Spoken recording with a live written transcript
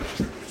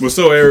What's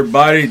up,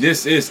 everybody?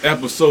 This is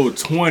episode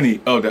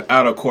 20 of the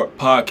Outer Court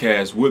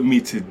Podcast. With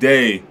me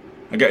today,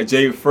 I got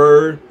Jay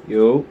Ferd.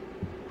 Yo.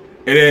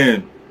 And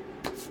then,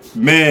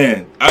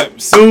 man,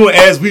 soon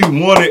as we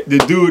wanted to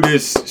do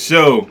this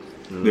show,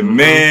 the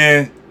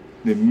man,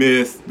 the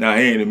myth, nah,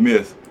 he ain't a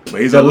myth,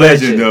 but he's a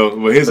legend, though.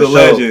 But he's a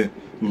legend.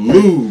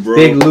 Lou, bro.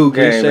 Big Lou,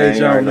 appreciate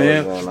y'all,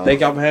 man. Thank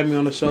y'all for having me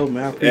on the show,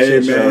 man. I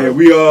appreciate y'all. Man,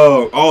 we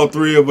all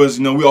three of us,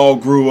 we all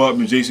grew up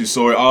in JC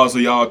Sawyer. Also,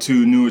 y'all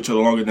two knew each other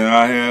longer than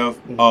I have.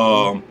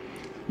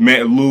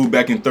 Met Lou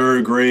back in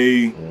 3rd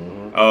grade.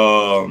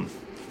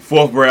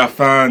 4th grade, I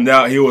found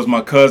out he was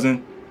my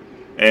cousin.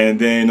 And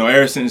then,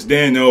 ever since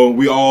then,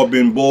 we all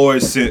been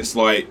boys since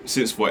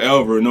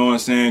forever. You know what I'm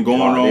saying?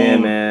 Going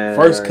on. Man.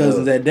 First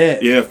cousins at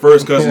that. Yeah,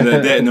 first cousins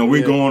at that.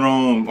 We going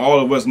on. All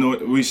of us know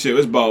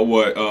it's about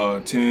what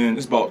 10.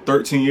 It's about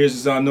 13 years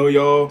since I know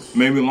y'all.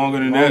 Maybe longer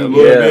than that, a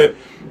little bit.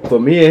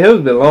 For me and him,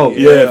 it's been long.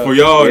 Yeah, for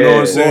y'all, you know what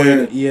I'm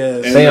saying? Yeah.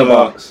 And,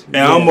 sandbox. And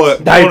I'm a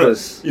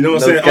diapers. You know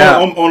what I'm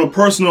saying? On a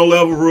personal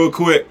level, real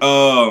quick.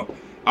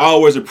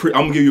 I'm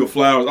gonna give you a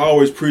flowers. I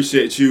always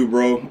appreciate you,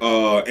 bro.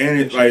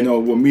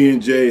 With me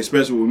and Jay,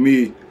 especially with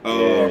me,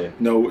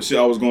 shit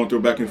I was going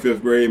through back in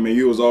 5th grade, man.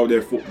 You was all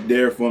there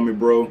for me,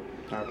 bro.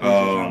 I appreciate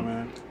y'all,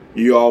 man.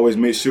 You always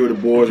make sure the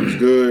boys was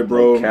good,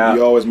 bro.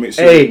 You always make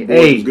sure the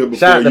boys was good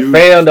before you. Shout out to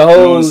fam, the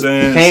whole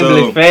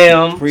Cambridge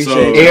fam.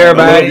 Appreciate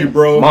everybody. I love you,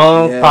 bro.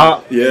 Mom,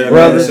 pop,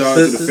 brothers, shout out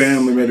to the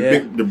family,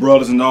 man. The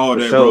brothers and all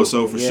that, bro.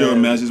 So for sure,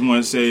 man, I just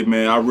want to say,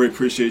 man, I really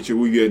appreciate you.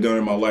 What you have done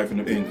in my life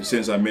and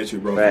since I met you,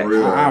 bro. For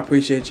real. I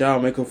appreciate y'all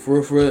making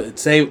for real.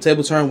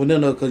 Table turn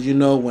within us, because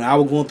when I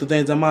was going through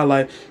things in my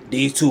life,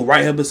 these two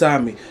right here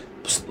beside me.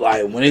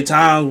 Like when it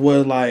times where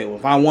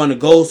if I want to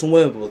go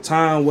somewhere, but a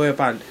time where if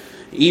I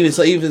even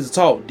to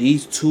talk,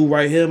 these two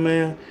right here,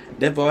 man,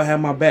 definitely have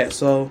my back.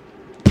 So,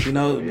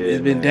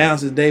 it's been down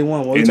since day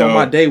one. When we talking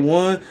about day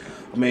one,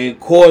 I mean, of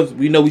course,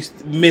 we know we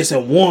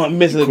missing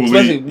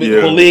especially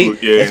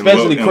Khalid,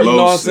 especially you know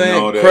what I'm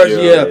saying, Crush,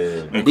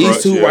 And these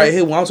Crush, two right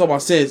here, when I'm talking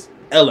about since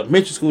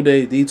elementary school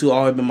days, these two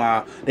always been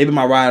my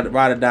ride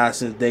or die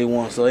since day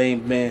one. So it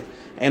ain't no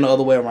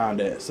other way around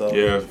that. So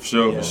for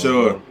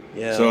sure.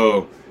 Yeah.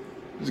 So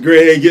it's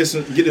great.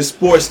 Get the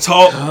sports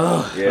talk.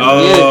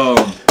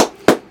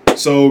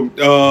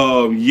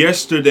 So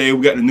yesterday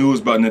we got the news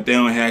about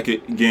Nathaniel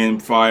Hackett getting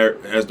fired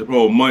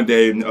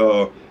Monday.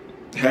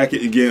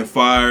 Hackett getting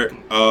fired.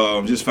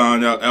 Just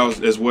found out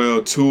as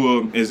well.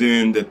 Tua is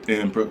in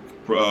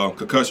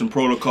concussion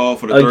protocol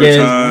for the third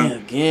time.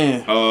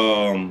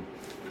 Again.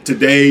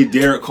 Today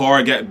Derek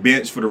Carr got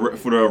benched for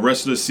the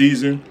rest of the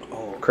season.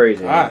 Oh,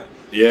 crazy!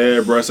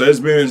 Yeah, bro. So it's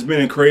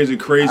been crazy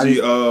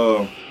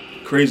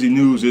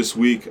news this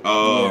week.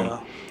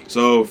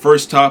 So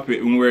first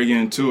topic when we're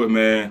getting into it,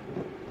 man.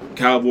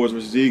 Cowboys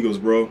versus Eagles,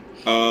 bro.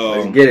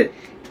 Let's get it.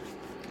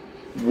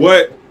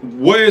 What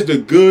is the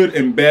good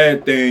and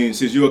bad things,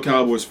 since you're a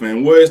Cowboys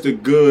fan, what is the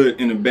good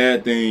and the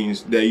bad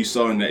things that you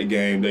saw in that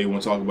game that you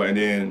want to talk about? And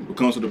then when it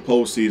comes to the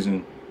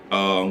postseason,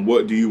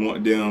 what do you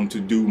want them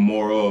to do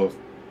more of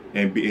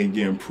and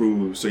get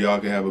improved so y'all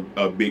can have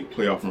a big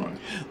playoff run?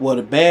 Well,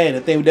 the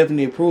thing we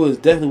definitely improve is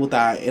definitely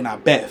in our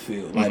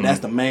backfield. Like that's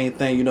the main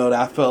thing, that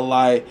I felt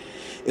like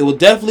it was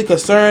definitely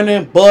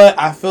concerning, but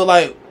I feel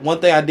like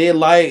one thing I did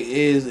like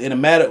is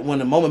when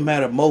the moment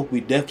mattered most, we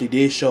definitely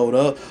did show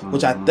up,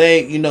 which I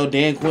think,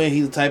 Dan Quinn,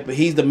 he's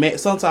the man.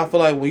 Sometimes I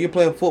feel like when you're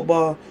playing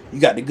football, you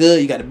got the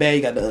good, you got the bad,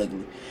 you got the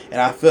ugly. And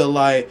I feel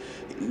like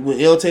when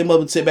it'll take him up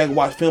and sit back and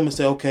watch film and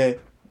say, okay,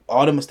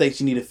 all the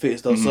mistakes you need to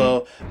fix though.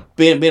 So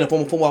being a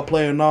former football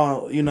player and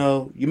all, you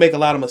make a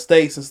lot of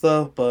mistakes and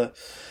stuff, but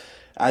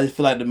I just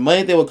feel like the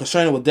main thing was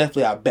concerning was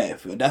definitely our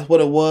backfield. That's what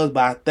it was,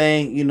 but I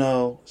think,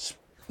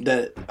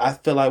 that I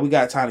feel like we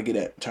got time to get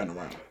that turned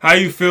around. How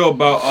you feel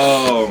about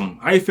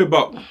obviously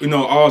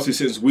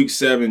since week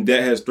 7,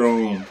 Dak has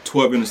thrown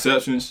 12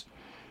 interceptions.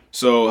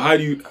 So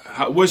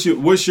what's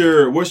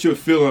your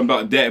feeling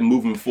about that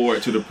moving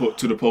forward to the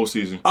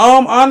postseason?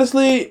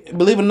 Honestly,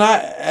 believe it or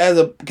not, as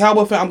a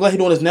Cowboy fan, I'm glad he's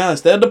doing this now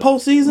instead of the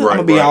postseason. I'm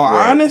gonna be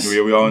honest.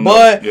 Yeah, we all know.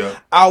 But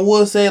I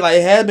would say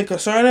it has been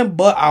concerning.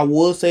 But I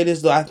will say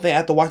this though, I think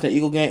after watching the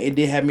Eagle game, it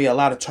did have me a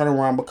lot of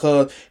turnaround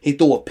because he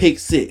threw a pick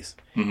 6.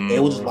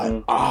 It was just like,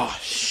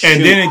 shoot.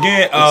 And then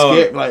again, so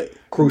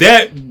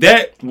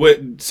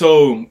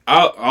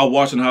I was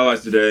watching the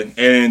highlights today,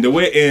 and the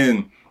way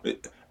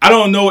I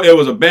don't know, it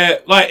was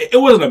it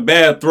wasn't a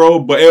bad throw,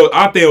 but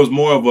I think it was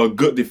more of a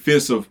good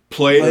defensive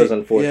play. It was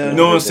unfortunate. You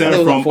know what I'm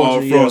saying?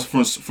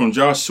 From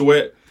Josh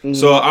Sweat.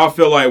 So I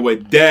feel like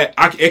with that,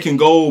 it can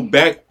go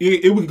back. We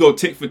can go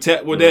tick for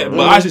tat with that,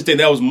 but I just think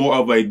that was more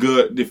of a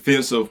good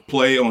defensive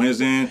play on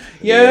his end.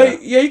 Yeah,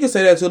 you can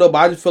say that too, though. But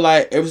I just feel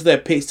like ever since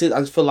that pick 6, I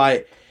just feel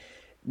like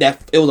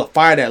that it was a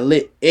fire that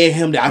lit in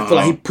him. That I feel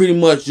like he pretty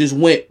much just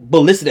went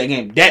ballistic that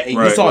game.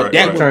 You saw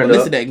Dak went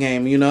ballistic that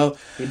game. He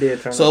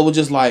did. So it was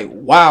just like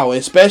wow,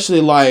 especially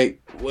like.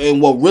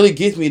 And what really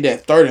gets me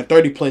that 3rd and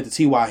 30 play to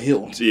T.Y.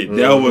 Hilton.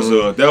 Yeah,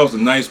 that was a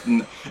nice.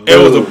 It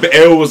was a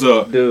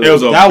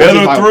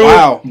better throw.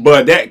 Wow.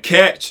 But that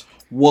catch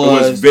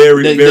was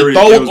very the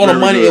throw on the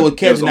money good. it was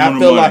catching. I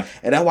feel like,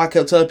 and that's why I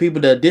kept telling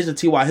people the addition of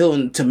T.Y.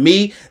 Hilton, to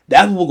me,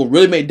 that's what could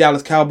really make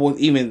Dallas Cowboys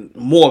even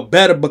more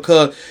better,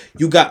 because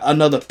you got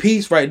another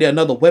piece right there,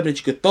 another weapon that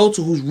you could throw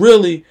to, who's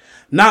really,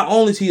 not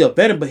only is he a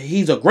veteran, but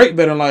he's a great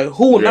veteran. Like,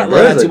 who would not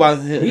let T.Y.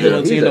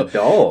 Hilton? He's a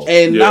dog.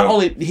 And not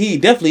only, he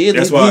definitely is.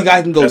 He's a guy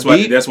who can go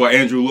deep. That's why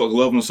Andrew Luck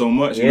loved him so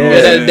much. You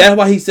know that's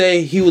why he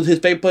said he was his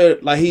favorite player.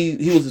 Like, he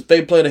was his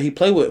favorite player that he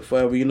played with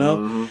forever, you know?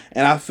 Mm-hmm.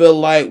 And I feel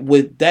like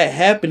with that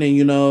happening,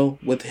 you know,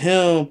 with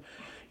him,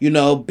 you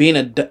know, being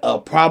a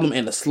problem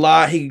in the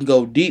slot, he can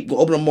go deep, go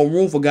open up more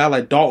room for guys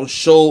like Dalton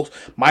Schultz,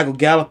 Michael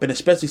Gallup, and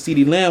especially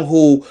CeeDee Lamb,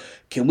 who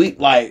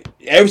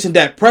ever since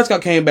Dak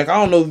Prescott came back,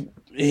 I don't know,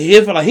 he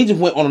felt like he just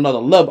went on another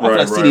level. I feel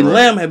like CeeDee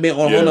Lamb had been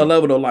on another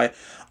level, though. Like,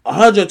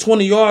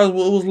 120 yards, it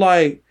was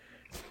like,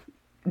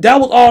 that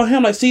was all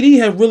him. Like, CD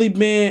has really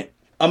been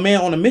a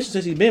man on a mission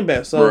since he's been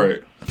back. So,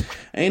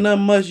 ain't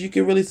nothing much you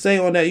can really say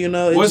on that, you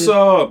know.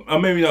 I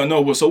maybe not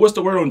know, but so what's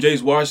the word on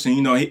Jace Washington?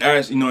 You know, he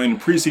asked, you know, in the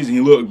preseason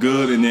he looked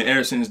good, and then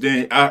ever since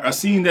then, I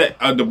seen that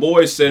the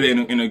boys said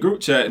in a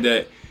group chat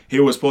that he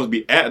was supposed to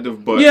be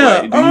active, but do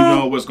you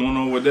know what's going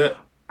on with that?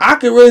 I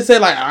can really say,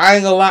 like, I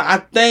ain't gonna lie, I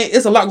think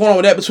it's a lot going on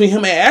with that between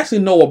him and actually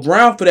Noah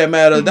Brown, for that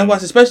matter. Mm-hmm. That's why,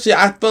 especially,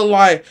 I feel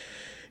like,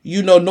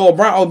 you know, Noah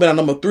Brown always been a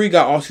number 3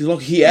 guy all season long.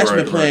 He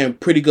actually been playing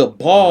pretty good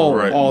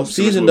ball all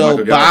season, though.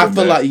 But I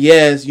feel like,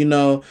 you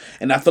know,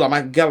 and I feel like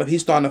Michael Gallup,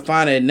 he's starting to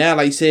find it now.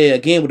 Like you said,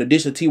 again, with the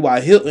addition of T.Y.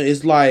 Hilton,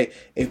 it's like,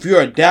 if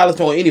you're a Dallas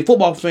fan or any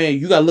football fan,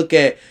 you gotta look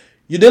at,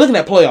 they're looking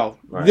at playoff.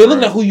 They're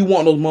looking at who you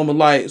want in those moments.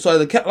 Like, so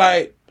let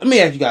me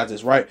ask you guys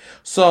this, right?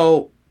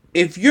 So,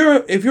 if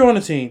you're on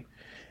a team,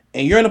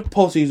 and you're in the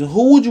postseason,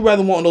 who would you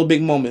rather want in those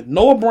big moments?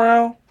 Noah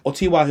Brown or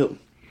T.Y. Hilton?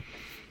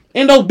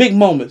 In those big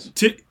moments.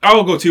 I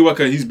would go T.Y.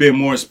 because he's been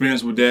more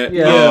experienced with that.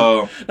 Yeah.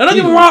 Now, don't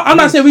get me wrong. I'm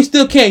not saying we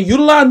still can't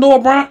utilize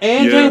Noah Brown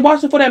and James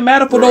Washington for that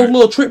matter, for those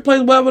little trick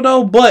plays, whatever,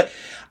 though. But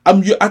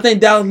I think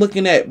Dallas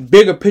looking at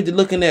bigger picture,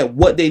 looking at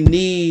what they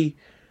need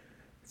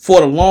for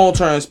the long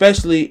term,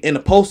 especially in the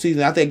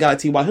postseason. I think a guy like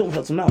T.Y. Hilton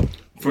helps them out.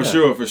 For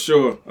sure.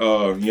 You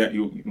got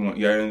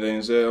anything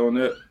to say on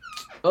that?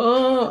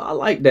 I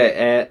like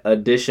that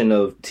addition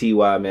of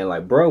T.Y., man.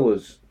 Like, bro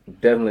was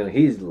definitely,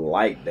 he's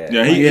like that.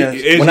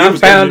 Yeah, when I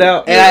found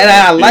out, and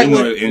I like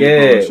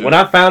when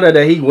I found out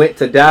that he went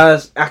to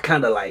Dallas, I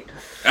kind of like,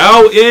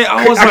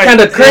 I kind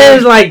of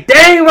cringed, like,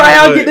 dang,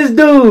 why y'all get this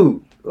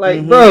dude?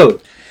 Like, bro.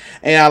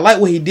 And I like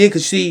what he did,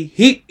 because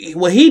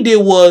what he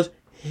did was,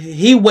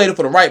 he waited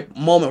for the right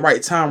moment,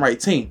 right time, right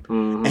team.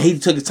 Mm-hmm. And he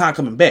took his time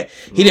coming back.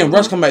 He didn't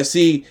rush coming back.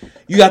 See,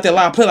 you got that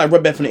live play like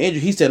right back from the injury.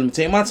 He said, let me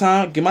take my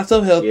time, get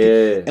myself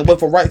healthy, and wait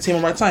for right team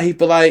and right time. He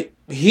feel like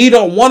he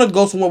don't want to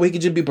go somewhere where he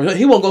can just be productive.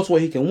 He want to go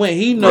somewhere he can win.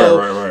 He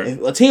know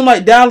if a team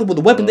like Dallas with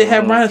the weapons they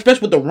have running,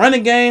 especially with the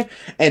running game,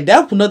 and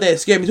that's another that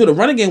scared me too. The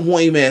running game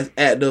wasn't even as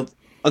active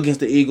against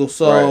the Eagles.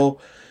 So,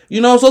 you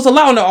know, so it's a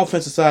lot on the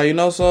offensive side, you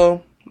know,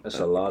 so. That's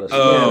a lot of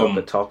stuff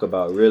to talk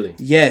about, really.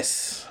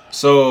 Yes.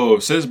 So,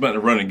 since about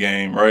the running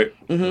game, right?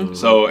 Mm-hmm.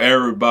 So,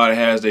 everybody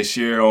has their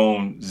share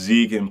on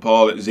Zeke and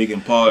Pollard,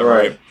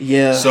 right?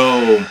 Yeah.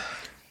 So,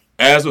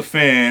 as a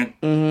fan,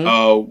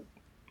 will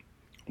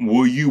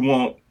you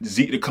want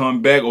Zeke to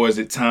come back, or is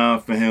it time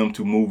for him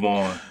to move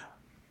on?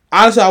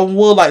 Honestly, I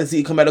would like to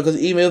see it come back,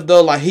 because even if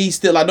though, like, he's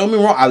still, like, don't get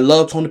me wrong, I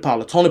love Tony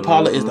Pollard. Tony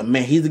Pollard is the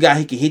man. He's the guy,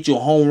 he can hit you a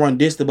home run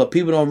distance, but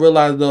people don't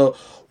realize, though,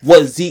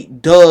 what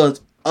Zeke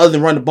does other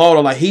than run the ball.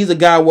 Though. Like, he's a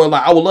guy where,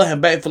 like, I would love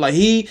him back for, like,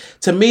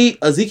 to me,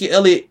 Ezekiel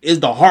Elliott is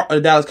the heart of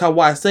the Dallas Cowboys.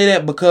 Why I say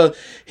that? Because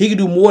he can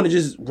do more than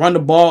just run the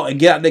ball and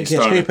get out there and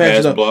catch screen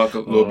passes, block a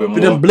little bit more,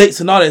 then blitz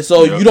and all that.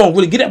 So you don't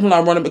really get that from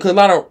not running, because a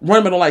lot of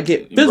running men don't like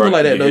get physical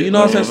like that, though. You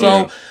know what I'm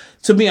saying? So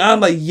to me, I'm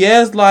like,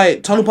 yes,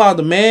 like, Tony Pollard's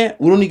the man.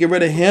 We don't need to get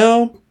rid of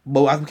him.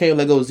 But I can't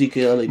let go of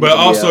Ezekiel Elliott. But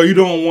also, you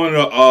don't want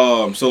to,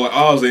 so like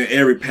I was in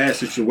every pass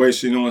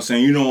situation, you know what I'm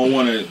saying? You don't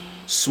want to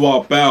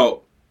swap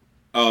out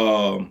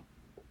Pollard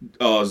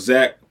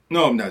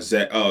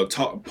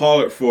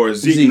for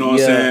Zeke, you know what I'm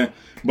saying?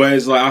 But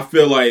it's like, I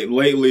feel like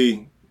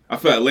lately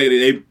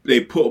they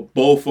put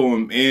both of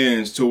them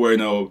ins to where, you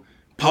know,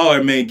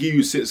 Pollard may give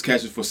you 6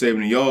 catches for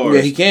 70 yards.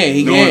 Yeah, he can.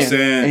 You know what I'm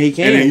saying? And he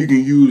can. And then you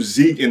can use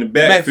Zeke in the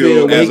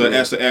backfield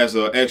as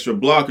an extra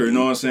blocker. You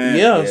know what I'm saying?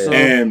 Yeah. So.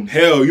 And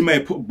hell, you may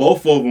put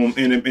both of them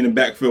in the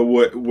backfield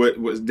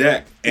with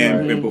Dak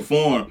and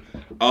perform.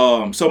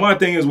 So my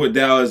thing is with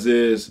Dallas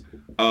is,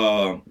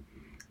 I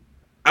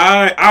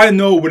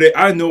know what they're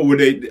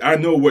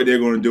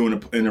going to do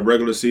in the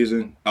regular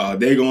season.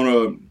 They're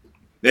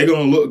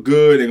gonna look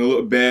good, they're gonna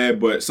look bad,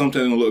 but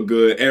sometimes they're gonna look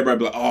good. Everybody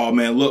be like, oh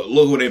man, look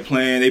who they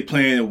playing. They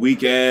playing a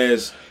weak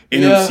ass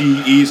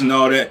NFC East and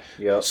all that.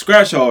 Yep.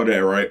 Scratch all that,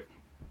 right?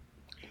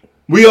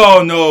 We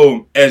all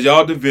know as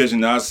y'all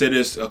division, I said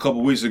this a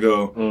couple weeks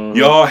ago,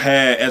 y'all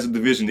had as a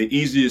division the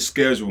easiest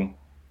schedule,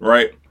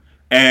 right?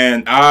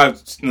 And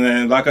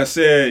like I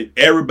said,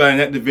 everybody in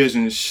that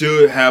division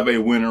should have a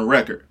winning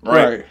record,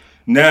 right?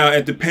 Now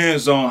it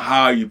depends on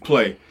how you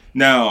play.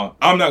 Now,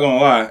 I'm not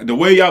gonna lie. The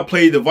way y'all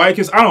played the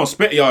Vikings, I don't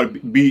expect y'all to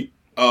do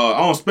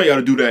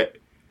that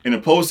in the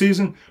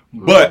postseason.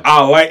 But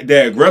I like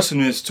that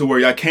aggressiveness to where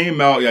y'all came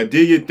out, y'all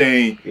did your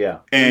thing,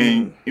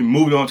 and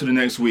moved on to the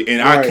next week.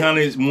 And I kind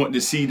of want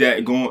to see that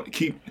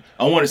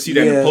I want to see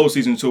that in the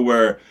postseason to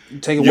where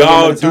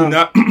y'all do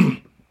not,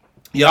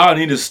 y'all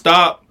need to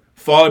stop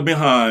falling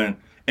behind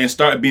and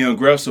start being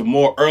aggressive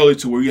more early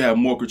to where you have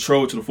more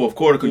control to the fourth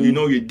quarter because you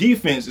know your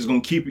defense is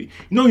going to keep it.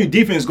 You know your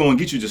defense is going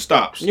to get you the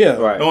stops. Yeah,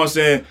 right. You know what I'm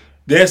saying?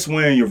 That's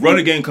when your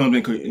running game comes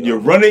in. Cause your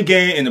running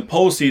game in the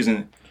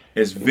postseason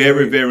is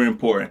very, very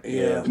important.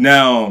 Yeah.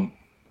 Now,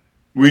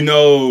 we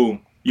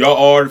know y'all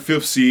are the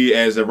 5th seed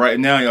as of right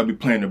now. Y'all be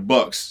playing the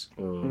Bucks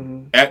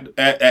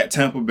at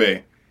Tampa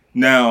Bay.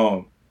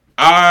 Now,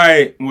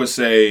 I would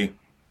say,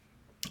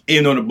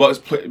 even though the Bucks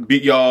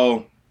beat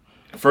y'all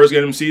the first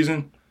game of the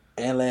season,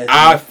 and last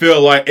I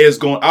feel like it's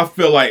going. I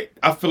feel like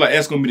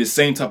that's going to be the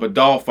same type of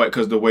dogfight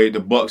because the way the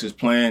Bucks is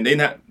playing,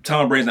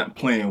 Tom Brady's not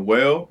playing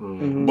well,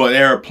 but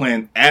they're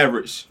playing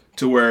average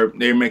to where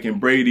they're making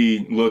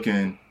Brady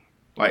looking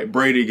like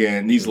Brady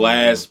again. These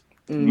last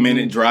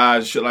minute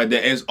drives, shit like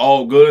that, it's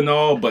all good and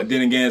all, but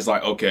then again, it's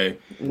like okay,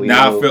 I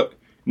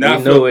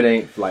know it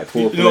ain't like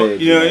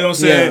full-fledged. You know what I'm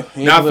saying?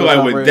 Yeah, now I feel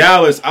like with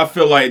Dallas, I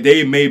feel like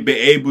they may be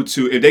able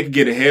to, if they could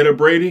get ahead of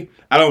Brady,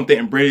 I don't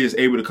think Brady is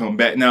able to come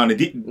back. Now,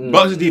 the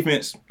Bucks'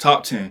 defense,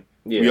 top 10.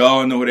 Yeah. We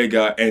all know who they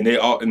got, and they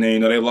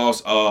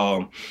lost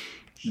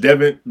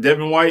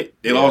Devin White.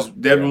 They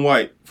lost Devin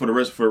White for the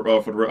rest for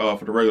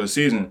the regular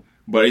season,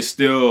 but they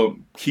still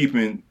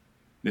keeping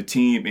the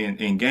team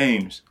in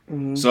games.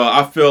 So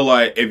I feel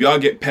like if y'all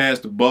get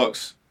past the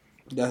Bucks,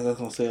 that's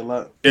gonna say a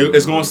lot.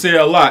 It's gonna say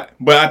a lot,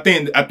 but I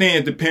think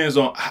it depends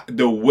on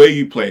the way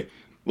you play.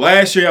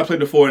 Last year I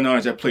played the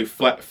 49ers. I played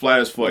flat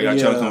as fuck. Y'all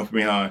trying to come from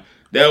behind.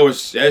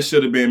 That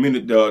should have been me.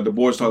 The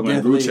boys talking about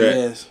in the group chat.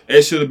 Yes.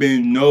 It should have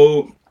been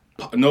no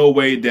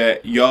way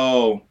that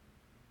y'all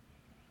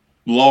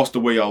lost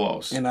the way y'all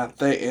lost. And I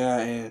think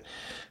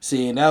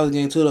and that was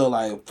getting too though,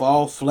 like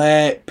fall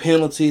flat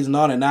penalties and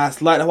all that.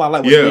 That's why I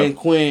like with Dan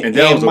Quinn. And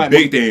that was a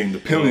big thing. The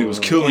penalty was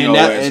killing y'all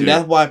last year. And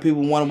that's why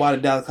people wonder why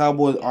the Dallas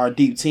Cowboys are a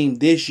deep team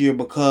this year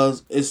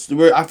because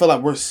I feel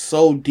like we're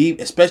so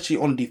deep, especially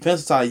on the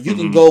defensive side. You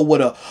can go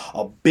with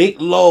a big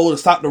load to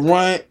stop the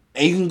run,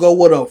 and you can go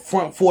with a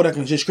front four that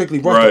can just strictly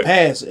rush the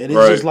pass. And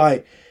it's just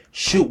like,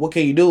 shoot, what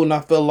can you do? And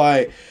I feel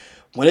like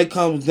when it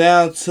comes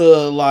down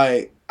to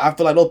like, I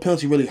feel like those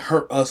penalties really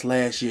hurt us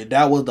last year.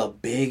 That was the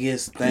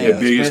biggest thing. Yeah,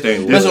 biggest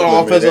thing. Especially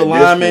on offensive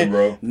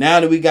lineman. Now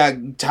that we got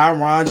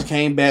Tyron just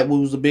came back, which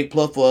was a big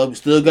plus for us. We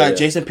still got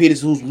Jason Peters,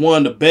 who's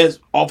one of the best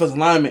offensive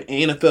linemen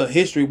in NFL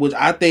history, which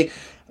I think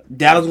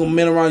Dallas going to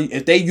win around.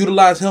 If they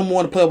utilize him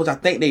more in the playoffs, which I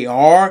think they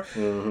are,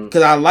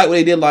 because I like what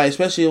they did, like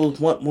especially it was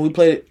when we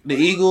played the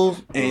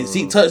Eagles and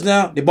Zeke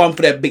touchdown, they bought him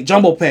for that big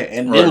jumbo pack.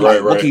 And they was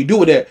like, what can you do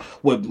with that?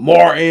 With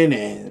Martin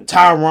and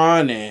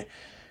Tyron and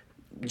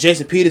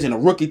Jason Peters and a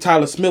rookie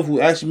Tyler Smith, who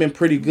actually been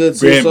pretty good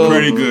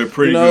too.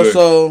 Pretty good.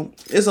 So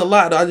it's a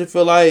lot. I just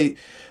feel like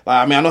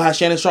I mean, I know how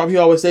Shannon Sharp, he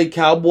always say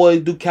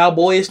Cowboys do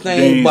Cowboyish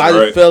things, but I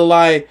just feel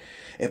like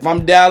if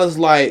I'm Dallas,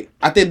 like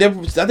I think the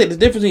difference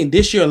between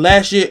this year and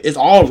last year is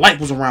all light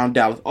was around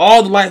Dallas.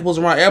 All the light was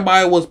around.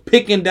 Everybody was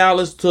picking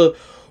Dallas to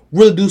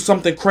really do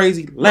something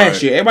crazy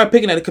last year. Everybody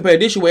picking that to compare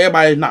this year where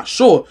everybody is not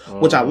sure,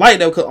 which I like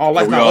that because all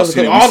lights all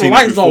the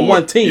lights is on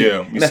one team,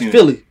 and that's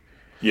Philly.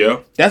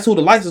 Yeah. That's who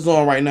the lights is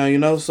on right now, you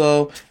know?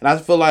 So, and I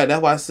feel like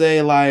that's why I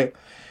say, like,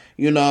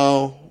 you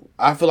know,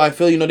 I feel like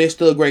Philly, you know, they're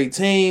still a great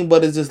team,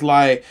 but it's just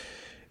like,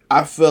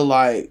 I feel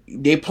like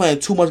they playing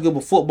too much good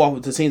with football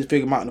for the team to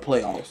figure them out in the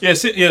playoffs. And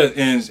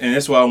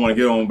that's why I want to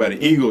get on by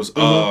the Eagles. This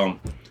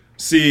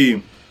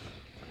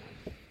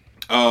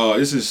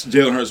is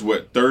Jalen Hurts,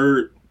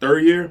 third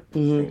year?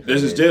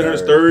 This is Jalen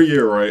Hurts' third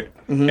year, right?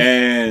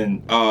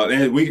 And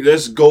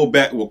let's go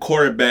back with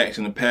quarterbacks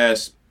in the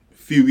past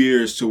few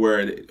years to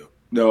where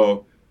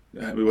what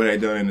they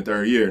done in the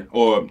third year,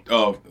 or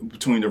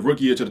between the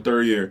rookie year to the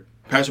third year.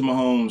 Patrick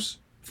Mahomes'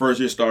 first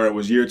year starter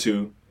was year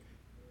 2,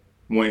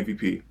 won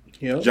MVP.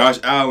 Yep. Josh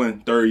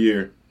Allen, third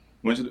year,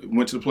 went to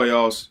the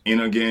playoffs,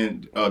 and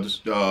again,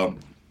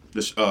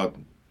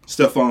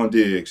 Stephon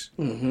Diggs.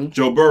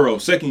 Joe Burrow,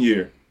 second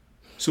year,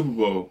 Super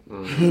Bowl.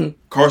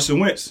 Carson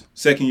Wentz,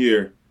 second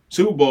year,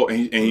 Super Bowl,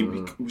 and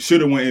he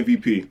should have won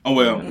MVP. Oh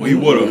well, he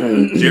would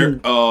have.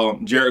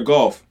 Jared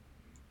Goff,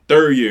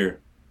 third year.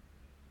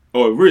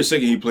 Really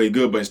second he played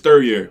good, but his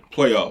third year,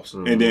 playoffs.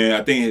 And then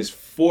I think his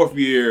fourth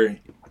year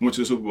went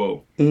to the Super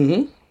Bowl.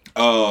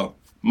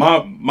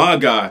 My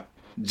guy,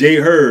 Jay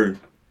Hurd,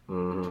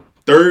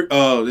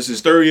 this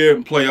is third year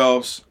in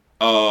playoffs.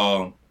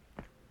 Let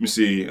me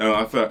see.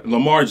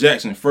 Lamar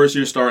Jackson, first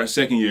year starting,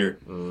 second year,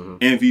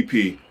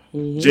 MVP.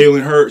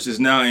 Jalen Hurts is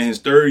now in his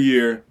third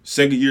year,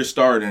 second year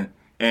starting,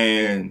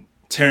 and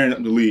tearing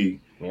up the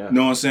league. Yeah. You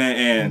know what I'm saying?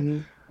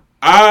 And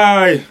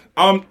I'm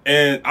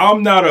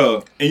not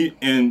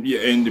and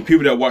the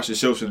people that watch the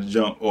show from the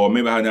jump, or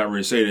maybe I not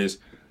really say this,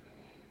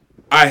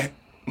 I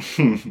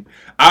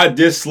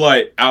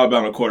dislike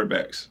Alabama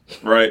quarterbacks,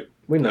 right?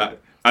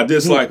 I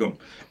dislike them,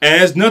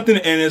 and it's nothing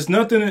against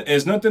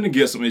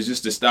them. It's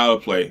just the style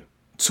of play.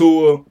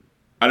 Tua,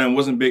 I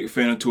wasn't a big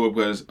fan of Tua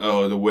because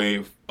the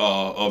way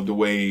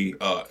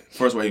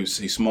first of all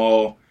he's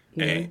small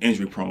and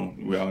injury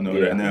prone. We all know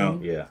that now.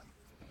 Yeah.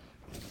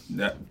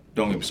 That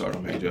don't get me started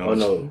on Mac Jones. Oh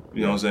no.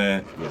 You know what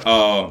I'm saying?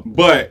 Yeah.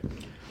 But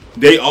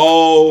they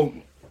all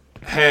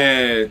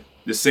had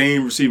the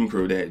same receiving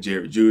crew. They had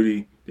Jerry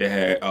Jeudy. They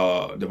had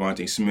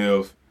Devontae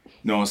Smith. You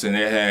know what I'm saying?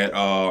 They had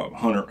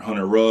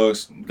Hunter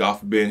Ruggs. God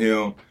forbid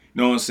him. You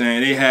know what I'm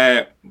saying? They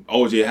had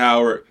O.J.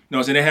 Howard. You know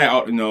what I'm saying?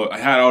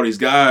 They had all these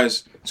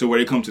guys. So when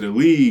they come to the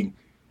league,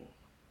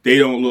 they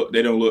don't look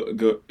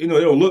good. You know,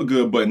 they don't look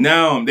good. But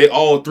now they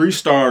all 3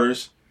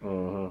 starters.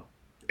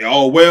 They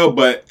all well,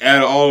 but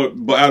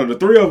out of the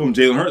 3 of them,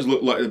 Jalen Hurts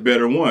looked like the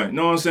better one. You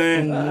know what I'm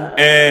saying?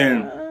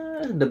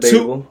 And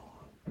debatable.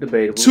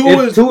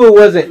 Tua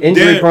wasn't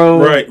injury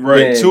prone. Right.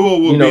 Then, Tua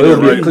will it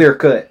would be a clear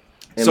cut,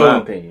 in my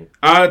opinion.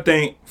 I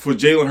think for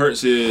Jalen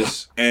Hurts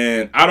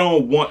and I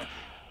don't want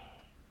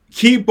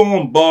keep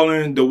on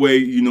balling the way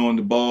you know on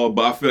the ball,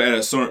 but I feel at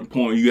a certain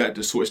point you have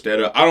to switch that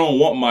up. I don't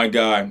want my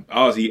guy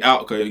obviously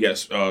out because he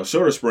got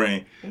shoulder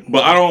sprain,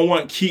 but I don't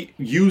want to keep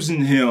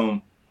using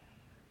him.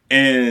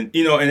 And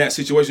in that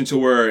situation to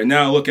where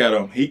now look at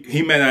him,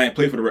 he may not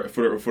play for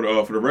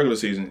the regular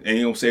season, and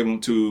he'll save him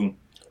to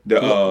the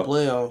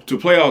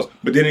playoffs.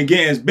 But then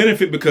again, it's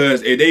benefit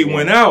because if they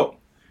went out,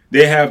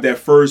 they have that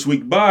first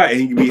week bye,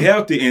 and he can be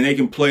healthy, and they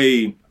can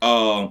play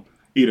either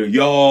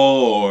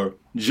y'all or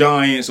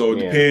Giants or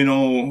depending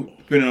on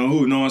who.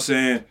 You know what I'm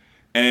saying?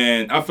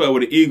 And I feel like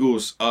with the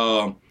Eagles,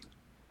 I'm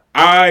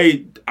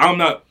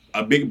not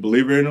a big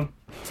believer in them.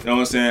 You know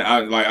what I'm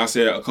saying? Like I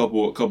said a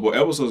couple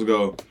episodes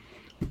ago.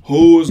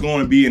 Who's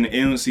going to be in the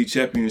NFC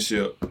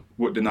Championship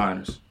with the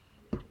Niners,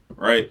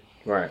 right?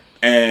 Right.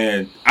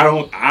 And I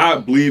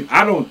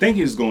don't think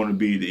it's going to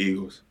be the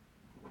Eagles.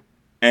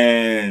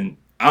 And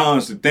I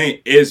honestly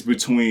think it's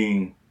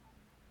between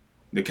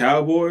the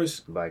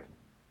Cowboys or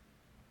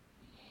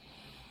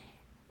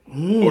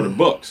the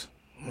Bucks.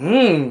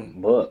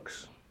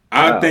 Bucks.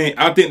 I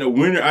think the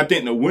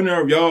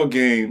winner of y'all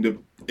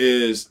game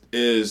is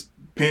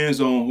depends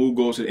on who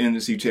goes to the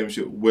NFC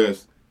Championship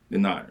with the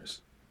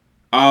Niners.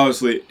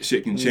 Obviously,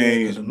 shit can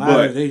change,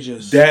 but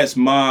that's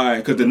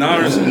because the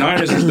Niners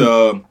is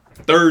the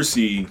 3rd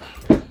seed,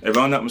 if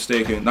I'm not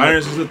mistaken.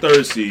 Niners is the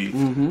 3rd seed.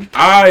 Mm-hmm.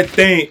 I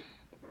think,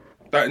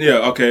 let's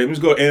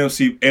go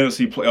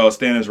NFC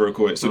standings real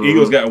quick. So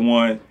Eagles got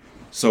 1.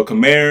 So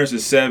Commanders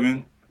is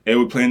 7. They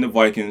were playing the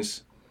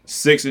Vikings.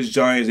 6 is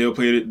Giants. They will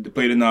play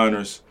the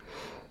Niners.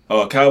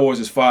 Cowboys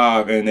is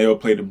 5, and they will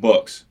play the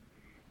Bucks.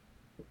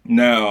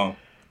 Now,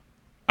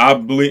 I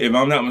believe, if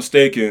I'm not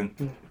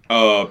mistaken.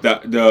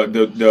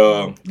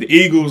 The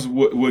Eagles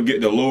would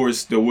get the lower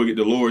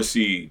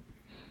seed,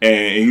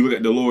 and you look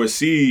at the lower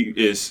seed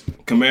is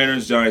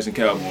Commanders, Giants, and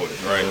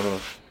Cowboys,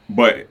 right?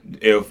 But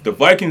if the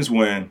Vikings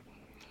win,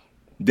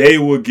 they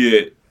would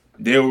get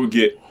the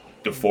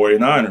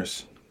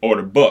 49ers or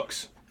the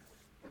Bucks,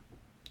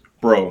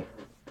 bro.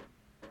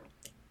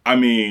 I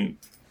mean,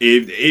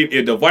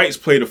 if the Vikes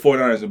play the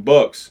 49ers and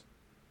Bucks,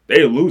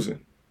 they're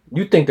losing.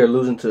 You think they're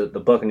losing to the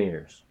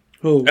Buccaneers?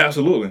 Who?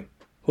 Absolutely.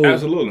 Who?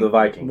 Absolutely. The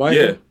Vikings.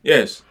 Yeah.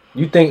 Yes.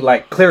 You think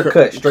like clear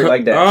cut, straight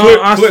like that?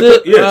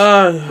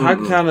 I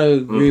kind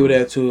of agree with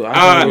that too.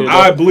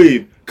 I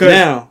believe.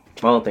 Now,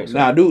 I don't think so.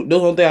 Now, the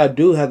one thing I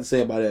do have to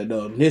say about that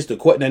though. This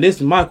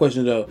is my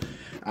question though.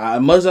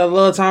 Much as I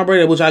love Tom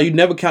Brady, which you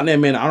never count that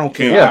man. I don't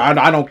care.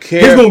 Yeah. I don't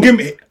care. He's gonna give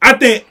me. I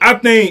think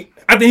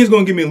he's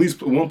gonna give me at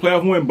least one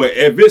playoff win. But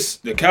if it's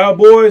the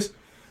Cowboys,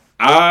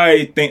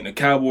 I think the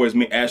Cowboys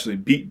may actually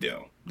beat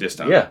them this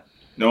time. Yeah.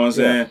 You know what I'm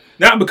saying?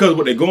 Not because of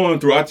what they're going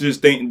through. I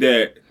just think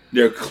that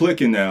they're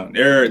clicking now.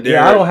 They're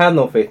I don't have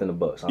no faith in the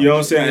Bucks. You know what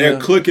I'm saying? They're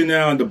clicking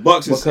now. The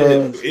Bucks is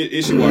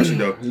issue watching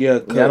though. Yeah,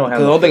 because I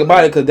don't think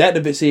about it. Because that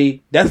division,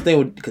 see, that's the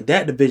thing. Because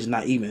that division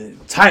not even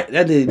tight.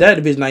 That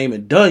division not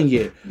even done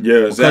yet.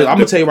 Yeah, exactly. I'm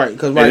gonna tell you right.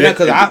 Because now,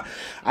 because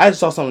I just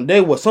saw something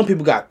today where some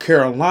people got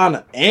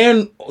Carolina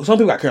and some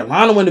people got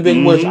Carolina win the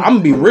division. Which I'm gonna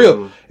be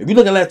real. If you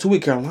look at last 2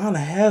 weeks, Carolina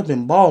has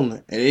been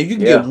balling, and if you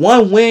can get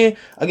one win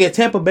against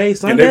Tampa Bay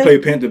Sunday, and they play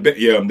Panther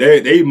Bay,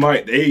 they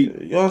might. You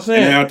know what I'm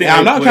saying?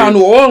 I'm not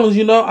counting New Orleans.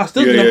 I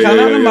still think I'm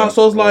counting them out.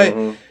 So it's like,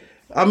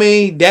 I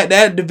mean,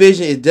 that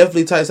division is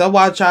definitely tight. So that's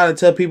why I try to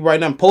tell people right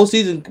now,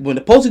 postseason, when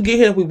the postseason get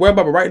here, we worry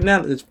about it right now.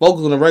 Let's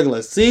focus on the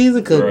regular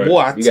season because boy,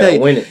 I tell you,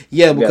 win it.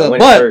 Yeah,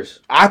 because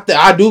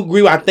I do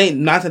agree. I think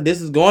not that this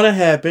is going to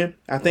happen.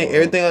 I think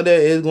everything out there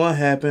is going to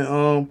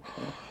happen.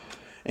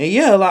 And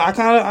yeah, like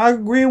I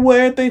agree with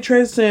everything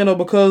Trey's saying though,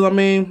 because I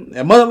mean,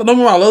 don't get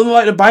me wrong, I love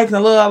like the Vikings,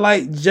 I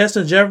like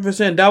Justin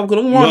Jefferson, Dalvin. Don't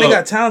get me wrong, they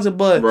got talented,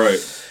 but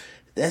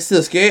that's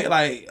still scary.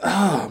 Like,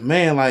 oh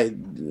man, like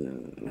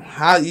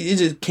how you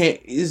just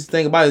can't. You just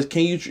think about it.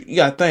 You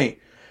gotta think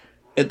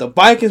if the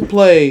Vikings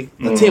play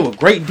a team with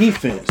great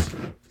defense,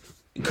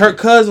 Kirk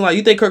Cousins, like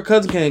you think Kirk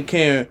Cousins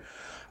can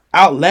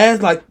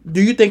outlast? Like,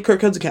 do you think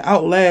Kirk Cousins can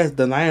outlast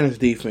the Niners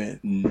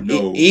defense?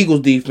 No. Eagles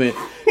defense.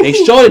 They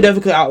surely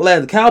definitely could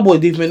outlast the Cowboys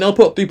defense. They'll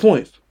put up 3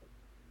 points.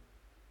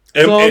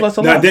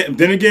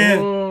 Then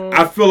again,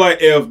 I feel like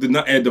if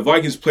the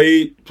Vikings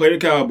play the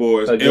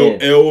Cowboys,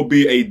 it will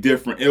be a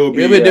different. It'll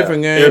be a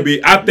different game. It'll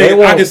be. I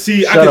think I can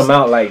see. Shut them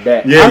out like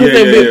that. Yeah.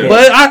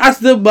 But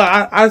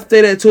I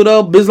say that too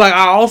though. But it's like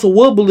I also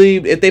would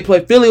believe if they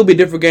play Philly, it'll be a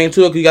different game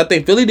too. Because I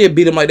think Philly did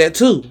beat them like that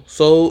too.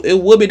 So it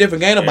would be a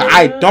different game. But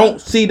I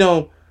don't see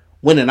them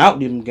winning out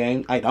them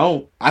game. I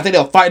don't. I think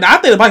they'll fight. Now,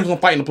 I think the Vikings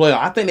gonna fight in the playoff.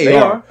 I think they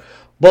are.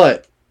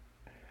 But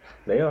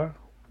they are.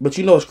 But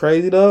you know what's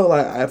crazy though?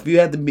 Like if you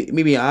have to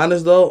be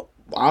honest though,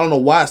 I don't know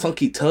why some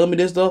keep telling me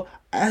this though.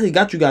 I actually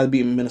got you guys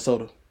beating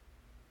Minnesota.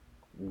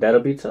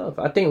 That'll be tough.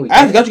 I think we. I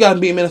actually got you guys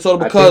beating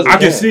Minnesota because I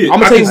can see it. I'm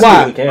gonna tell you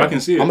why. I can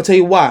see it. I'm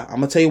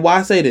gonna tell you why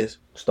I say this.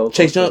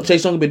 Chase Young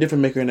gonna be a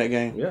difference maker in that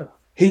game. Yeah,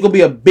 he's gonna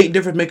be a big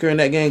difference maker in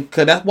that game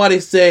because that's why they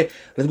said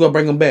let's go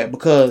bring him back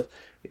because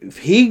if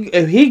he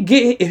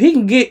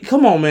can get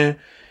come on man.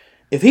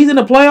 If he's in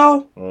the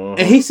playoff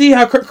and he see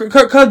how Kirk,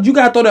 you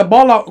gotta throw that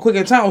ball out quick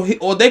in time,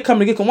 or they come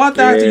to get Kawhi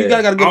so you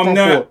gotta get from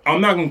four. I'm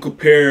not gonna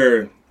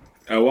compare.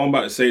 What I'm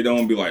about to say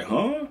don't be like,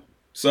 huh?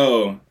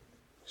 So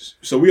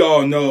we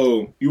all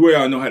know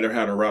how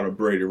to route a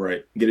Brady,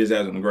 right? Get his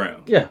ass on the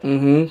ground. Yeah.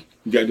 Mm-hmm.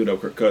 You gotta do that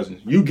with Kirk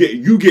Cousins. You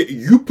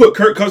put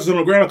Kirk Cousins on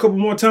the ground a couple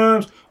more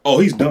times. Oh,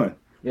 he's done.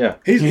 Yeah,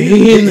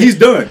 he's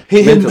done.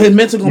 His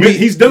mental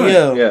he's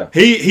done. Yeah.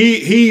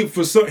 He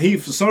for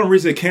some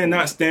reason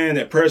cannot stand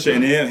that pressure,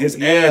 and then his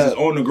ass is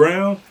on the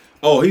ground.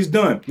 Oh, he's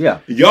done. Yeah,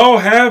 y'all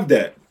have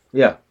that.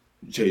 Yeah,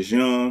 Chase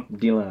Young,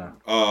 D-line,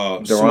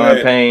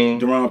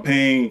 Deron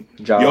Payne,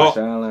 Josh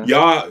Allen.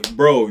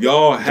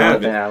 Y'all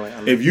have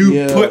Jonathan it. If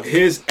you put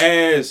his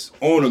ass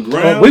on the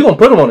ground, we gonna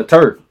put him on the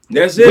turf.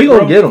 That's it. We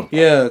gonna get him.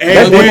 Yeah,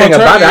 and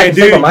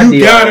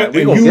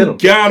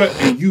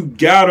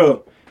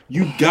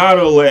you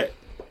gotta let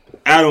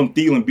Adam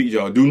Thielen beat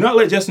y'all. Do not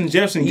let Justin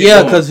Jefferson get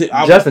Yeah, because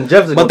Justin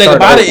Jefferson. But think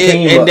about it,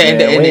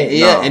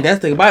 and that's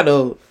the thing about it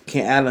though.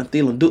 Can Adam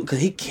Thielen do? Because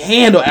he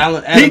can do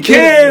Adam he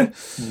can,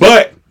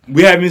 but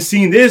we haven't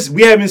seen this.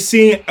 We haven't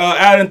seen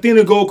Adam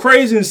Thielen go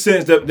crazy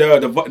since the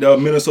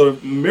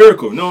Minnesota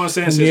Miracle. You know what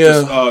I'm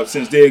saying?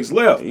 Since Diggs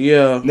left.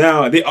 Yeah.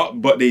 Now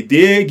they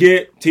did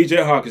get T.J.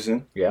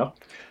 Hawkinson. Yeah.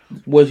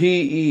 Was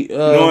he? You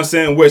know what I'm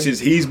saying? Which is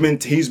he's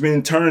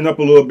been turning up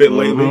a little bit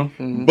lately,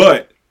 Mm-hmm.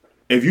 but.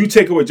 If you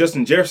take away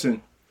Justin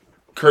Jefferson,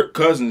 Kirk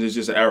Cousins is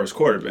just an average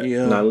quarterback.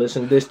 Yeah. Now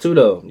listen to this too,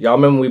 though. Y'all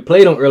remember when we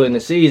played them early in the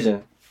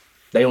season?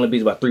 They only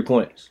beat us by 3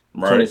 points.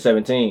 Right.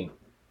 2017.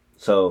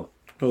 So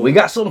we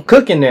got something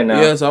cooking there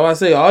now. Yeah, so I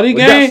say all these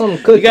games,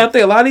 you got to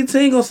think a lot of these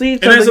teams gonna see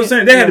each other. And that's what I'm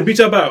saying. They had to beat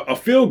you by a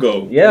field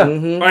goal. Yeah.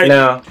 Mm-hmm. Right.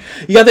 Now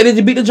you got to think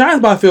they beat the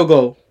Giants by a field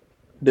goal.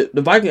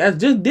 The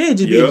Vikings just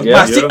beat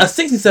by a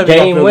 67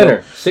 game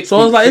winner. 60,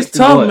 so it's like 61. It's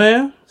tough,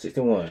 man.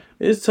 61.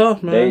 It's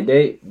tough, man.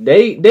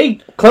 They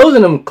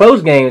closing them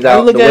close games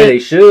out the way they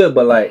should,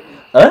 but like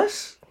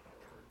us,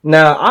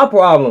 now our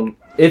problem,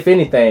 if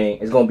anything,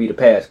 is gonna be the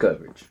pass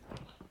coverage.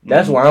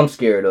 That's what I'm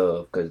scared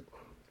of because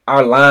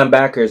our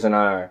linebackers and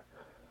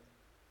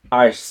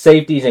our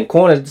safeties and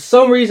corners, for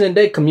some reason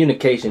their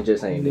communication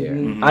just ain't there.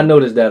 Mm-hmm. I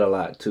noticed that a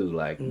lot too.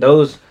 Like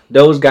those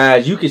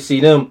guys, you can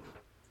see them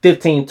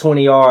 15,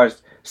 20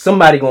 yards.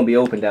 Somebody gonna be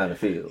open down the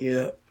field.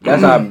 Yeah.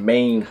 That's our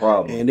main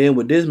problem. And then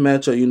with this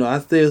matchup, I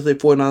still say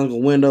 49ers gonna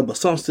win though, but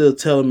some still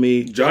telling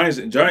me Giants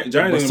they gonna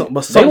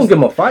give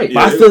them a fight.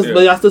 But I still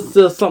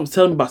something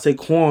telling me about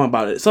Saquon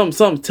about it.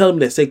 Something telling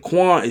me that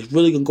Saquon is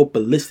really gonna go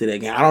ballistic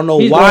again. I don't know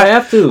He's why. Gonna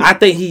have to. I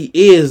think he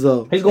is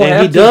though. He's gonna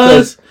have he to.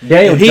 Does.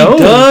 Daniel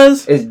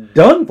Jones is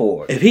done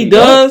for. If he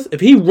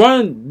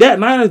run that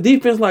Niners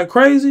defense like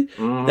crazy,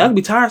 that'd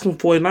be tiresome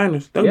for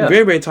 49ers. That'd be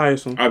very, very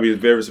tiresome. I'd be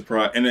very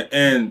surprised.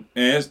 And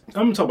I'm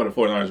gonna talk about the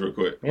 49ers real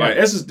quick. Yeah. Like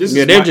this is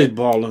they're just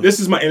balling. This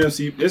is my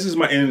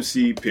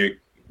NFC pick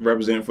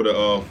representing for the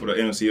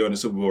NFC on the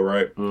Super Bowl,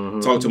 right?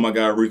 Mm-hmm. Talk to my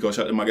guy Rico.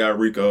 Shout out to my guy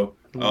Rico.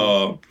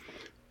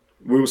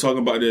 Mm-hmm. We were talking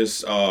about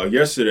this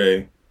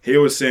yesterday. He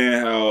was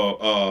saying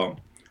how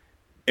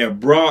if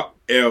Brock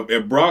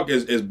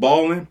is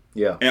balling,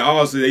 yeah, and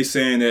obviously they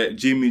saying that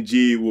Jimmy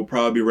G will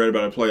probably be ready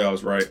by the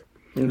playoffs, right?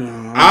 No,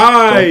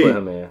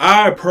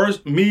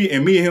 me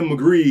and him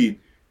agreed.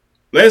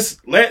 Let's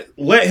let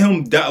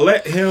him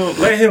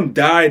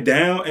die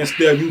down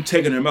instead of you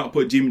taking him out and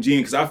put Jimmy G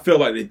in because I feel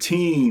like the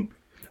team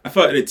is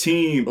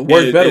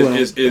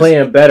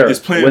playing better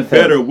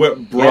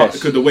with Brock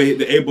because the way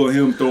they're able of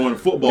him throwing the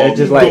football. They're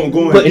just like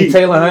putting deep.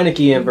 Taylor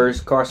Heineke in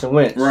versus Carson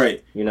Wentz,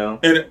 right?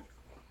 And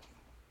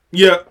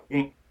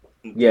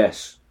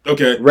yes,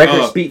 okay.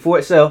 Record speak for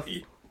itself.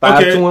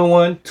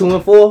 5-2-1,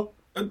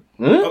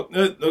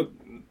 2-4.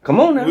 Come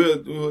on now.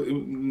 We'll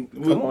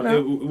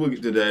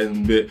get to that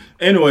in a bit.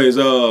 Anyways,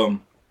 I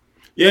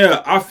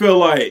feel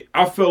like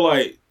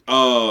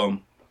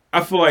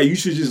you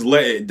should just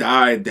let it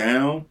die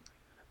down.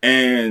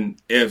 And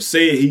if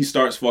say he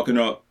starts fucking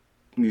up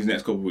in these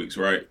next couple weeks,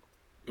 right?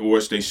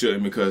 Which they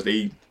shouldn't because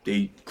they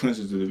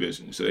clinched the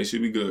division, so they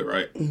should be good,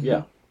 right?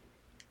 Yeah.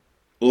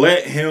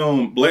 let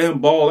him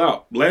ball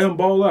out. Let him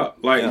ball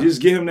out. Like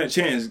just give him that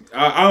chance.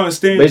 I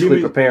understand. Basically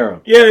prepare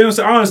him. Yeah, you know what I'm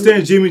saying? I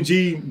understand Jimmy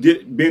G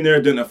been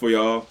there, done that for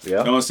y'all. Yeah. You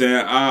know what I'm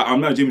saying?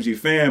 I'm not a Jimmy G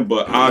fan,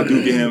 but I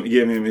do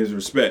give him his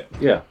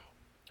respect. Yeah.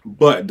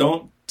 But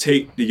don't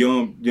take the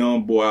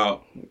young boy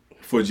out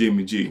for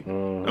Jimmy G. You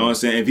know what I'm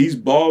saying? If he's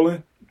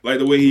balling like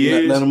the way he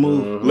is, let him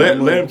move. Let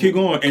him keep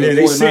going. And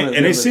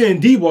then they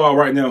send D-ball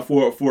right now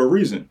for a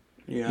reason.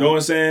 Yeah. You know what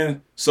I'm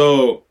saying?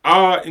 So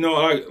I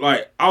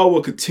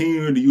will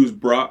continue to use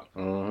Brock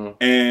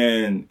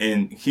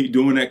and keep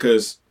doing that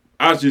because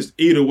I just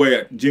either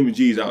way Jimmy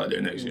G's out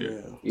there next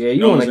year. Yeah,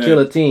 you want to kill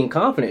a team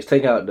confidence,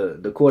 take out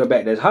the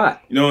quarterback that's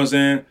hot. You know what I'm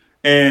saying?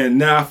 And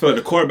now I feel like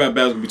the quarterback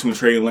battle between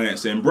Trey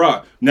Lance and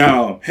Brock.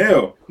 Now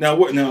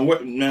what if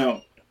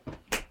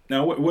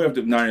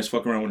the Niners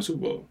fuck around with the Super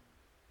Bowl?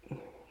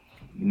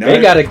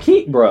 They gotta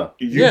keep, bro.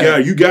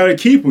 You gotta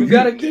keep him. You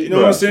gotta keep. You know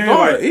what I'm saying?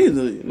 Like,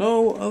 easily,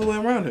 no other way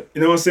around it.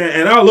 You know what I'm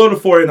saying? And I love the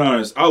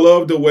 49ers. I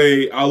love the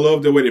way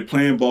they're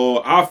playing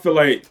ball. I feel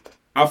like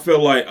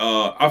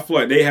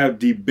they have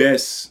the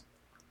best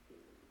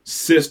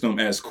system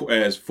as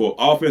for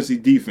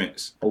offensive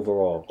defense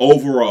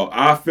overall.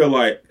 I feel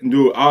like,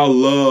 dude, I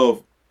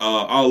love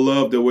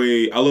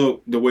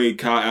the way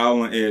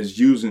Kyle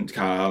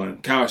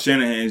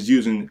Shanahan is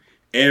using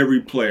every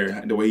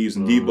player, the way he's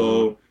using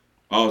Debo.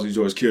 Obviously,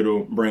 George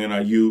Kittle bringing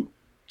out you,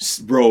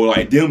 bro.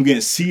 Like them getting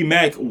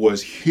C-Mac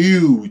was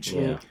huge.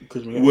 Yeah.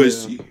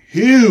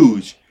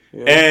 Huge.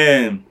 Yeah.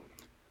 And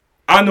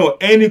I know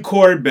any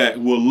quarterback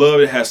would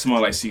love to have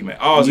somebody like C-Mac.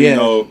 Obviously, you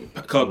know,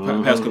 past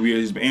couple years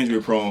he's been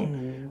injury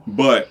prone,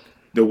 but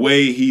the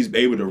way he's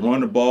able to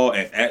run the ball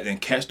and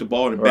catch the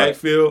ball in the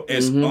backfield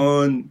is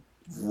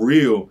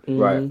unreal.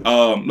 Right.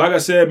 Like I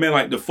said, man,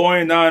 like the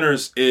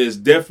 49ers is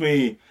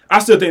definitely. I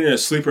still think they're a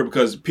sleeper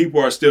because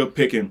people are still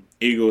picking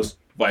Eagles,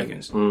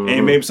 Vikings,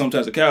 and maybe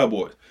sometimes the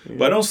Cowboys.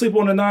 But don't sleep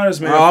on the Niners,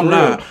 man. I'm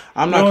not.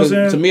 Because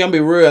to me, I'm be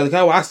real.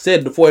 I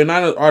said the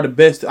 49ers are the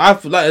best. I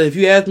feel like if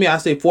you ask me, I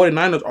say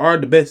 49ers are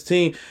the best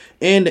team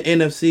in the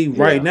NFC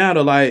right now.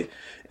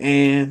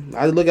 And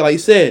I look at, like you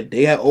said,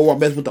 they have overall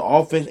best with the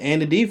offense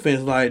and the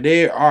defense. Like,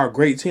 they are a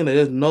great team. Like,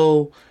 there's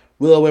no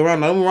real way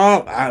around. Don't get me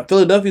wrong.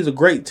 Philadelphia's a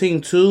great team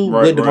too,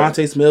 with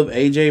Devontae Smith,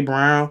 AJ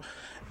Brown,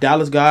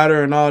 Dallas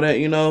Goedert and all that,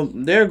 you know,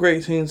 they're a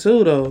great team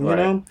too, though, you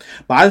know.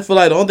 But I just feel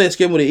like the only thing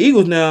scared me with the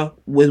Eagles now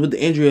was with the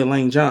injury of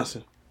Lane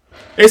Johnson.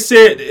 They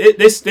said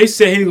he's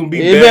gonna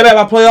be back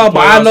by playoff,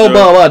 but I know,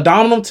 but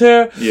abdominal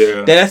tear,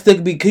 that still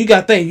could be. Cause you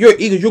gotta think, you're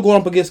Eagles, you're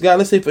going up against guys.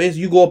 Let's say for instance,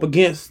 you go up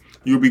against.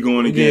 You'll be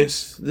going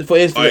against for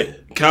instance,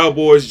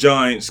 Cowboys,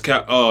 Giants,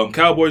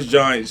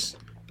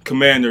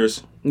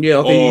 Commanders. Yeah,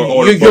 okay.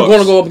 Or you're going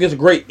to go up against a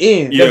great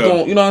end.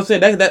 Yeah. You know what I'm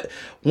saying? That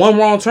one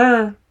wrong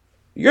turn,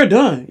 you're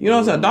done. You know what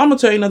I'm saying?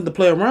 Dominator ain't nothing to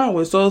play around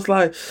with. So it's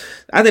like,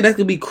 I think that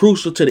could be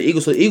crucial to the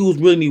Eagles. So the Eagles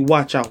really need to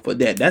watch out for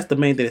that. That's the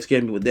main thing that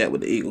scared me with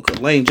the Eagles. Because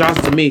Lane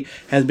Johnson, to me,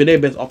 has been their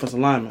best offensive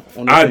lineman.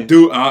 And I'm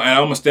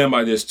going to stand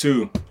by this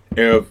too.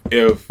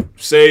 If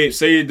say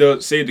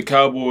the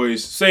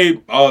Cowboys,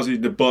 obviously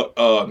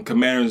the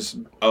Commanders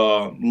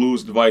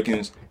lose the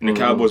Vikings and the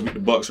Cowboys beat the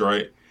Bucks,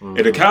 right?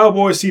 If the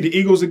Cowboys see the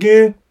Eagles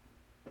again,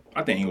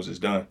 I think Eagles is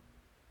done.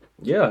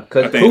 Yeah,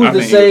 because who's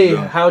to say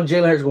how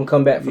Jalen Hurts going to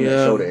come back from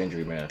that shoulder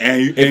injury, man?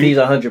 If he's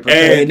 100%.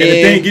 And the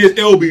thing is,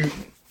 it'll be. Let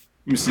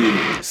me see.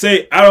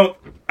 I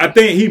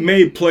think he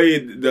may play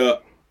the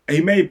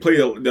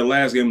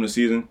last game of the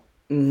season.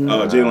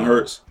 Jalen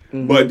Hurts.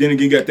 But then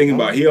again, you got to think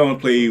about it, he only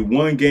played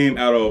one game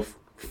out of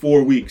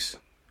 4 weeks.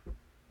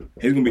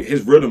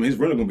 His rhythm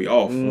gonna be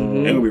off.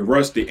 And gonna be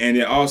rusty. And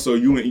then also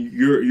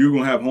you're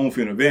gonna have home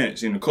field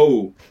advantage in the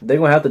cold. They're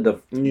gonna have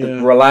to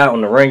rely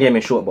on the run game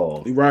and short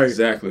ball. Right,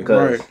 exactly.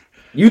 Right.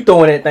 You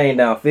throwing that thing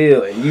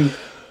downfield and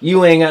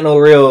you ain't got no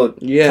real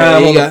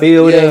time on the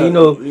field, and you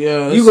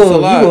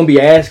gonna be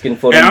asking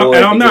for the boys.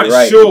 And I'm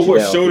not sure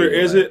what shoulder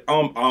is it.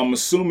 I'm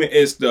assuming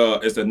it's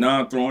the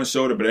non-throwing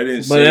shoulder, but I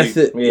didn't say. That's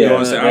it. You know what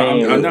I'm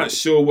saying? I'm not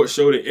sure what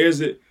shoulder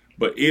is it.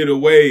 But either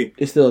way,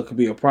 it still could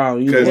be a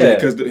problem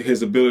because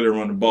his ability to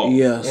run the ball.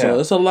 Yeah, so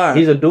it's a lot.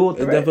 He's a dual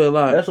threat. It's definitely a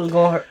lot. That's what's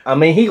going to hurt. I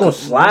mean, he's going to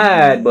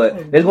slide,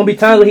 but there's going to be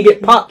times when he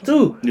get popped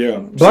too. Yeah.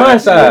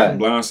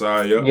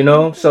 Blindside, yeah. You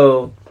know,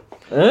 so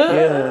we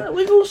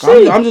going to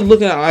see. I'm just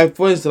looking at,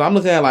 for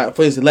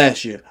instance,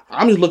 last year.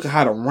 I'm just looking at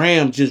how the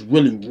Rams just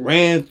really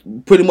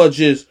ran, pretty much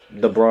just.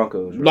 The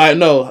Broncos. Right?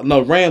 Like,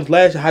 no, Rams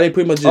last year, how they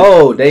pretty much just.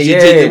 Oh,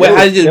 they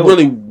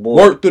really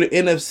worked through the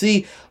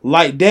NFC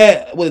like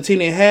that with the team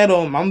they had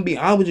on. I'm going to be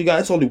honest with you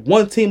guys. It's only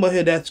one team up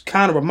here that's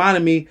kind of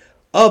reminding me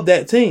of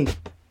that team.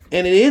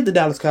 And it is the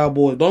Dallas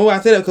Cowboys. The only way I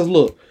say that, because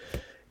look,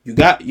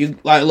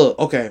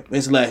 okay,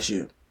 it's last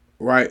year,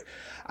 right?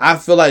 I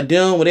feel like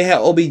them, when they had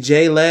OBJ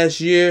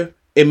last year,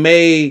 it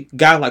made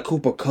guys like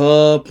Cooper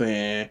Kupp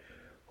and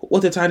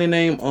what's the tiny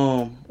name?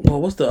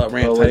 What's the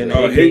Rams tiny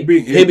name?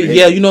 Higbee.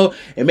 Yeah,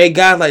 it made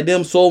guys like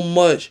them so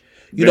much,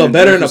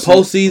 better in the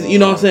postseason. You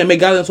know what I'm saying? It made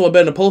guys like so much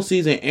better in the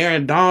postseason.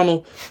 Aaron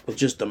Donald was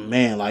just a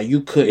man. Like, you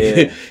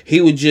could,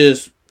 he would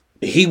just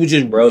He was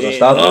just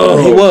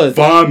unstoppable. He was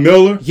Von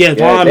Miller. Yeah,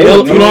 Von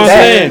Miller. You know what I'm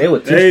saying? They were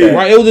two-stat.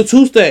 Right, it was a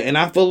two-stat, and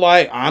I feel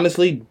like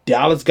honestly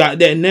Dallas got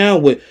that now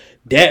with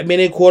that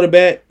many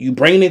quarterback. You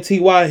bring in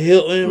T.Y.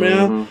 Hilton,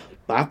 man.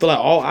 I feel like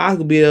all eyes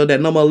could be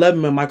that number 11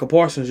 man, Michael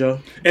Parsons, yo.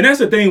 And that's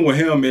the thing with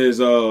him is,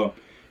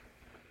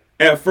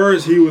 at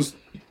first he was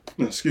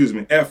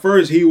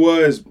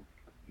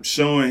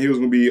showing he was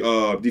gonna be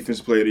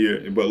defensive player of the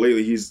year, but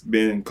lately he's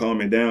been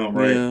calming down,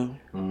 right? Yeah.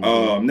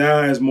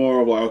 Now it's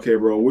more of like, okay,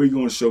 bro, what are you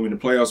gonna show me in the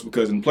playoffs?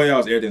 Because in the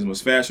playoffs, everything's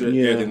much faster.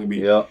 Everything's gonna be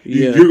you're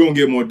gonna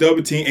get more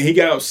double team. And he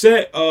got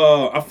upset.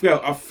 I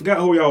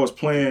forgot who y'all was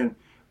playing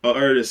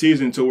earlier this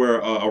season to where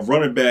a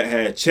running back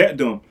had checked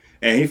him,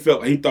 and he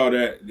thought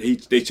that they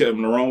checked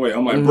him the wrong way.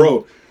 I'm like,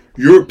 bro,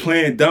 you're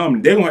playing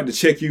dominant. They don't have to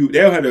check you. They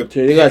don't have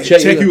to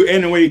check you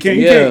any way you can.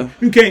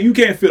 You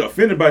can't feel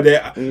offended by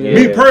that. Yeah.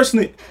 Me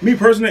personally,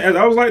 as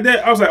I was like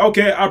that, I was like,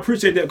 okay, I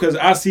appreciate that because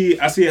I see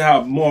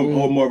how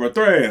more of a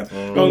threat I am.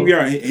 Don't get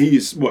me wrong,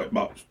 he's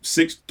about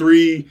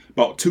 6'3",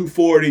 about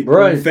 240,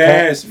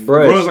 fast,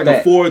 runs like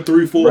a 4.3,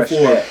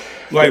 4.4.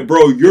 Like,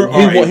 bro, you're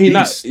he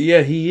not.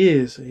 Yeah, he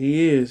is.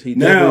 He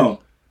now.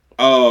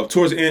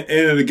 Towards the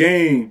end of the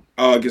game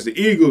against the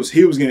Eagles,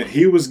 he was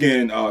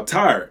getting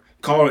tired.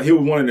 He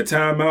was wanting the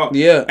timeout.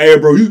 Yeah. Hey,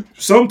 bro,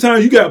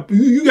 sometimes you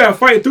gotta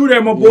fight through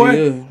that, my boy.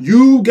 Yeah.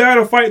 You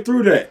gotta fight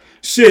through that.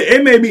 Shit,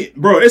 it may be,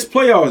 bro. It's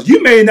playoffs.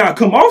 You may not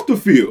come off the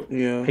field.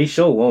 Yeah. He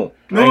sure won't.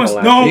 I'm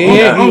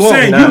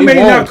saying you may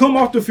not come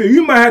off the field.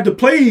 You might have to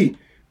play.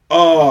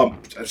 I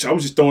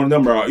was just throwing a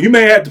number out. You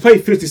may have to play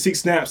 56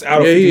 snaps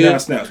out of 59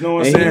 snaps. You know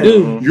what I'm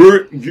saying?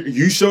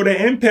 You show that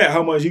impact,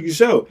 how much you can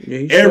show.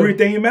 Yeah,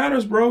 everything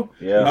matters, bro.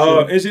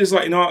 Yeah. It's just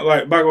like,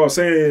 like what I was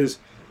saying is,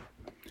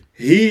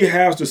 he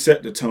has to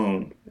set the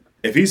tone.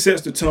 If he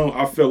sets the tone,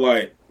 I feel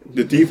like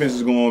the defense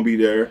is going to be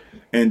there.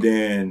 And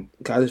then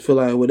I just feel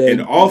like with that,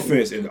 and the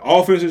offense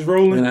is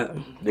rolling. I can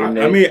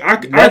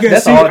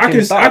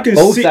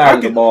see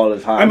the ball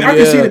is high. I mean, I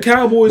can see the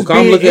Cowboys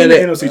being in the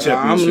NFC Championship.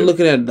 I'm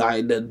looking at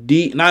like the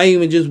deep, not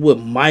even just with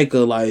Micah,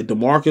 like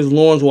DeMarcus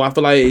Lawrence, where I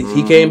feel like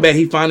he came back,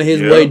 he found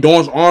his way.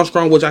 Dorrance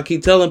Armstrong, which I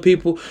keep telling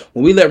people,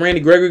 when we let Randy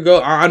Gregory go,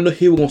 I knew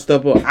he was gonna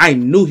step up. I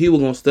knew he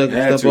was gonna step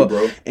up.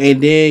 Bro.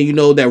 And then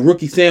that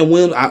rookie Sam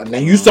Williams. I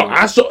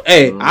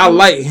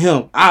like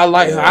him.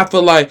 I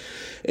feel like.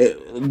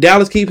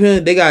 Dallas keep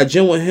him. They got a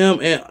gym with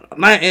him,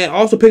 and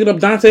also picking up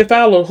Dante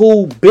Fowler,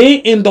 who been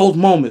in those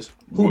moments,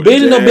 who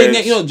been in those big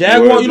games,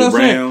 Jaguar, you know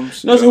what I'm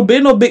saying? Who been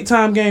in those big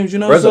time games,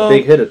 Bro's a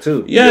big hitter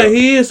too. Yeah,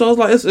 he is. So it's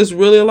like it's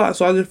really a lot.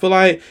 So I just feel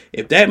like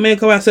if that man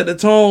come out and set the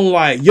tone,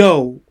 like,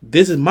 yo,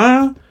 this is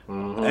mine.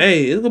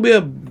 Hey, it's gonna be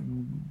a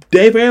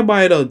day for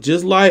everybody though.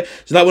 Just like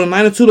with a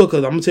 9-2 though,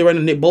 because I'm gonna tell you right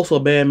now, Nick Bosa a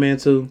bad man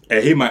too.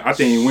 Hey, he might. I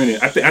think he winning.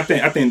 I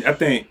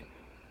think.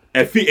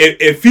 If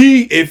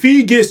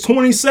he gets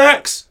 20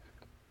 sacks,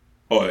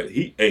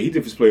 he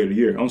defensive player of the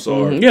year. I'm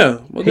sorry. Yeah,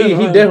 he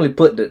definitely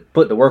put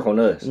the work on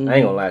us. I ain't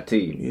gonna lie to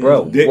you,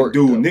 bro. Nick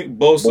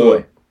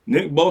Bosa.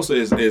 Nick Bosa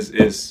is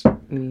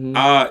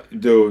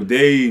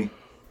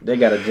they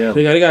got a gym.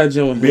 They got a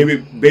gym with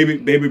him.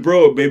 Baby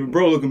bro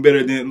looking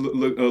better than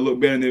look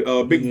better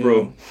than big bro.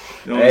 You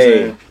know what I'm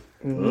saying?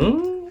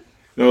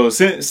 No, let's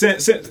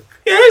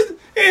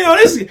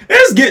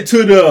get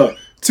to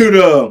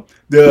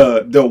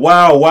the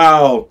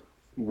wild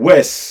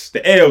west, the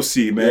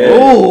AFC, man.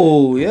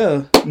 Oh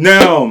yeah.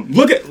 Now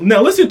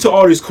listen to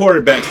all these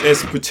quarterbacks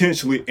that's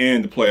potentially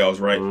in the playoffs,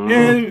 right?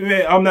 And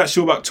I'm not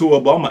sure about Tua,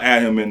 but I'm gonna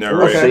add him in there,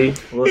 right?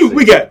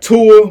 We got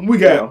Tua, we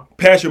got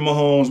Patrick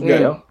Mahomes, we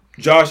got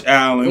Josh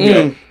Allen, we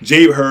got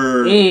Jay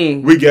Hurd,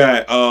 we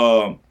got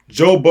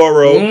Joe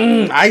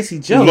Burrow, Icy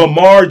Joe,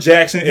 Lamar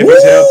Jackson if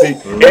he's healthy,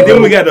 and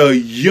then we got a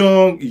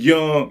young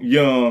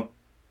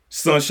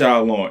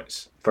Sunshine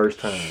Lawrence. First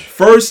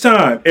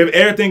time if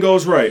everything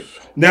goes right.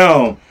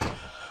 Now,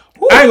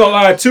 I ain't gonna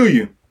lie to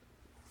you.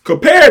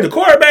 Compared to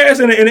quarterbacks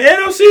in the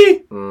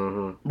NFC,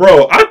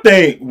 bro, I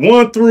think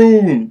 1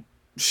 through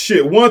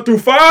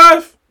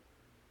 5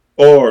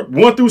 or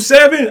 1 through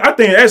 7, I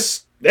think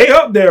they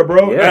up there,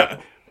 bro. Yeah.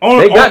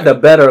 They got the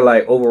better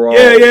overall.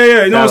 Yeah.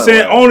 You know what I'm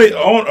saying?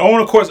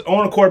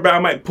 On a quarterback, I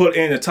might put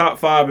in the top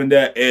 5 in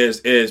that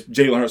is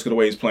Jalen Hurts, the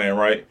way he's playing,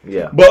 right?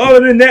 Yeah. But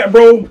other than that,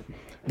 bro,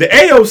 the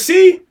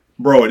AFC.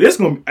 Bro, I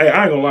ain't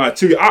gonna lie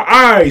to you.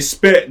 I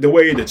expect the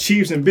way the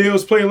Chiefs and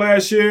Bills played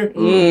last year.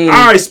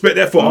 I expect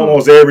that for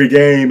almost every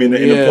game in the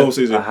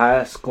postseason. A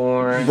high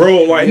scoring,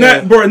 bro.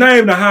 Not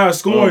even the high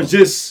scoring,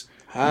 just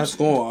high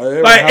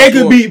scoring. It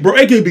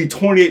could be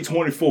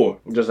 28-24.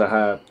 Just a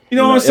high. You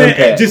know what I'm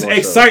saying? Just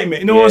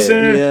excitement. You know what I'm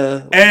saying?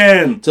 Yeah.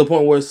 And to the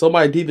point where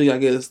somebody deep got to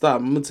get it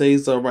stopped. I'm gonna tell you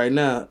something right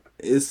now.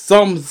 It's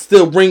something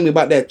still bring me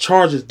about that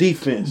Chargers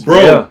defense,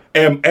 bro. Yeah.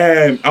 And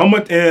I'm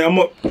gonna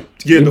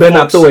get you the better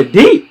not throw it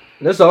deep.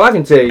 That's all I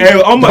can tell you. Hey,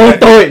 don't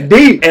throw it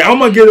deep. And I'm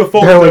gonna give the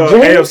folks the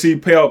AFC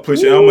playoff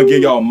push, and I'm gonna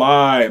give y'all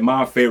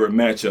my favorite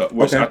matchup,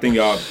 which I think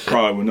y'all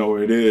probably will know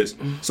what it is.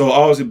 So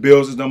obviously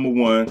Bills is number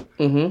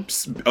 1.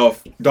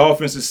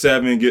 Dolphins is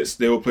 7.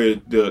 They will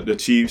play the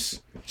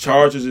Chiefs.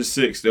 Chargers is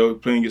 6. They were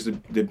playing against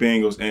the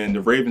Bengals, and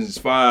the Ravens is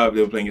 5.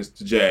 They were playing against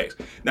the Jags.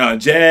 Now,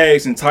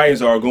 Jags and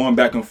Titans are going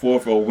back and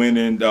forth for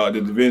winning the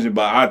division,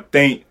 but I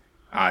think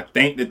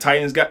the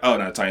Titans got. Oh,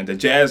 not Titans. The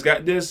Jags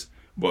got this,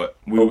 but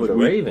the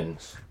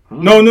Ravens.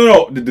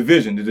 No, the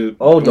division. The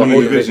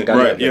division.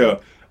 Right? Yeah.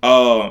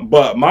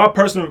 But my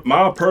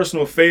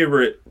personal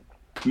favorite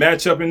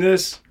matchup in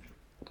this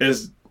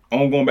is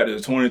I'm going back to the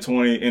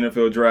 2020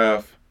 NFL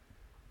Draft.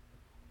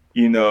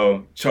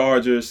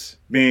 Chargers,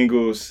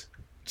 Bengals,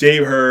 Jay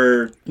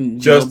Hurd,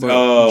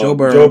 Joe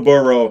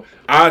Burrow.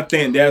 I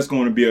think that's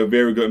going to be a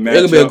very good matchup.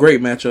 It'll be a great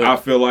matchup. I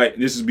feel like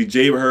this will be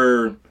Jay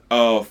Hurd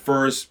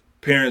first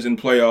appearance in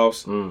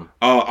playoffs.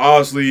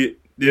 Obviously,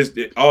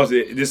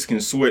 this can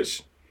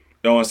switch.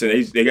 You know what I'm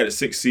saying? They got a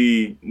 6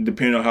 seed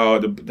depending on how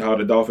the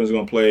Dolphins are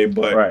going to play.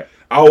 But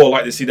I would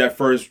like to see that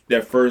first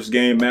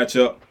game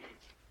matchup.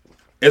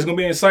 It's gonna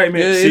be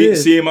excitement. Yeah,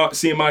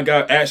 seeing my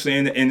guy actually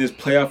in this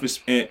playoff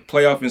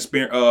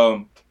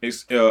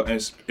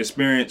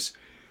experience.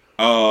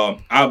 I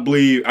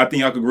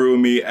think y'all could agree with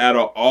me. Out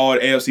of all the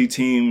AFC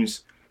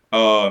teams,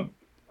 I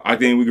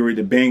think we can read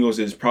the Bengals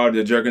is probably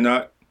the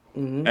juggernaut.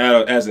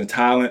 As in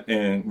talent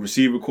and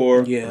receiver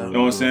core. Yeah. You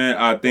know what I'm saying?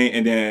 I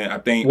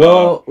think.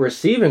 Well,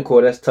 receiving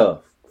core, that's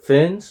tough.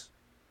 Fins.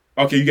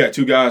 Okay, you got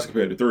 2 guys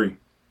compared to 3.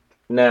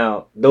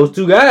 Now, those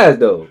 2 guys,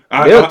 though,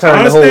 they'll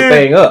turn the whole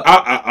thing up.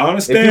 I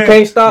understand. If you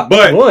can't stop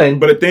one,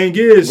 but the thing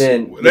is,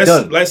 then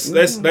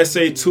let's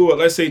say Tua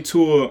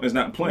is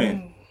not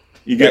playing.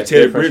 You got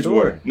Teddy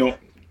Bridgewater. No,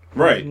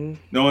 right.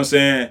 Know what I'm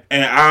saying?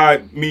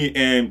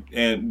 And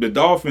and the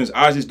Dolphins,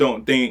 I just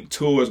don't think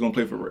Tua is going to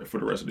play for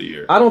the rest of the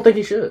year. I don't think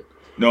he should.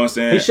 Know what I'm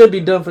saying? He should be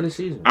done for the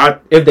season.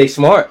 If they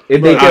smart.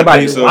 If they care about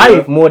his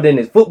life more than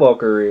his football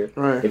career.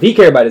 Right. If he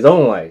care about his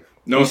own life.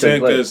 Know what I'm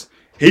saying? Because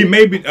he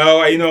may be,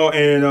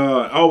 and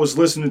I was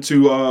listening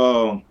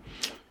to,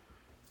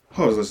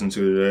 who I was listening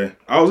to today?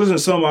 I was listening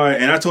to somebody,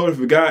 and I totally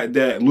forgot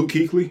that Luke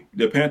Kuechly,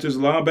 the Panthers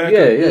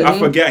linebacker, I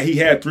forgot he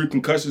had 3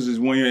 concussions this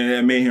one year, and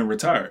that made him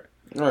retire.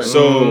 Right.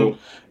 So,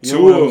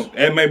 Tua,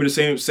 that may be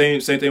the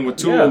same thing with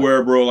Tua,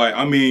 where, bro, like,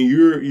 I mean,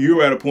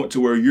 you're at a point to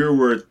where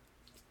your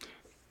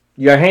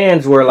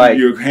hands were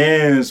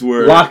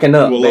locking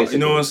up, you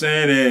know what I'm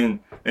saying?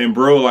 And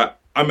bro, like,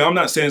 I mean, I'm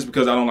not saying it's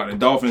because I don't like the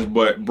Dolphins,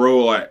 but bro,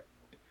 like,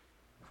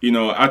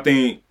 I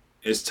think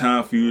it's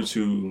time for you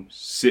to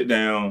sit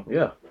down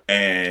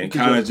and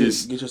kind of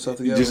just get yourself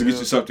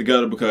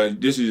together because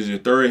this is your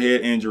 3rd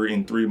head injury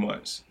in 3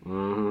 months.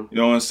 You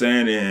know what I'm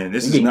saying? And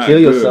this is not good.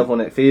 You can kill yourself on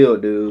that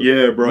field, dude.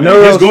 Yeah, bro.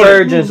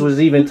 Neurosurgeons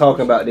was even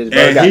talking about this, bro.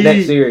 It got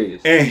that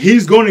serious. And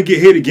he's going to get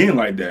hit again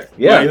like that.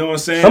 Yeah. Like, you know what I'm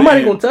saying?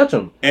 Somebody going to touch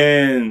him.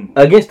 And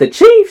against the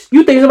Chiefs,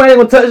 you think somebody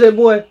going to touch that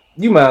boy?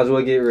 You might as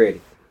well get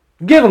ready.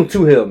 Give him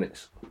 2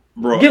 helmets.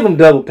 Bro. Give him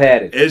double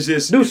padded. It's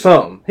just do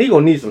something. He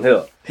going to need some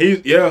help.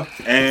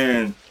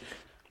 And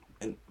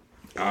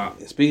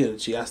speaking of the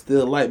Chiefs, I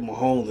still like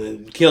Mahomes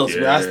and Kelsey.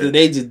 But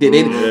they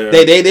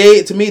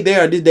to me they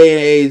are this day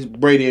and age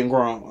Brady and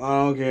Gronk.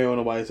 I don't care what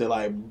nobody say.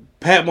 Like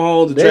Pat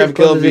Mahomes and Travis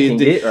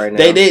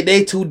Kelce,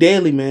 they too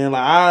deadly, man.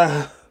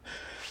 Like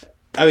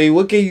I mean,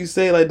 what can you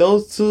say? Like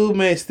those 2,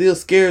 man, still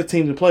scare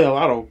teams to play.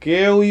 I don't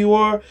care who you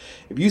are.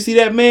 If you see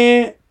that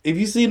man, if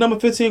you see number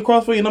 15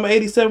 across for you, number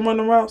 87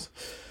 running routes.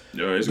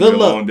 Yo, it's gonna be a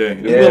long day.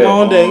 It's gonna be a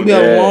long day. It's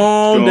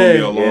gonna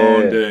be a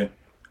long day.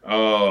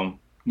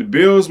 The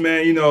Bills,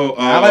 man,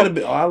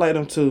 I like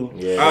them too.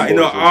 Yeah, I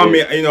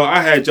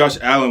had Josh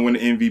Allen win the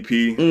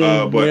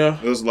MVP, but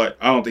it was like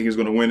I don't think he's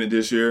gonna win it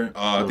this year.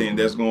 I think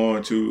that's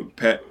going to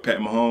Pat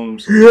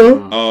Mahomes.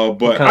 Yeah.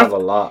 But kind of a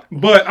lot.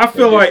 But I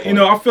feel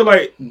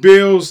like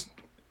Bills,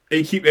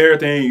 they keep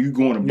everything. You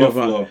going to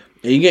Buffalo,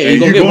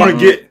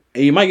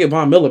 you might get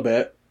Von Miller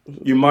back.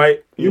 You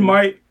might.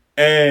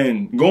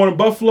 And going to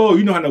Buffalo,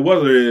 you know how the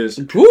weather is.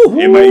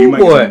 You might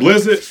get a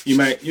blizzard. You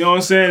might, you know what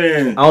I'm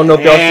saying? And I don't know if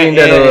y'all seen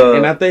that.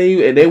 And I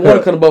think they want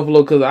to come to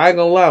Buffalo because I ain't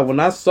gonna lie. When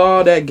I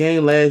saw that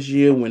game last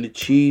year when the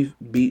Chiefs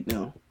beat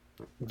them,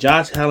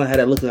 Josh Allen had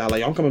that look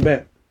like, I'm coming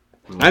back.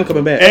 I'm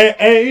coming back.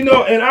 And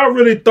I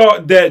really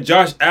thought that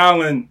Josh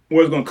Allen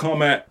was gonna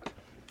come out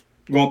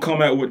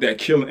with that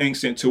killer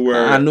instinct to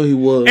where I knew he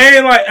was.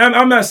 And like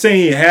I'm not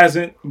saying he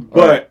hasn't,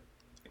 but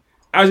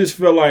I just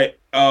feel like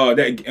who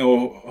they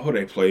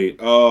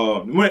played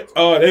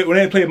when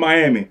they played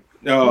Miami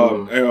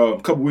a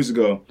couple weeks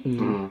ago.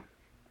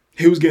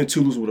 He was getting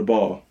too loose with the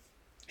ball.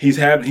 He's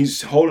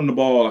holding the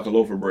ball like a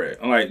loaf of bread.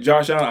 I'm like,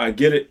 Josh Allen, I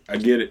get it,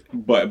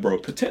 but bro,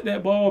 protect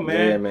that ball,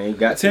 man. Yeah, man, you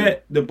got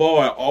protect the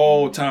ball at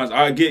all times.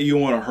 I get you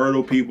want to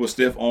hurdle people,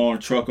 stiff arm,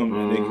 truck them,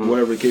 and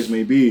whatever the case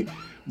may be.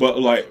 But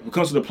like when it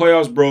comes to the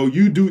playoffs, bro,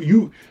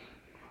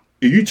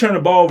 if you turn the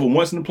ball over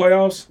once in the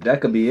playoffs,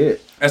 that could be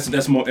it. That's a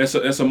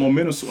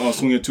momentum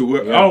swinging to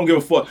it. Yeah. I don't give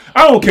a fuck.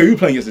 I don't care. You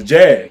playing against the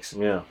Jags.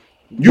 Yeah.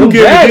 You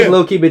Jags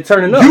low key been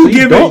turning up. You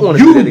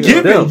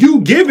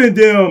giving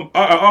them an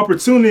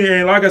opportunity,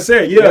 and like I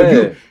said,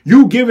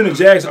 you giving the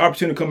Jags an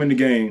opportunity to come in the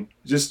game.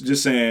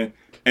 Just saying,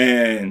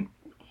 and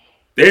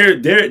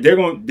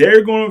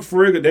they're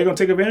gonna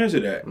take advantage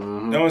of that. You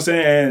know what I'm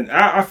saying? And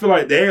I feel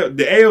like the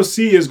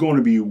AFC is going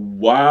to be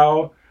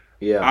wild.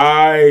 Yeah.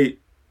 I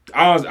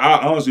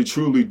honestly,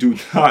 truly do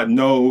not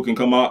know who can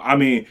come out. I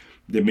mean,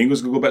 the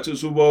Bengals can go back to the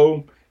Super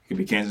Bowl. It could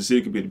be Kansas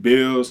City. It could be the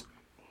Bills.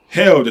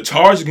 Hell, the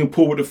Chargers can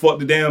pull what the fuck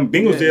the damn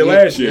Bengals did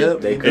last year.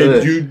 They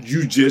could. And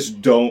you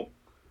just don't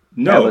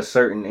know. Have a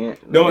certain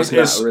answer. No, it's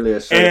not really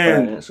a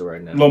certified answer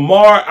right now.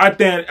 Lamar, I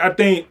think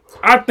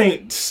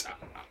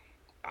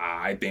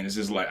this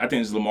is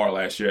Lamar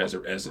last year as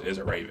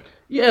a Raven.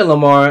 Yeah,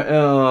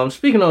 Lamar.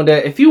 Speaking on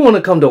that, if you want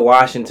to come to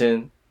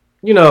Washington,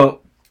 you know,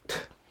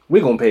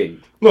 we're gonna pay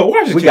you. Look,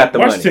 Washington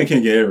money.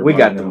 Can get everybody. We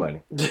got the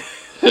money.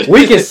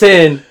 We can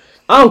send.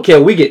 I don't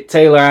care. We get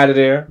Taylor out of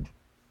there.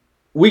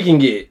 We can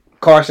get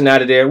Carson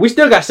out of there. We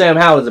still got Sam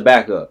Howell as a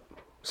backup.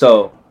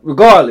 So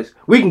regardless,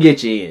 we can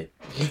get you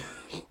in.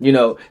 You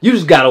know, you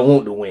just gotta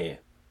want to win.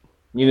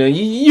 You know,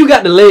 you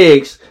got the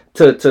legs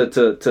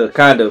to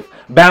kind of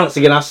balance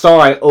again. I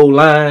saw an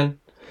O-line.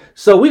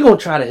 So we're gonna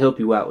try to help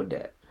you out with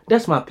that.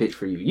 That's my pitch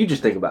for you. You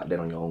just think about that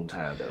on your own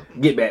time, though.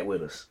 Get back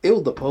with us. It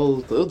was the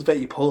pose. It was the fact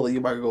you pulled it.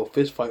 You might go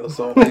fish fight or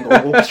something.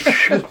 Yeah,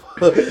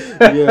 but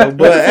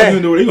hey.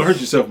 You gonna hurt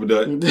yourself with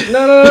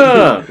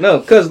that. No.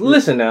 Because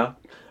listen now,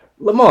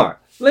 Lamar.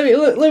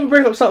 Let me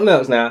bring up something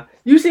else now.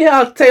 You see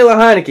how Taylor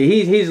Heineke?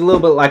 He's a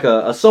little bit like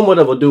a somewhat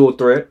of a dual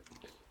threat.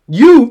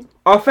 You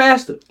are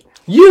faster.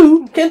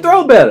 You can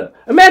throw better.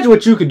 Imagine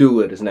what you could do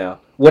with us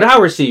now with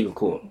our receiving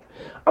core.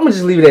 I'm gonna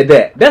just leave it at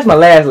that. That's my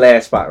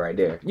last spot right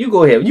there. You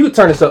go ahead. You can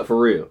turn this up for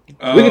real. We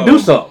can do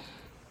something.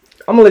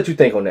 I'm gonna let you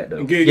think on that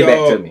though. Get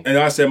back to me. And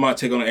I said my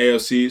take on the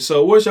AFC.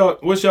 So what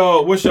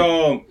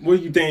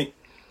do you think?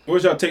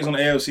 What's y'all takes on the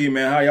AFC,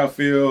 man? How y'all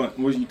feel?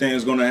 What you think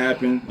is gonna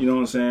happen? You know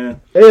what I'm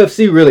saying?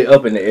 AFC really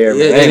up in the air,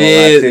 man.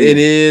 It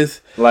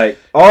is. Like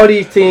all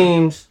these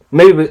teams,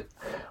 maybe.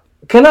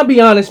 Can I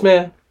be honest,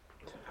 man?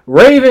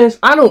 Ravens,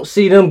 I don't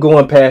see them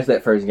going past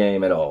that first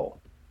game at all.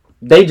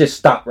 They just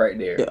stop right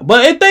there. Yeah,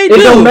 but if they it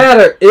don't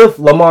matter if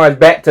Lamar is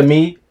back to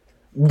me.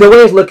 The way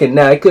it's looking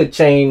now, it could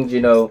change, you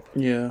know.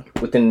 Yeah.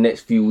 Within the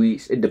next few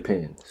weeks, it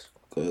depends.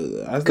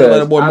 I still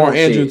like the boy Mark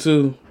Andrews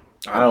too.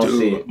 I don't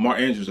see it. Mark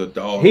Andrews a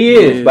dog. He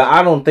is, but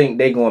I don't think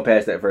they going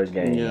past that first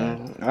game. Yeah.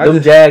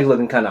 Them Jags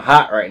looking kind of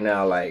hot right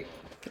now. Like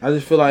I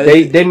just feel like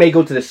they may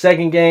go to the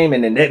second game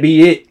and then that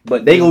be it.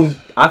 But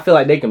I feel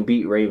like they can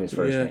beat Ravens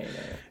first game. Man.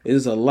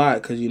 It's a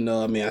lot because, you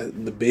know, I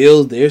mean, the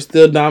Bills, they're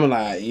still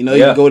dominant. Like, you know,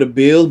 you can go to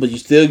Bills, but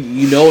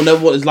you don't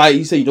never, it's like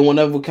you said, you don't want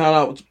to never count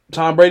out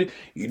Tom Brady.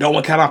 You don't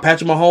want to count out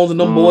Patrick Mahomes and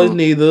them boys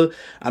neither.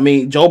 I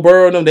mean, Joe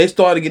Burrow and them, they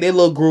started to get their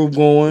little groove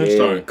going. They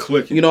started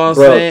clicking. You know what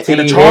I'm saying? And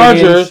the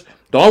Chargers,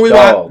 the reason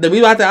why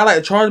I like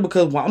the Chargers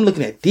because I'm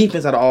looking at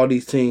defense out of all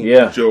these teams.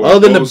 Yeah.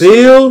 Other than the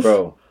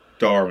Bills,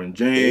 Darwin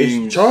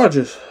James. It's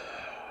Chargers.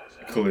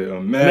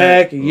 Khalil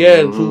Mack,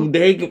 Durham,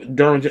 like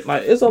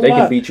it's a lot. They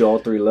can beat you all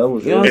three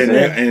levels. You know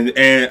and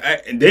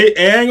they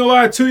ain't gonna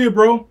lie to you,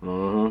 bro.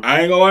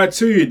 I ain't gonna lie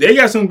to you. They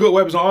got some good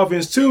weapons on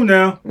offense too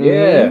now.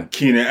 Yeah,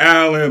 Keenan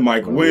Allen,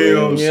 Mike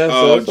Williams,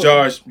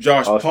 Josh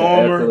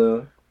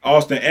Palmer,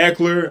 Austin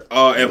Eckler.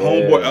 If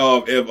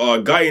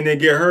Guyton didn't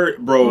get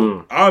hurt,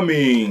 bro. I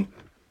mean,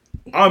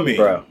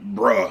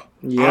 bro.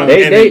 Yeah,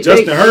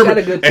 Justin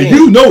Herbert, and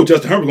you know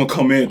Justin Herbert gonna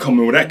come in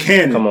with that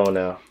cannon. Come on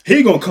now,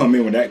 he gonna come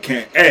in with that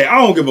cannon. Hey, I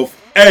don't give a.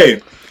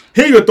 Hey,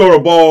 he gonna throw the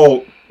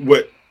ball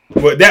with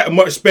that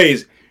much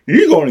space.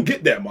 You gonna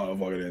get that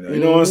motherfucker in there. You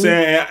know what I'm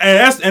saying?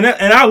 And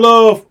I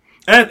love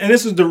and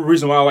this is the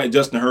reason why I like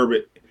Justin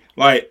Herbert.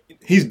 Like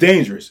he's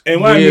dangerous,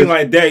 and what I mean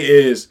like that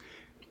is.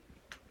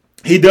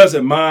 He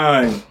doesn't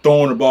mind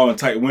throwing the ball in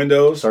tight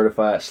windows.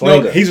 Certified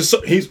slinger. No, he's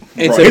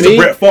the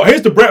Brett Favre.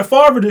 He's the Brett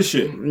Favre of this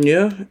shit.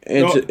 Yeah,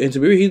 and to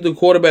me, he's the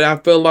quarterback. I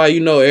feel like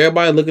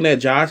everybody looking at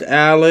Josh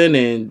Allen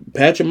and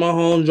Patrick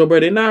Mahomes, Joe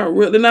Brady.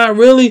 They're not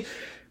really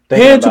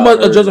paying too much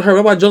of Justin Herbert.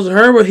 About Justin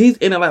Herbert, he's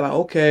in it like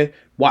okay,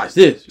 watch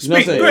this. You know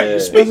what I'm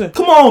saying?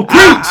 Come on, preach.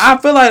 I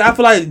feel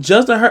like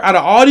Justin Herbert out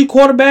of all these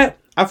quarterbacks,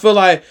 I feel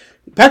like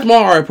Patrick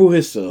Mahomes already proved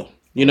himself.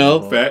 You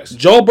know, facts.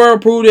 Joe Burrow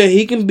proved that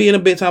he can be in a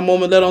big time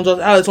moment. Let on Josh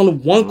Allen. It's only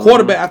one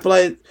quarterback I feel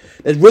like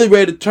that's really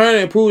ready to turn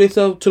and prove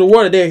themselves to the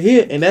world that they're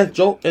here, and that's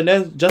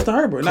Justin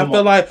Herbert. And I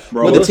feel like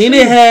with the team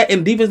they had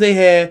and the defense they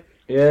had,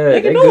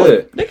 they can do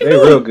it.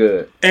 They're real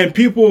good. And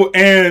people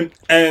and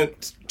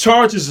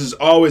Chargers has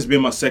always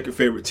been my second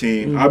favorite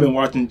team. I've been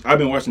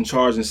watching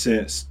Chargers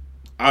since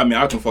I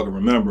can fucking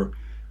remember.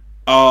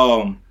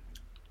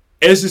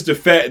 It's just the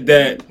fact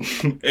that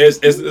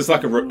it's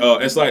like a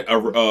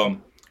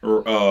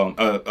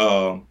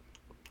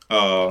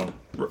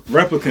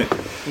replicant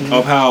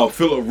of how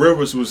Phillip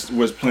Rivers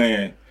was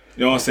playing.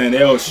 You know what I'm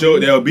saying?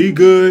 They'll be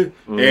good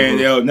and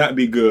they'll not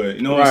be good.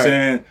 You know what I'm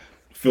saying?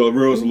 Phillip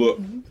Rivers look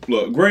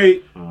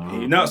great,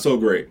 not so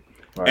great.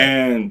 Right.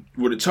 And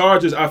with the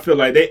Chargers, I feel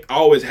like they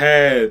always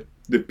had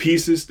the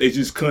pieces. They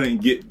just couldn't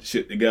get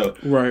shit together.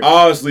 Right.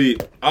 Honestly,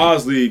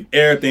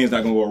 everything's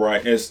not gonna go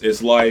right.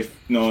 It's life.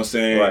 You know what I'm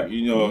saying? Right.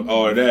 You know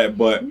all of that,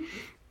 but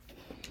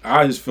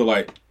I just feel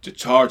like the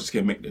Chargers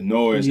can make the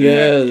noise.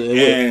 Yeah.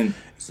 And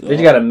So, they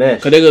just got to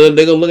mesh. Because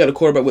they're gonna look at the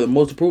quarterback with the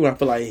most improved. I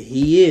feel like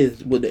he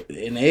is. In the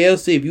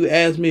AFC, if you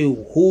ask me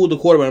who the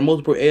quarterback in the most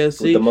improved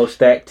AFC. With the most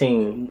stacked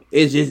team.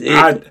 It's just...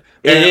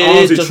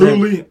 honestly,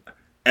 truly,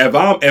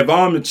 if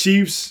I'm the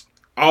Chiefs,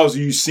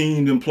 obviously you've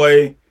seen them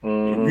play.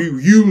 Mm-hmm.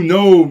 You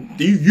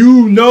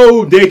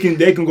know they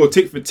can go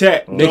tick for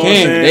tat.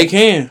 They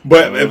can.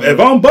 But if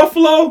I'm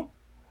Buffalo,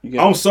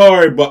 I'm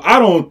sorry, but I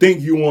don't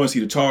think you want to see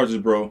the Chargers,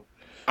 bro.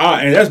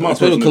 And that's my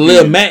personal opinion.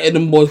 Khalil Mack and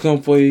them boys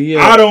come for you.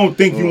 Yeah. I don't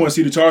think you want to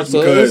see the Chargers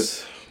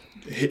because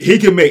he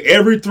can make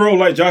every throw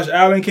like Josh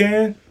Allen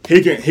can.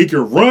 He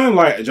can run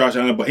like Josh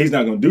Allen, but he's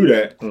not going to do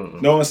that.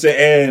 Mm-hmm. Know what I'm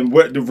saying?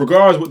 And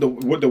regardless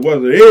what the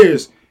weather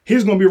is,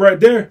 he's going to be right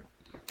there.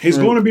 He's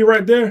going to be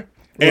right there.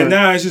 And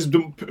now it's just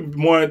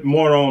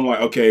more on like,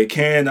 okay,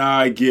 can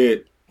I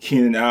get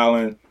Keenan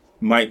Allen,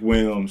 Mike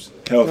Williams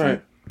healthy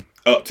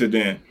up to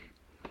then?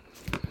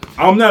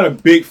 I'm not a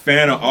big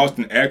fan of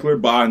Austin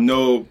Eckler, but I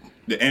know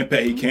the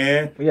impact he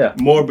can. Yeah.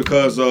 More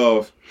because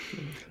of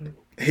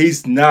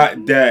he's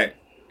not that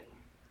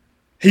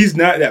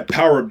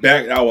power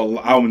back that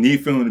I would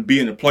need for him to be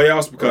in the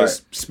playoffs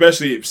because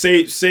especially if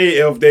say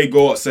if they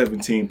go up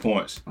 17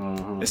 points,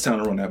 it's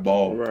time to run that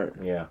ball. Right.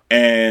 Yeah.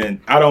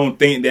 And I don't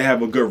think they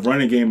have a good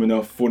running game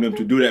enough for them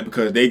to do that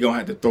because they gonna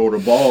have to throw the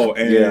ball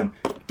and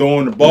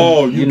throwing the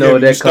ball,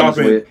 you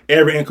stopping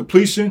every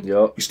incompletion.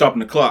 Yep. You stopping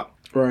the clock.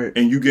 Right.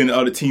 And you getting the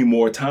other team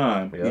more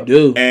time. Yep. You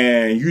do.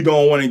 And you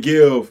don't want to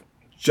give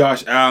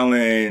Josh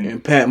Allen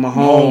and Pat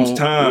Mahomes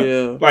time.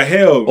 Yeah. Like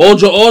hell.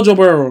 Ojo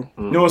Burrow.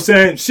 You know what I'm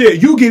saying?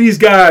 Shit, you get these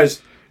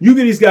guys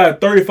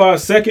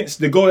 35 seconds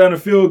to go down the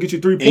field, get you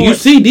 3 points. And you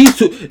see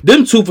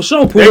them two for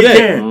sure prove that. They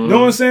can. You know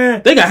what I'm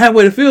saying? They got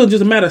halfway to the field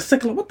just a matter of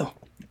seconds. What the?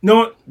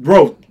 No,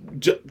 bro.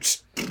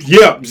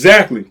 Yeah,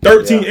 exactly.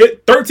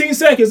 13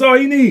 seconds, all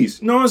he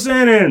needs. You know what I'm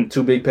saying? And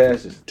two big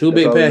passes.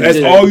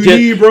 That's all you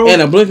need, bro.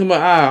 And a blink of my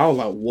eye, I was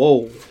like,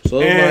 whoa.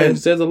 So it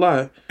says a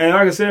lot. And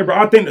like I said, bro,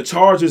 I think the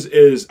Chargers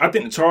is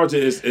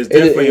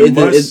definitely a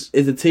must.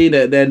 It's a team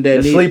that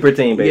the sleeper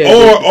team, baby.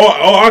 Or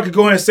I could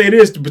go ahead and say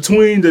this: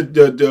 between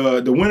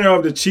the winner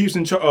of the Chiefs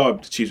and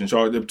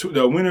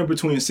the winner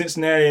between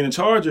Cincinnati and the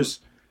Chargers.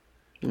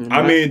 Mm-hmm.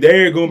 I mean,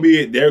 they're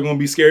gonna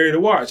be scary to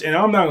watch, and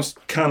I'm not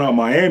counting out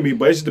Miami,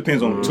 but it just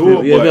depends on the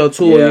tour. If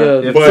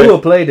Tua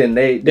played, then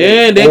they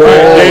you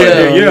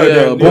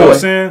know what I'm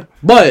saying.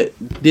 But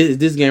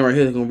this game right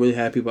here is gonna really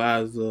have people's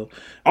eyes.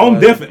 I'm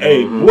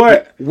definitely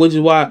which is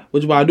why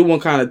I do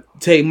want to kind of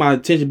take my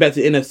attention back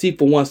to the NFC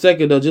for 1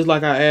 second though. Just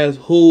like I asked,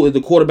 who is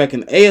the quarterback in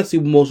the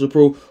AFC most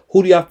improved?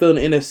 Who do y'all feel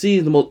in the NFC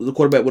is the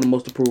quarterback with the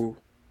most improved?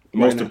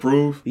 Most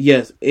improved?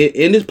 Yes,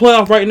 in this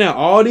playoff right now,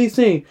 all these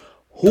teams.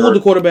 Who's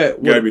the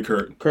quarterback? Gotta be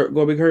Kurt.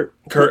 Gonna be Kurt.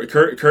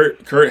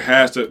 Kurt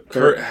has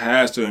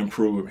to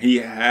improve. He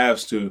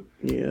has to.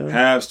 Yeah.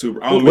 Has to.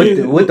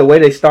 With the way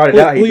they started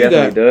out, he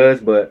definitely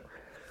does. But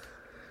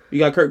you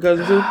got Kirk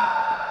Cousins too.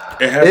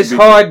 It's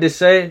hard to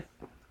say.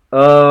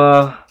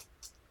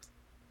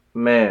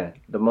 Man,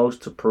 the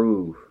most to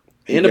prove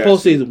in the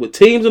postseason with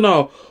teams and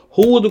all.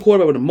 Who was the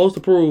quarterback with the most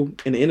to prove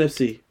in the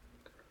NFC?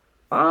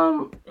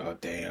 Oh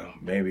damn,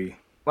 maybe.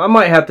 I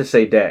might have to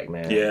say Dak,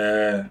 man.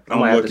 Yeah, I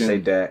might have to say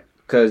Dak.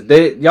 Because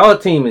y'all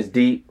team is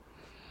deep,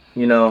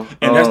 you know.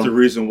 And that's the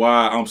reason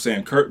why I'm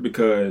saying Kurt,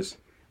 because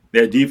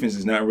their defense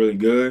is not really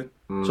good.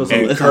 So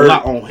it's a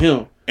lot on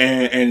him.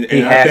 And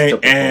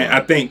I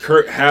think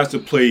Kurt has to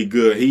play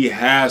good. He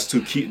has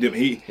to keep them.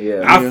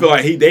 I feel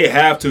like they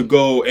have to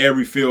go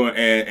every field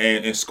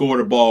and score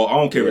the ball. I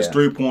don't care if it's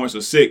 3 points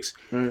or 6.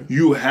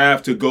 You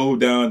have to go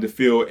down the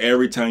field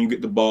every time you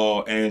get the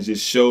ball and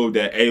just show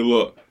that, hey,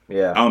 look.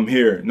 Yeah, I'm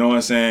here. You know what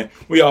I'm saying?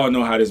 We all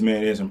know how this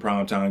man is in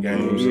primetime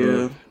games.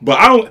 Yeah, but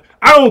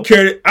I don't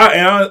care.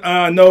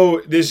 I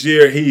know this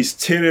year he's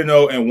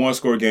 10-0 in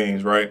one-score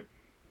games, right?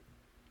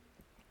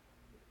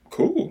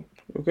 Cool.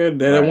 Okay,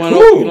 that one.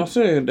 Cool. You know what I'm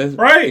saying? That's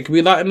right. It could be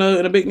a lot in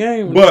a big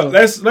game. But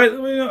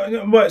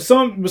but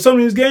some of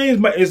these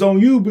games is on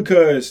you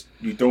because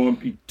you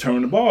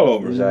turn the ball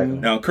over. Exactly.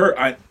 Now Kurt,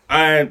 I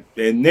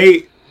and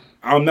Nate,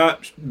 I'm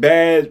not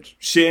bad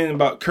shitting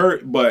about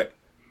Kurt, but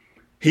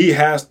he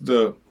has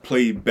to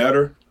play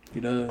better. He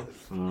does.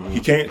 He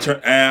can't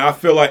turn. And I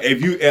feel like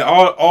if you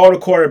all the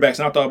quarterbacks,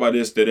 and I thought about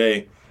this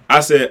today. I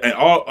said, and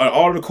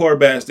all the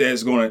quarterbacks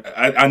that's going to,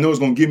 I know it's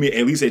going to give me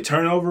at least a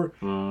turnover.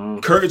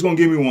 Kurt is going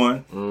to give me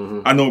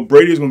one. I know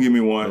Brady is going to give me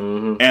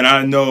one, and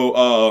I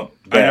know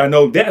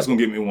Dak's going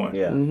to give me one.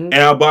 Yeah. And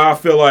I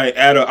feel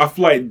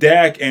like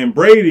Dak and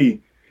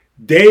Brady,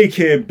 they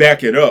can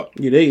back it up.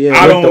 Yeah.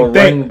 I don't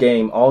think run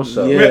game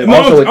also. Yeah.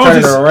 Also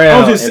turning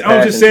around.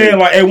 I'm just saying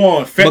like it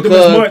won't affect them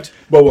as much.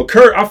 But with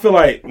Kurt, I feel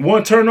like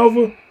one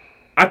turnover.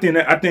 I think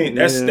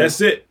that's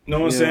it. You know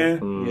what I'm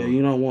saying? Yeah,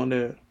 you don't want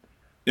that.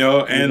 You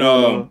know,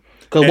 and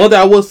because one thing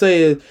I will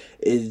say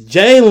is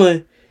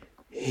Jalen.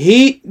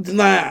 He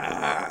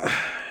like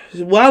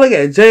when I look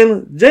at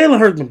Jalen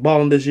hurt the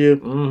ball this year,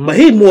 but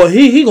he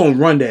gonna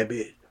run that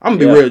bitch. I'm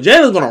gonna be real.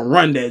 Jalen's gonna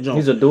run that jump.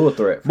 He's a dual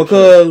threat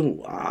because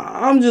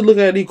I'm just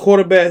looking at these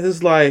quarterbacks.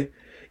 It's like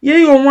Yeah,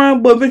 you gonna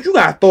run, but you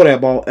gotta throw that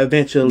ball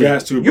eventually.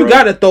 You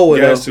gotta throw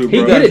it.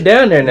 He get it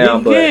down there now,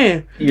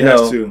 but you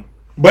know,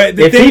 but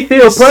if he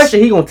feels pressure,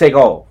 he gonna take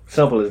off.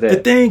 Simple as that. The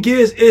thing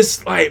is,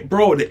 it's like,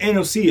 bro, the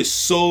NFC is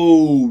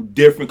so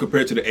different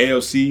compared to the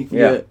AFC.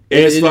 Yeah,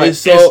 it's like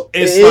so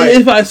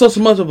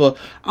much of a.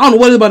 I don't know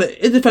what it's about.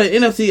 It's just like the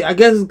NFC. I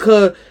guess it's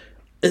because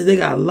they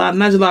got a lot,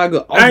 not just like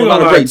a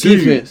lot of great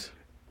defense.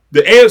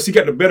 The AFC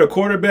got the better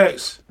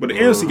quarterbacks, but the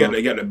NFC got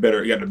the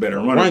better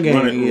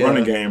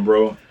running game,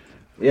 bro.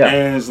 Yeah,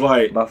 and it's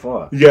like by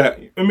far. Yeah,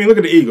 I mean, look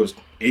at the Eagles.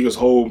 Eagles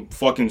whole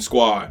fucking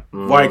squad.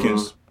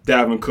 Vikings,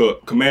 Dalvin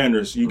Cook.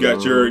 Commanders, you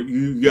got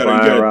you got a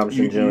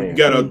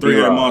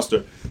 3-headed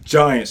monster.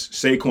 Giants,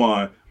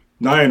 Saquon.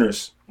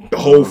 Niners, the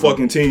whole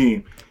fucking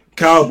team.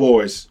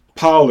 Cowboys,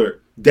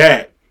 Pollard,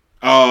 Dak,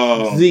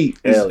 Zeke,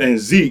 and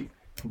Zeke.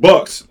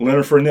 Bucks,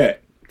 Leonard Fournette.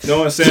 You know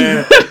what I'm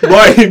saying?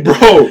 Like,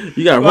 bro,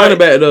 you got running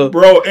back though,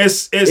 bro.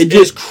 It's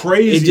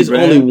crazy. It's just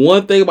man. Only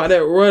one thing about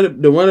that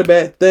running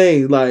back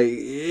thing. Like,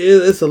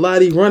 it's a lot of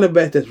these running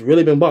backs that's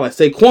really been balling. Like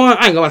Saquon,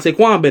 I ain't gonna lie,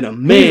 Saquon been a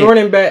man. He's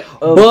running back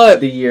of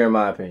the year in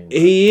my opinion.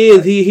 He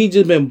is. He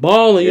just been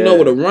balling. You know,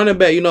 with a running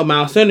back. You know,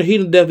 Miles Sanders, he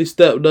definitely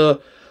stepped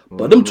up.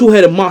 But them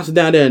 2-headed monsters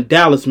down there in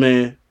Dallas,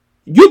 man,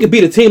 you can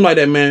beat a team like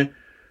that, man.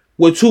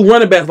 With 2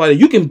 running backs like that.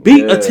 You can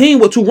beat a team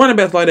with 2 running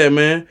backs like that,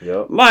 man.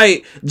 Yep.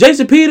 Like,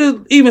 Jason Peters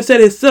even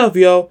said himself,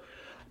 yo,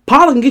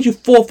 Pollard can get you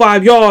 4 or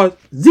 5 yards.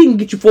 Zeke can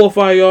get you 4 or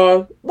 5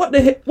 yards. What the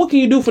heck? What can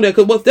you do for that?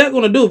 Because what's that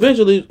going to do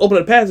eventually is open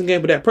the passing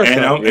game for that pressure.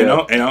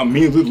 And I'm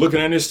immediately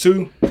looking at this,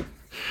 too.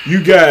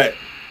 You got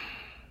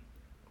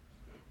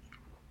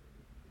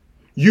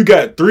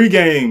 3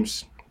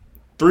 games,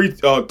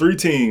 3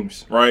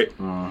 teams, right?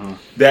 Uh-huh.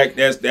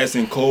 That's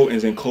in cold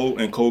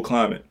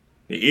climate.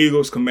 The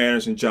Eagles,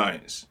 Commanders, and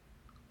Giants.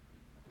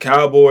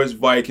 Cowboys,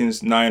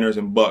 Vikings, Niners,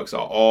 and Bucks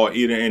are all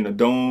either in the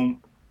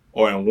dome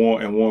or in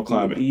warm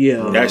climate.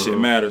 Yeah, that shit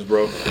matters,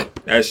 bro.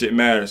 That shit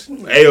matters.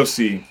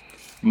 AFC,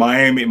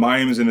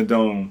 Miami's in the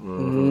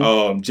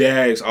dome.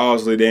 Jags,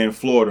 obviously they're in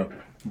Florida,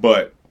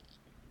 but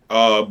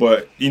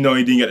you know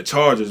he didn't get the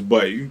Chargers.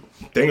 But you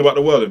think about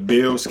the weather: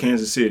 Bills,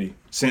 Kansas City,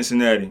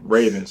 Cincinnati,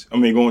 Ravens. I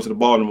mean, going to the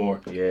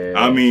Baltimore. Yeah.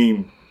 I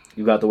mean.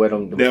 You got to wear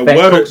them That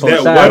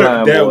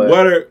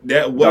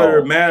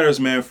weather matters,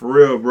 man, for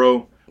real,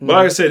 bro. But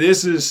like I said,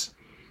 this is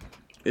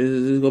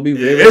gonna be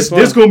very this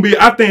gonna be.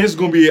 I think it's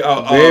gonna be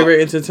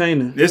very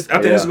entertaining. I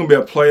think this is gonna be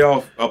a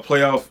playoff.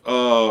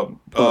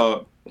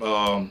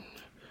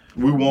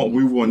 We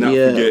will not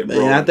forget, bro.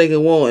 And I think it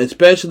won't,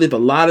 especially if a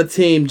lot of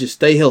teams just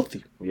stay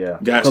healthy. Yeah,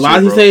 a lot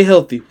of teams stay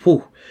healthy.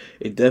 Whew.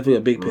 It's definitely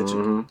a big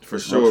picture. For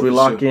sure. Once we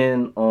lock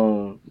in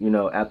on,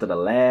 after the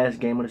last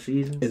game of the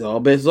season, it's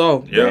all bets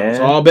off. Yeah. It's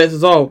all bets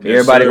is off.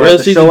 Everybody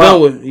ready to show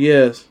out.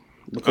 Yes.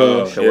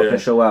 Because show up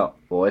and show out.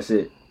 Boy, that's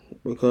it.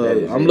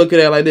 Because I'm looking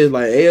at it like this.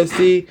 Like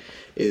AFC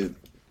is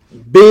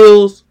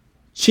Bills,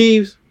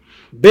 Chiefs,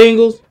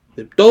 Bengals.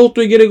 If those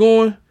 3 get it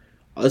going,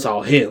 it's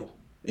all hell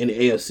in the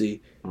AFC.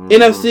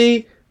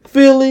 NFC,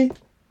 Philly,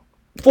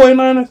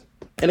 49ers,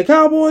 and the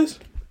Cowboys.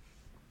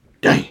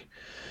 Dang.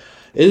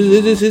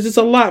 It's just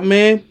a lot,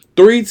 man.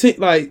 3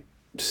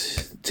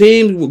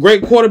 teams with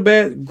great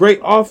quarterbacks, great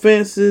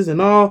offenses,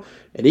 and all.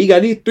 And you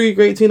got these 3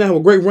 great teams that have a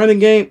great running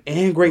game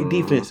and great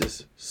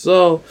defenses.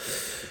 So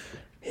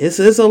it's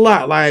a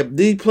lot. Like,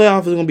 these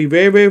playoffs is gonna be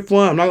very, very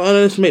fun. I'm not gonna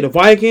underestimate the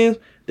Vikings,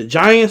 the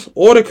Giants,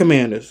 or the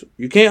Commanders.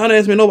 You can't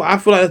underestimate nobody. I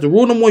feel like that's the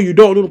rule number 1. You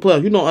don't do the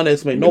playoffs. You don't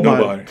underestimate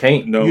nobody.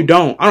 Can't. No. You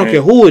don't. I don't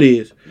care who it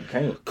is. You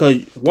can't.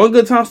 Cause one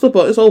good time slip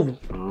up, it's over.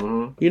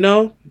 You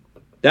know.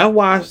 That's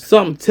why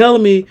something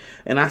telling me,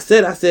 and I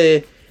said,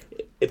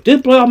 if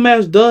this playoff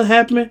match does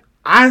happen,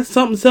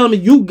 something telling me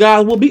you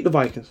guys will beat the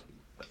Vikings.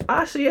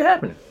 I see it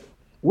happening.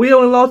 We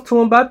only lost to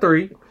them by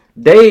 3.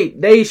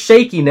 They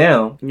shaky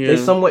now. Yeah. They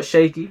somewhat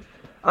shaky.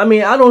 I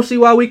mean, I don't see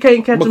why we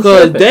can't catch them.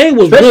 Because they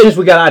was especially since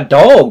we got our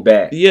dog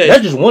back. Yeah,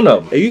 that's just one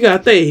of them. And you got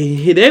to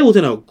think, they was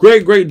in a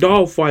great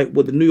dog fight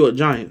with the New York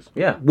Giants.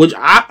 Yeah, which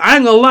I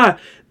ain't gonna lie.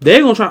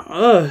 They're going to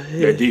try...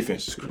 Their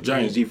defense.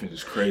 Giants' defense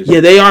is crazy. Yeah,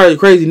 they are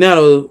crazy now,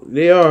 though.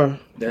 They are.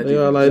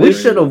 We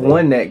should have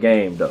won that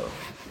game, though.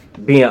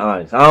 Being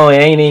honest. I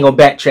ain't even going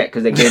to backtrack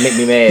because they can't make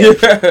me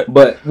mad.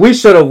 But we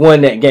should have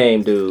won that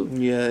game, dude.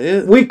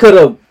 Yeah. We could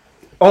have...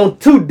 On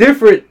 2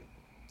 different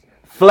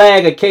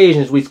flag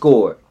occasions, we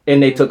scored.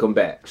 And they took them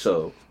back.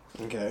 So...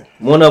 Okay.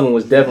 One of them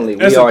was definitely...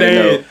 That's we already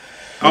know.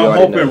 I'm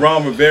hoping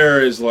Ron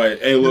Rivera is like,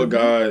 hey, look,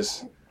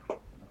 guys...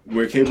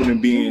 We're capable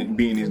of beating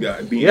these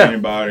guys, beating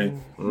anybody.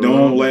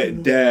 Don't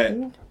let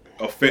that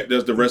affect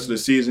us the rest of the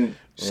season.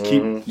 Just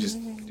keep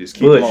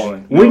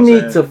balling. We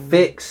need to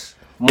fix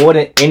more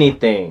than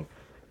anything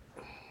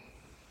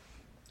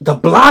the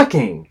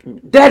blocking.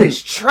 That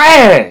is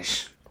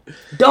trash,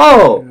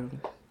 dog.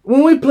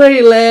 When we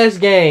played last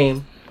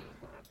game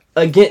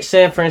against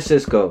San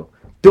Francisco,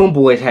 them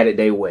boys had it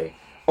their way.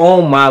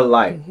 On my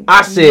life,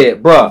 I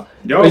said, bruh,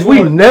 is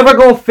we never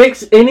gonna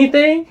fix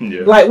anything?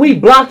 Yeah. Like, we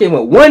blocking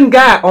with one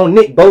guy on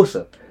Nick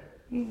Bosa.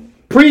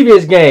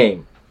 Previous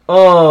game,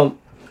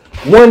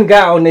 one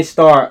guy on the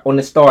star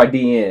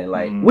DN.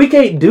 Like we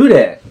can't do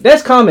that.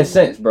 That's common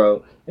sense,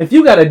 bro. If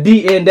you got a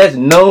DN that's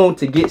known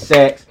to get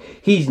sacks,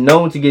 he's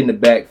known to get in the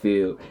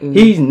backfield.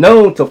 He's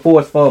known to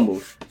force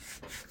fumbles.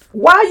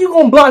 Why are you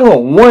gonna block him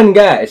on one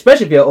guy,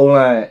 especially if your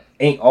O-line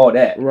ain't all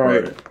that?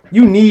 Right.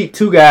 You need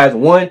two guys,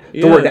 one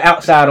to work the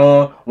outside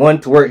on,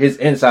 one to work his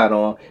inside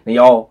on, and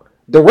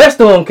the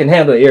rest of them can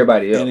handle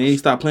everybody else. And then he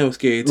stopped playing with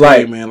Scary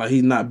Terry, man. Like,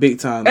 he's not big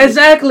time.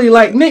 Exactly.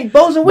 Like, Nick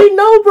Bosa, we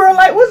know, bro.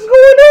 Like, what's going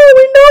on?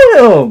 We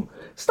know him.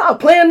 Stop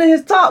playing in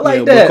his top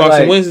like that. But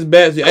Carson Wentz is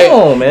bad. Come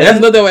on, man. That's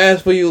another thing I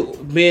asked for you,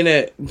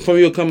 from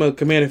you becoming a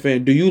Commander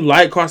fan. Do you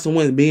like Carson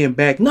Wentz being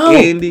back in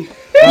the...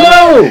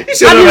 No. I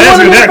didn't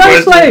want him in the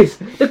first place.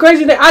 The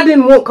crazy thing, I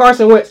didn't want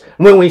Carson Wentz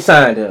when we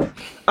signed him.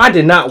 I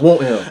did not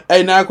want him.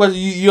 Hey, now a question: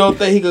 you don't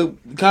think he could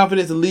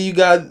confidence to lead you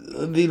guys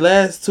the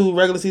last two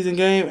regular season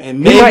games and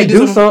maybe he might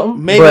do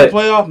something? Maybe the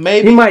playoff.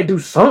 Maybe he might do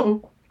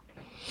something.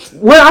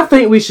 What I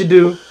think we should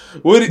do.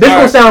 This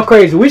gonna sound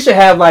crazy. We should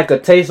have like a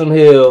Taysom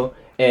Hill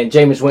and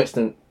Jameis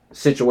Winston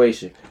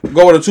situation.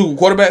 Go with the two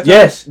quarterbacks.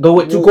 Yes, go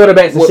with two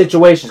quarterbacks in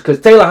situations. Because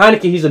Taylor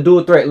Heineke, he's a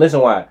dual threat. Listen,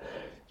 why?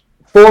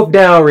 4th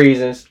down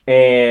reasons,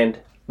 and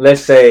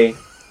let's say.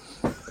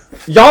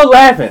 Y'all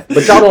laughing,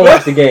 but y'all don't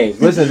watch the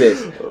games. Listen to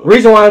this.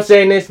 Reason why I'm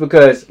saying this,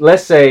 because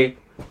let's say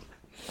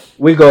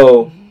we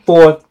go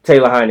 4th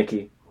Taylor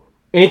Heineke.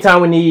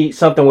 Anytime we need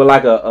something with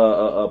like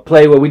a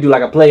play where we do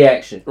like a play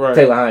action,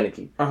 Taylor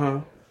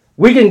Heineke.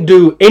 We can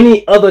do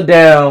any other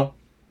down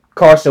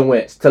Carson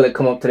Wentz till it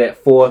come up to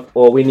that 4th,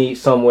 or we need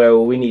somewhere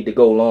where we need to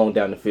go long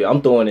down the field.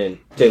 I'm throwing in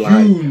Taylor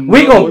Heineke.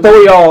 We gonna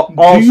throw y'all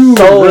off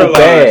so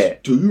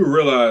bad. Do you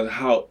realize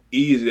how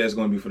easy that's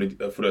gonna be for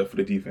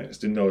the defense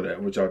to know that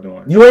what y'all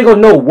doing? You ain't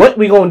gonna know what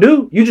we gonna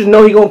do. You just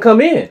know he gonna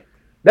come in.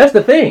 That's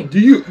the thing.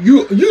 You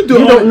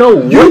don't know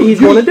what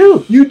he's gonna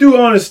do. You do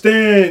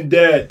understand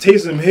that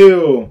Taysom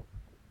Hill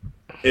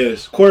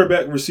is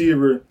quarterback,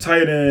 receiver,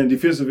 tight end,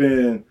 defensive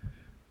end.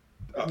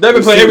 They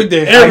can play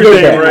everything.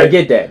 Right? I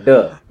get that.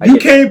 Duh. I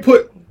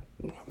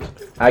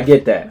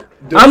get that.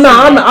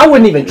 I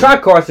wouldn't even try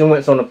Carson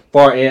Wentz on the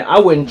far end. I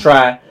wouldn't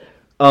try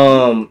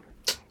Heineke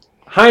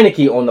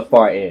on the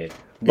far end.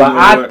 But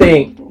I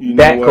think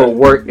that could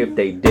work if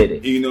they did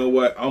it. You know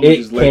what? I'm gonna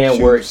just let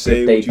you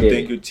say what you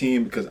think your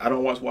team, because I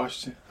don't watch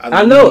Washington.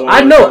 I know.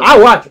 I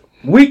watch.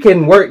 We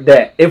can work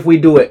that if we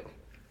do it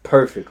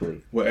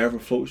perfectly. Wherever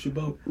floats your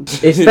boat.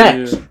 It's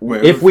facts.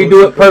 If we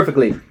do it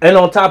perfectly, and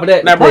on top of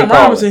that, now Brian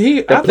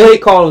Robinson, play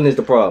calling is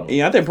the problem.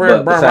 Yeah, I think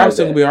Brian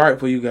Robinson will be all right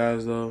for you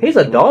guys though. He's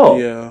a dog.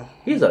 Yeah.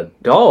 He's a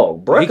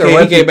dog, bro. He came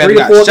back and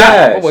got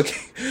shot.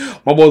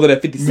 My boy's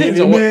at 56.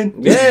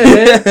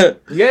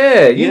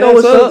 Yeah. You know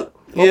what's up.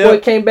 My boy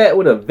came back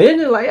with a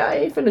vengeance, like, I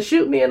ain't finna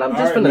shoot me, and I'm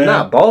just finna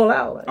not ball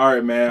out. Like, all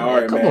right,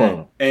 man. Come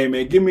on. Hey,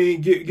 man, give me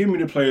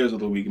the players of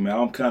the week, man.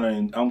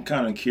 I'm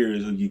kind of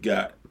curious who you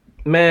got.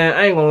 Man,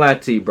 I ain't gonna lie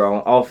to you,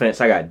 bro. On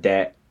offense, I got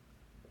Dak.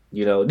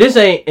 You know, this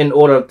ain't in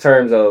order of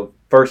terms of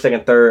first,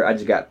 second, third. I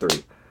just got 3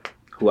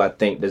 who I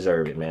think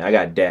deserve it, man. I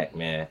got Dak,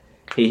 man.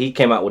 He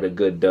came out with a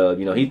good dub.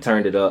 You know, he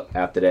turned it up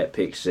after that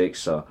pick 6,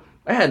 so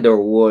I had to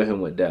reward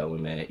him with that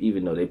one, man.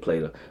 Even though they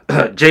played a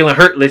Jalen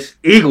Hurtless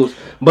Eagles,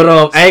 but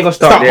I ain't gonna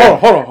start there.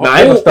 Hold on. I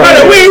ain't gonna start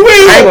there. We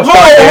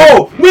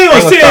ain't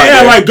gonna sit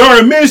there like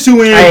Gardner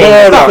Minshew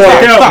ain't balled.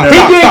 He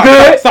did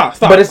good,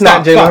 but it's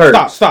not Jalen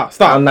Hurts. Stop.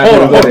 I'm not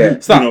gonna go there.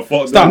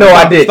 Stop. No,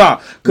 I did.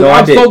 Stop.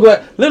 I'm so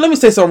glad. Let me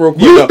say something real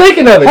quick. You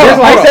thinking of it? That's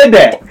why I said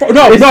that.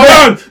 No.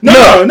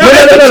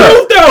 That's the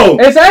truth though.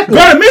 Exactly.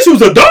 Gardner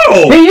Minshew's a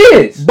dog. He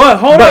is. But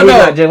hold on,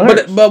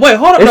 but wait,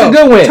 hold on. It's a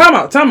good win. Time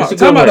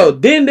out though.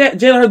 Didn't that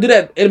Jalen Hurts do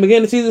that in the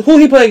beginning of the season? Who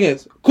he play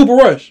against? Cooper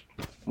Rush.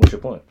 What's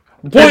your point?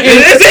 It's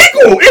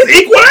equal.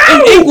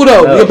 It's equal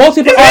though. You're both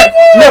equal.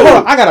 No, hold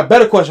on. I got a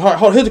better question. Hold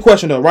on. Here's the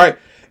question though, right?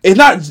 It's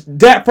not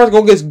Dak Prescott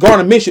going against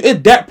Gardner Minshew. It's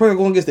Dak Prescott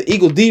going against the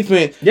Eagles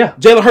defense. Yeah.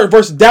 Jalen Hurts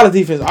versus Dallas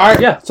defense. All right.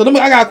 Yeah. So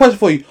I got a question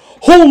for you.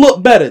 Who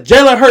looked better,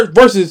 Jalen Hurts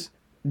versus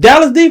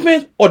Dallas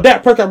defense or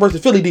Dak Prescott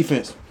versus Philly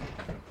defense?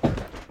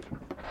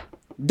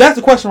 That's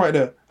the question right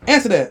there.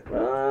 Answer that.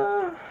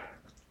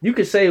 You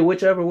could say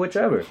whichever. No.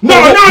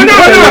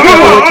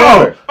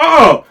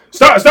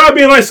 Stop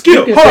being like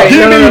Skip. Hold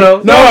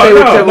on.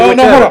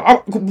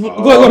 No.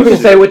 Go. You can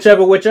say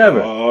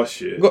whichever. Oh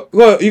shit. Go.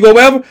 You go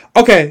wherever.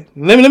 Okay.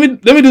 Let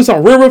me do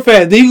something real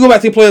fast. Then you go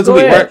back to your players of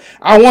the week, right?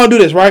 I want to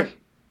do this, right?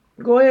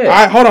 Go ahead. All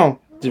right. Hold on.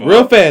 Just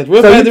real fast. So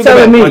you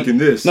telling me if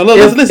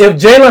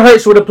Jalen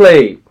Hurts would have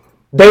played,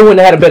 they wouldn't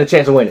have had a better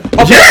chance of winning.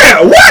 Okay.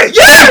 Yeah, what?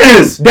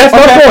 Yes! That's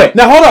my point.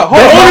 Now hold on.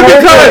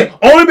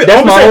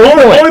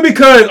 Only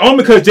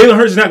because Jalen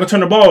Hurts is not gonna turn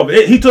the ball over.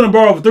 He turned the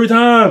ball over 3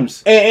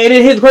 times. And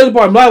then here's the crazy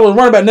part. Black was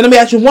running back. Now let me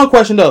ask you one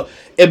question though.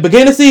 At the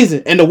beginning of the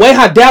season, and the way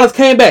how Dallas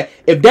came back,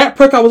 if Dak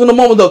Prescott was in the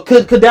moment though,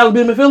 could Dallas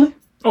beat him in Philly?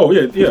 Oh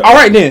yeah. All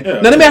right then.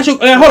 Yeah. Now let me ask you.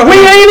 Hold on.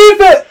 We ain't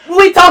even.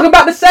 We talking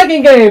about the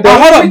second game, though.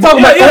 We talking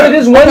about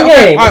this one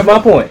game. That's my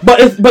point. But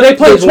they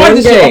played twice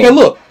this year. Okay,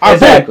 look.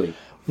 Exactly.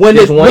 When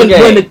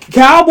the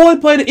Cowboys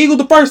played the Eagles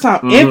the first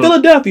time in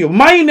Philadelphia,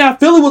 mind now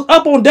Philly was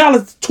up on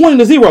Dallas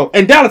 20-0,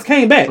 and Dallas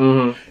came back.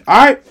 All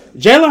right,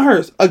 Jalen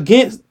Hurts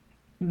against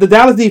the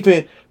Dallas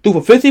defense threw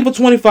for 15 for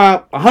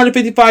 25,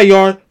 155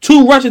 yards,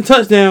 2 rushing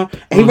touchdowns,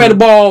 and he ran the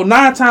ball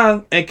 9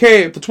 times and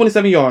carried for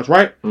 27 yards.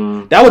 Right,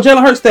 that was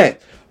Jalen Hurts' stats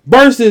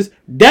versus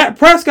Dak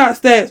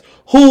Prescott stats,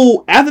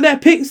 who after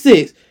that pick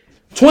 6,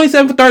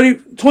 27 for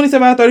 30,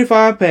 27 out of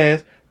 35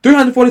 pass,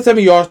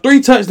 347 yards,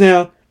 3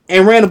 touchdowns.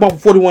 And ran the ball for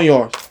 41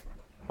 yards.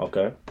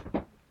 Okay.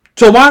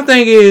 So my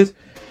thing is,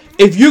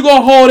 if you're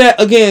going to hold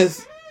that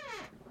against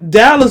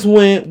Dallas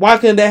win, why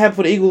couldn't that happen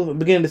for the Eagles at the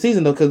beginning of the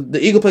season, though? Because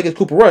the Eagles played against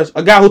Cooper Rush,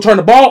 a guy who turned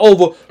the ball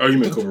over. Oh, you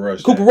mean Cooper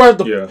Rush? Cooper Rush.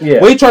 Yeah.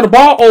 Well, he turned the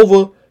ball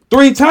over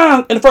 3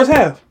 times in the first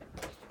half.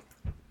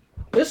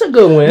 It's a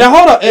good win. Now,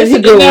 hold up. It's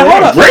a good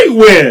win. A great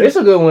win. It's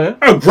a good win.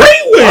 A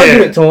great win. I'll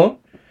give it to him.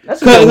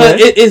 That's a good win.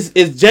 It's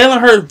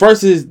Jalen Hurts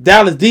versus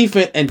Dallas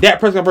defense and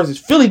Dak Prescott versus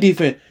Philly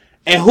defense.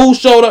 And who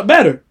showed up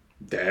better?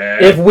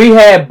 If we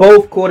had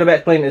both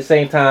quarterbacks playing at the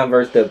same time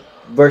versus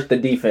the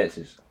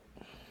defenses,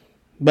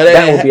 but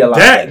that would be a lot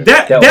better.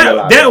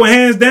 That would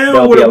hands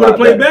down would have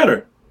played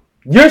better.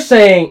 You're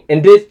saying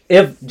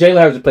if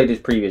Jalen Hurts had played this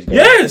previous game?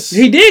 Yes,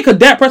 he did, because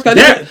Dak Prescott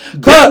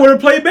Dak would have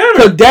played better.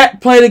 Because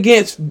Dak played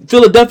against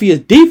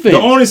Philadelphia's defense.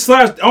 The only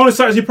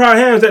slice he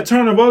probably has that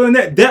turnover. Other than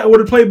that, Dak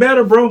would have played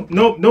better, bro.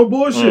 No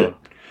bullshit.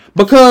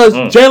 Because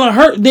Jalen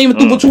Hurts didn't even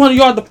throw for 200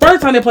 yards the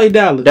first time they played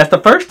Dallas. That's the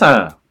first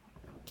time.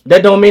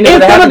 That don't mean it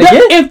would happen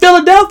again. In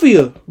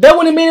Philadelphia. That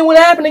wouldn't mean it would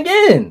happen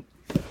again.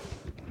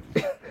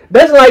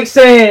 That's like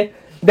saying,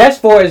 that's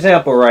for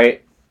example,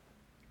 right?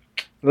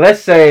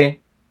 Let's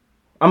say,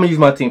 I'm going to use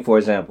my team for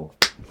example.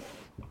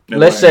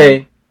 Let's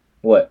say,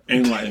 what?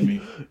 Ain't like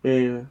me.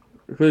 Yeah.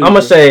 I'm going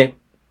to say,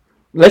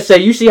 let's say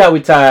you see how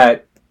we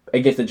tied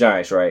against the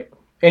Giants, right?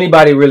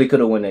 Anybody really could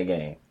have won that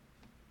game.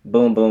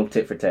 Boom, boom,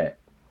 tit for tat.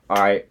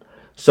 All right.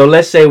 So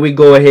let's say we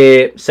go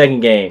ahead, second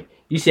game.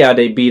 You see how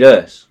they beat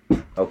us.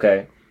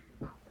 Okay.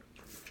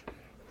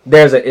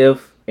 There's an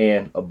if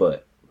and a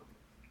but.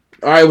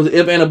 All right, it was an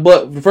if and a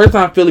but. The first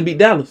time Philly beat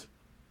Dallas.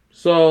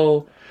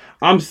 So,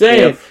 I'm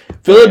saying,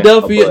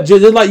 Philadelphia,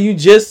 just like you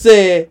just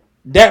said,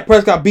 Dak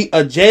Prescott beat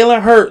a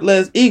Jalen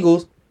Hurts-less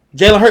Eagles.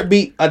 Jalen Hurts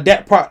beat a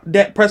Dak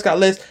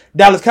Prescott-less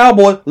Dallas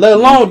Cowboys, let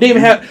alone they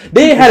had a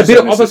bit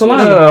of offensive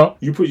line. No.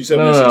 You put yourself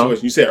in a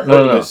situation. You said a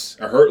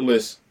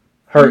hurtless.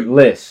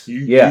 Hurtless.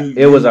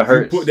 It was a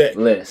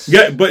hurtless.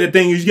 Yeah, but the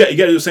thing is, you got to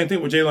do the same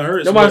thing with Jalen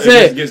Hurts. That's what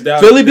I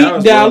said. Philly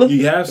beat Dallas.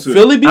 You have to.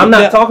 Philly beat I'm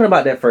not talking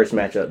about that first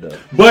matchup though.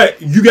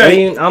 But you got.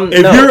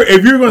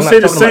 If you're going to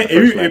say the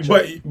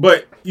same,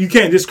 but you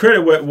can't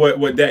discredit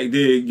what Dak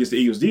did against the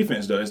Eagles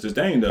defense though. It's the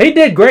thing though. He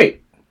did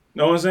great.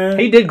 Know what I'm saying?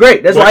 He did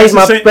great. That's why he's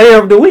my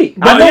player of the week.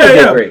 I know he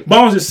did great. But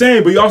I was just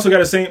saying. But you also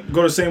got to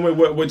go the same way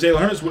with Jalen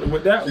Hurts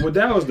with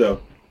Dallas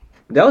though.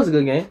 That was a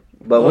good game.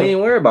 But we ain't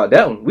worried about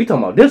that one. We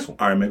talking about this one.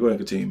 All right, man. Go ahead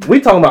and continue. Man.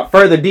 We talking about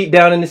further deep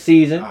down in the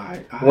season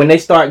when they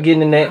start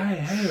getting in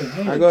that.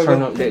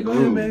 Turn up that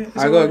groove.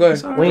 Go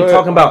ahead. We ain't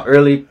talking about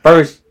early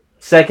first,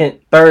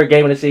 second, third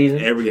game of the season.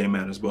 Every game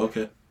matters, but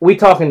okay. We ain't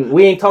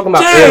talking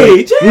about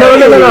early.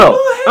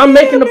 No. I'm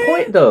making the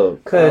point though,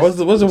 because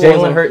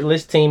Jalen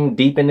Hurts' team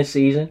deep in the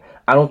season,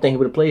 I don't think he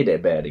would have played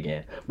that bad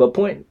again. But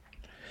point.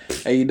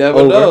 Hey, you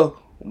never know.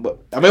 But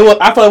I mean,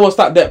 I feel like we'll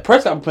stop Dak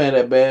Prescott from playing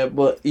that bad.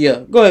 But yeah,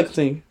 go ahead,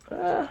 continue.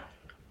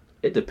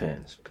 It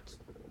depends.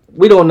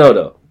 We don't know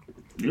though.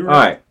 You're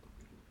right.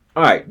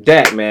 All right,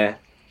 Dak, man.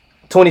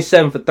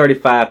 27 for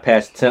 35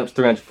 pass attempts,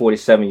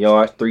 347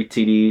 yards, 3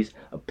 TDs,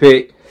 a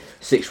pick,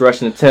 6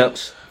 rushing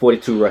attempts,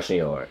 42 rushing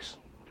yards.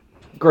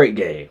 Great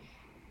game.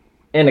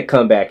 And a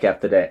comeback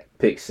after that,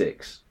 pick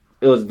 6.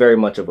 It was very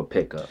much of a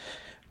pickup.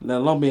 Now,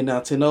 long being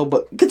down 10-0,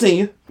 but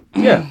continue.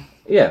 Yeah.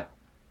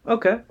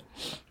 Okay.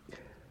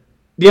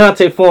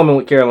 Deontay Foreman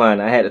with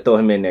Carolina. I had to throw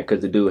him in there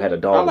because the dude had a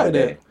dog. I like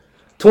that.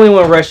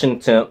 21 rushing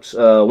attempts,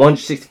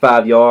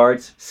 165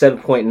 yards,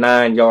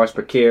 7.9 yards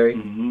per carry,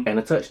 and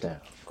a touchdown.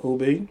 Cool,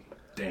 B.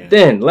 Damn.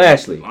 Then,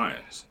 lastly,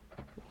 Lions.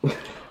 I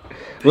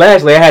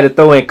had to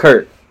throw in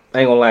Kirk.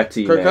 I ain't gonna lie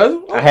to you, Kirk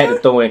Cousins? Okay. I had to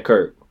throw in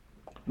Kirk.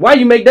 Why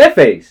you make that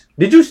face?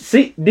 Did you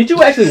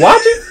actually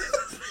watch it?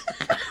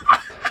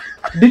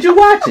 Did you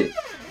watch it?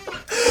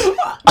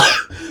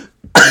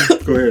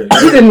 Go ahead.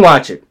 You didn't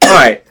watch it. All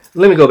right,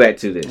 let me go back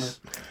to this.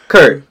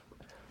 Kirk.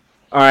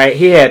 All right,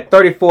 he had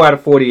 34 out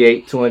of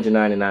 48,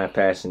 299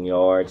 passing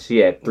yards. He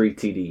had 3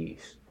 TDs.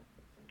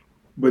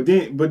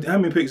 But how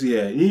many picks he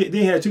had?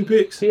 He had 2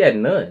 picks? He had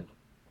none.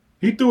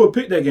 He threw a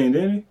pick that game,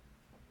 didn't he?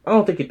 I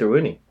don't think he threw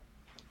any.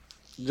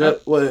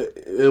 What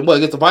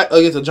against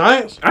the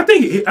Giants? I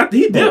think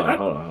he did.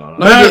 Hold on.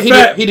 No,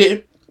 he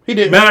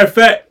did. Matter of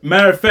fact,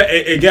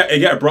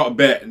 it got brought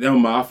back. Never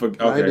mind, I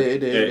forgot. Okay,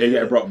 it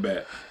got brought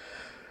back.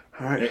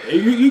 All right,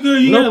 you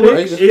good? You no got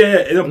it.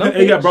 It got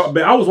picks. brought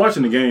back. I was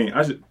watching the game.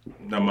 I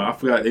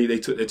forgot they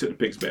took the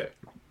picks back.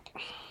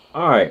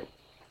 All right,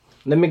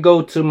 let me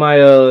go to my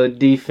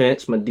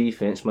defense. My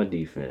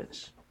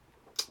defense.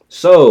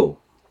 So,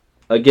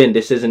 again,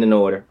 this isn't in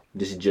order.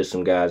 This is just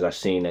some guys I've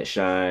seen that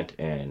shined,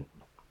 and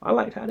I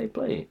liked how they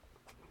played.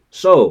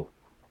 So,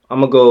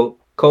 I'm going to go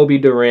Kobe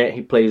Durant.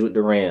 He plays with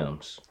the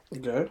Rams.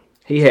 Okay.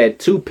 He had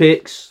 2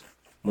 picks,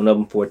 one of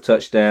them for a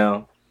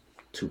touchdown,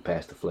 2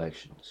 pass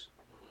deflections.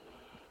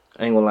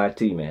 I ain't going to lie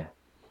to you, man.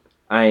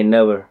 I ain't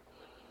never...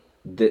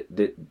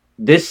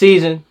 This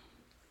season,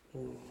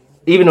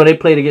 even though they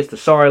played against the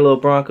sorry little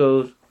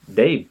Broncos,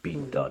 they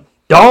beat the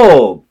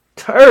dog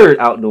turd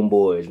out them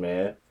boys,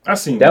 man. I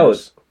seen that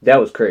worse. That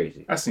was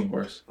crazy. I seen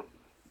worse.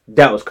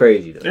 That was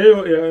crazy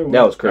though. Yeah,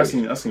 that was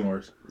crazy. I seen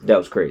worse. That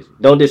was crazy.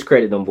 Don't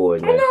discredit them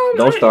boys, man.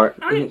 Don't start.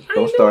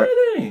 Don't start.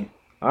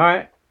 All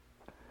right.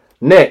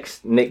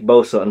 Next, Nick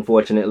Bosa,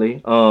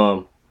 unfortunately.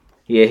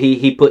 Yeah,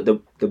 he put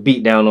the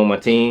beat down on my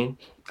team.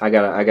 I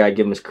gotta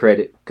give him his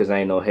credit because I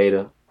ain't no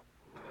hater.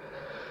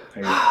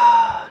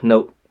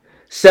 Nope.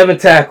 7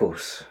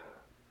 tackles,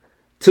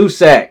 2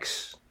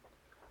 sacks,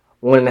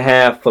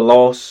 1.5 for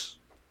loss,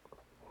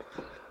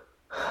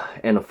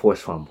 and a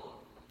forced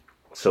fumble.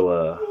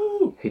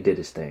 So he did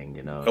his thing,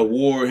 you know.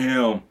 Award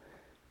him.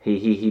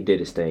 He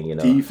did his thing, you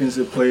know.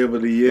 Defensive player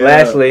of the year.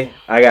 Lastly,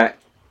 I got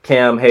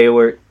Cam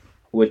Hayward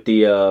with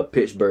the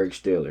Pittsburgh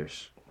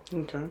Steelers.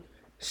 Okay.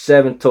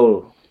 7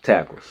 total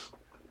tackles,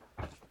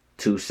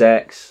 2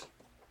 sacks.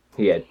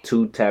 He had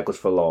 2 tackles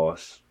for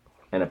loss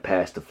and a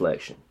pass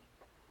deflection.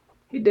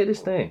 He did his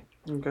thing.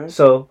 Okay.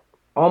 So,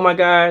 all my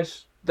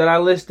guys that I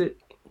listed,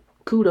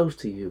 kudos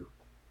to you.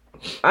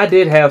 I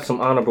did have some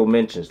honorable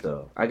mentions,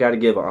 though. I got to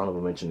give an honorable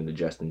mention to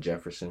Justin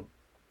Jefferson.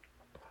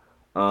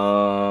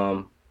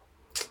 I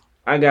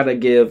got to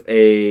give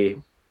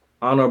a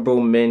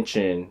honorable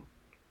mention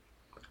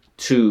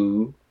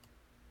to...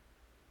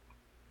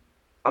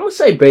 I'm going to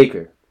say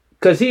Baker.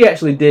 Because he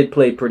actually did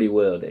play pretty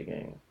well that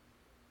game.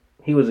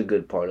 He was a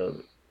good part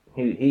of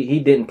it. He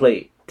didn't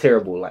play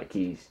terrible like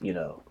he's, you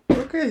know...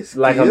 Okay, Skip.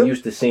 Like I'm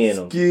used to seeing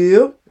him.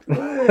 Skip.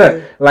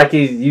 Like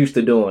he's used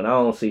to doing. I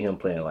don't see him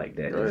playing like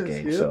that this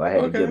game. Skip. So I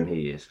had to give him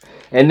his.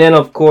 And then,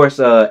 of course,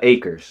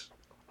 Akers.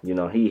 You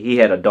know, he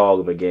had a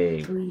dog of a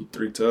game.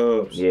 Three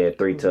tubs. Yeah,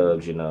 3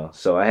 tubs, you know.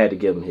 So I had to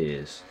give him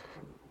his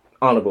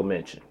honorable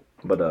mention.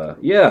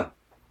 But, yeah.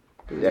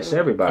 That's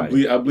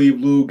everybody. I believe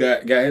Lou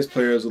got his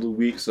players of the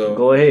week, so...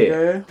 Go ahead.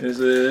 Okay. Is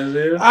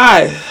it? All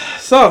right.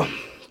 So,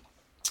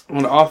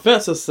 on the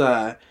offensive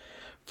side,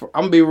 I'm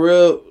going to be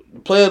real...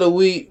 Player of the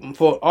week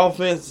for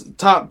offense,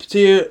 top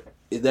tier,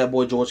 is that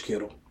boy George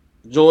Kittle.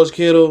 George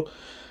Kittle,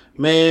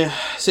 man,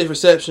 6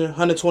 reception,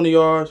 120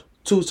 yards,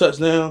 2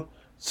 touchdowns.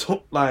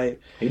 So, like,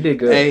 he did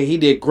good. Hey, he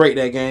did great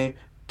that game.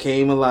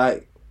 Came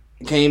alive.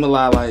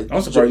 Like,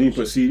 I'm surprised you didn't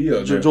put CD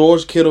up there.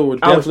 George Kittle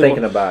was definitely... I was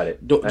thinking about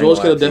it. George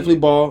Kittle definitely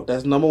ball.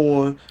 That's number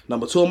 1.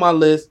 Number 2 on my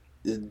list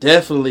is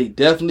definitely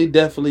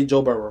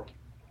Joe Burrow.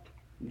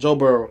 Joe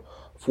Burrow.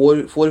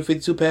 40,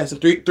 52 passing,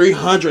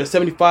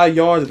 375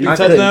 yards, and 3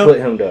 touchdowns. I couldn't put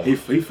him though. He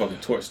fucking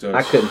torched us.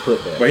 I couldn't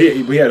put that. But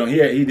he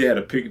did have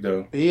a pick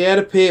though. He had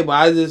a pick,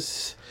 but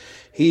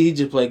he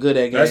just played good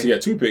that game. Actually, he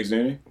had 2 picks,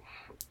 didn't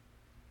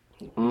he?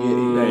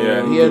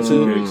 Yeah, he had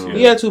 2 picks. Yeah.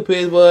 He had 2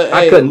 picks, but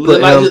I couldn't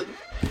put him.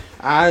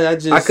 I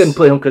couldn't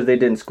put him because they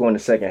didn't score in the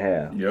second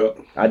half. Yep.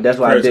 That's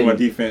why I didn't. My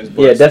defense,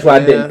 that's why I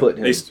didn't put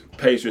him.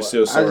 Patriots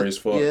still sorry as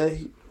fuck. Yeah,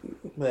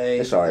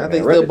 sorry, I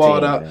think he still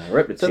balled out.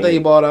 I think he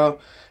balled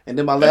out. And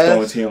then and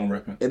then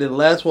the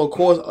last one,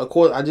 of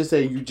course, I just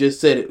said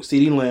it.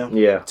 CD Lamb.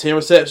 Yeah. 10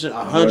 reception,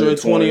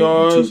 120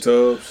 yards.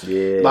 2 tubs.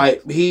 Yeah.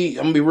 Like I'm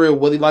gonna be real,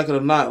 whether you like it or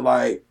not,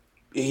 like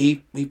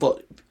he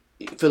put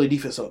Philly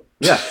defense up.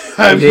 Yeah.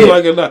 I feel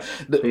like it or not.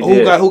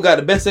 Who got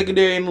the best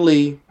secondary in the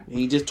league?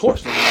 He just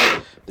torched them.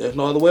 Like, there's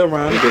no other way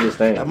around. He did his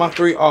thing. That's my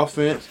 3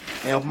 offense,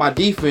 and my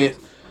defense.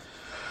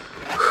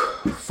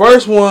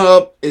 First one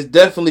up is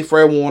definitely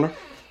Fred Warner.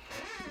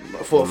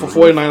 For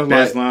 49ers,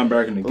 best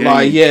linebacker in the game.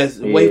 Like yes,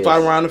 way he fly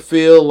around the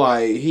field,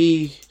 like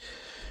he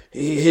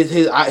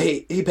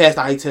passed the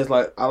eye test.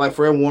 Like I like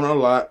Fred Warner a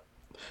lot.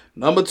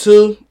 Number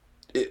 2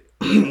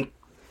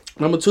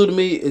 to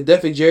me is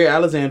definitely Jerry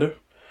Alexander.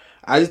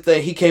 I just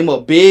think he came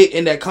up big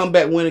in that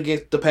comeback win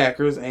against the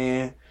Packers,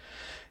 and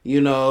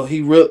you know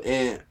he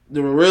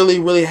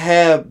really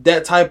have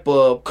that type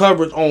of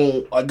coverage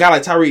on a guy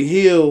like Tyreek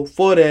Hill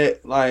for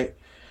that. Like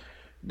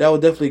that was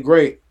definitely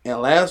great.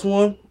 And last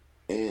one.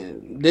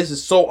 And this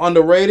is so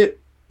underrated.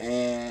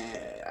 And,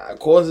 of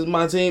course, it's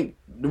my team,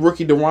 the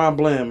rookie DeRon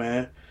Bland,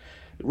 man.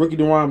 The rookie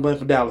DeRon Bland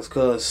for Dallas.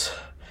 Because,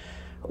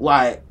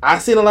 like, I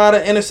seen a lot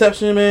of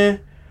interception,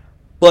 man.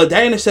 But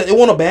that interception, it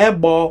wasn't a bad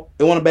ball.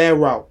 It wasn't a bad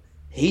route.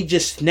 He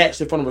just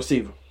snatched it from the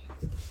receiver.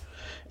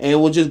 And it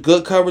was just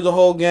good coverage the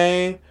whole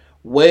game.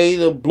 Way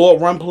to blow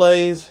up run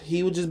plays.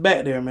 He was just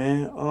back there,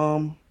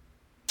 man.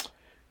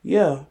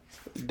 Yeah.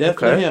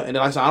 Definitely him. And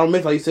then, like I don't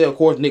miss, like you said, of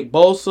course, Nick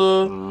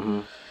Bosa. Mm-hmm.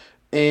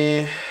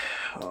 And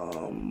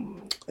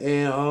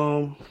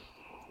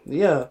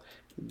yeah,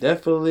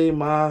 definitely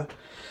my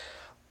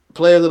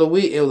players of the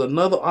week. It was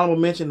another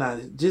honorable mention.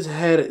 I just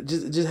had it,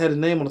 just had a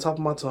name on the top of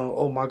my tongue.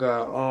 Oh my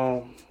god.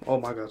 Oh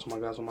my gosh. On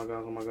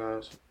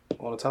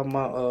the top of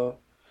my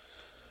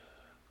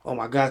Oh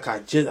my God, I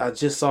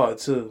just saw it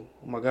too.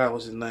 Oh my God,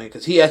 what's his name?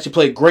 Because he actually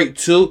played great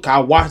too. I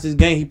watched this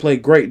game. He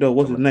played great though.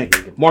 What's his name?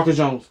 Marcus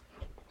Jones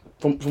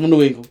from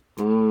New England.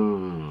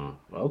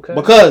 Okay.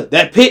 Because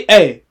that pick,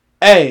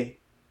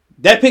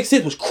 that pick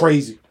six was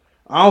crazy.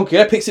 I don't care.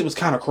 That pick six was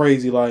kind of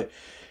crazy. Like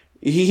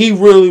he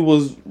really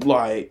was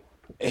like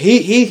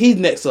he's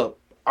next up.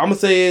 I'm gonna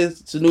say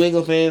is to New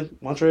England fans,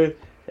 Montreal,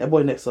 that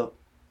boy next up.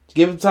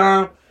 Give him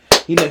time.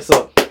 He next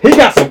up. He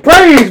got some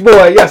praise,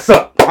 boy. Yes,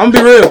 sir. I'm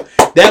gonna be real.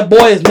 That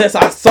boy is next.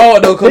 I saw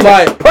it though, cause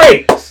like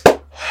praise.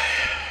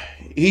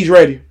 He's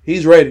ready.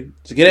 He's ready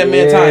to get that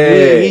man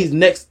time. He's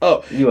next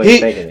up. You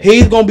ain't thinking it.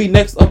 He's gonna be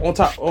next up on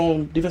top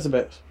on defensive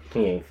backs.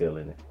 He ain't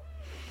feeling it.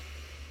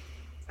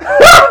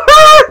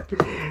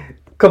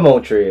 Come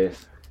on, Trez.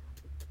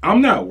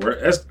 I'm not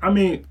worried.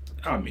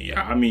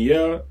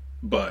 Yeah,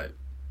 but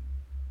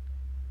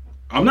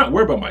I'm not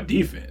worried about my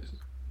defense.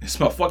 It's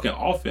my fucking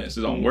offense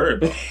that I'm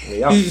worried about.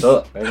 Yeah, y'all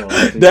suck. Damn,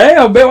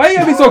 man, why you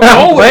gotta be so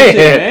cold with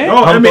shit, man?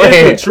 No,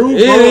 it's the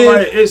truth, bro.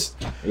 Like,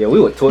 we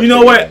were tortured. You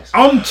know what?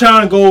 I'm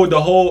trying to go with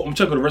I'm trying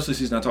to go the rest of the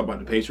season. I talk about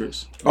the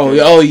Patriots.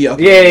 Yeah.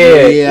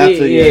 Yeah.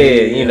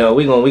 You know,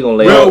 we gonna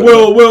lay.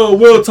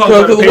 We'll talk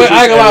about the Patriots.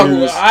 I ain't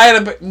gonna lie.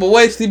 The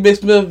way Steve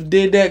Smith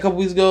did that a couple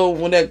weeks ago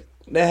when that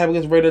happened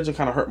against Raiders, it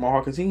kind of hurt my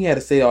heart because he had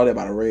to say all that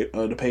about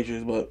the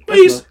Patriots. But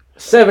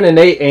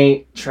 7-8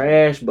 ain't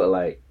trash, but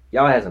like.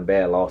 Y'all had some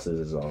bad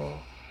losses is all.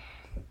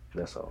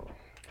 That's all.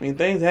 I mean,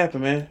 things happen,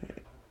 man.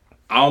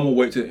 I'm gonna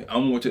wait to the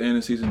end of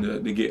the season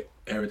to get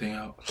everything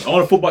out. The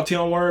only football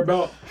team I'm worried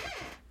about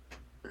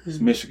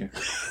is Michigan.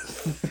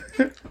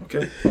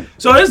 Okay.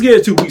 So let's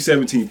get to week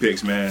 17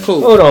 picks, man.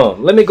 Cool. Hold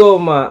on. Let me go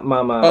with my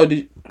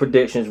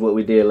predictions, what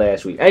we did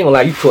last week. I ain't gonna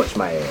lie, you torched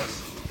my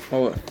ass.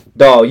 What?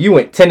 Dog, you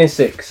went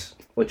 10-6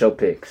 with your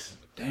picks.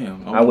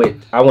 Damn. I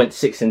went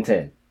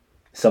 6-10.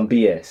 Some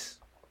BS.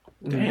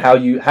 Damn. How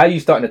you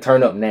starting to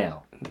turn up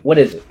now? What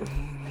is it?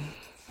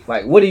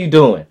 Like, what are you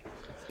doing?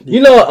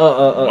 You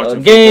know, a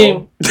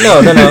game.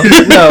 No. That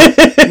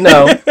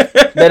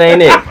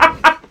ain't it.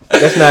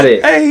 That's not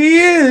it. Hey, he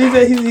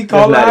is. He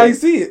called it how he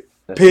see it.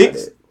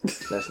 Picks.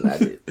 That's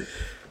not it.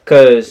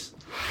 Because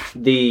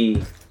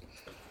the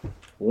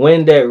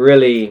win that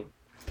really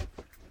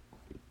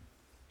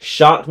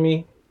shocked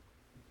me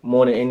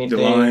more than anything.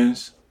 The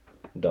Lions.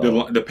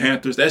 Dog. The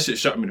Panthers, that shit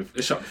shocked me.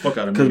 It shocked the fuck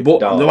out of Because me.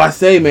 what I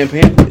say, man,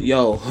 Panthers,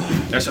 yo,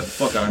 that shocked the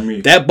fuck out of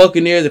me. That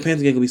Buccaneers, the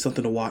Panthers game gonna be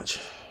something to watch.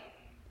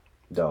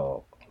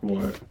 Dog.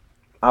 What?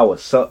 I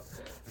was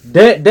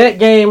that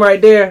game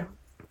right there.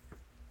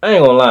 I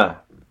ain't gonna lie.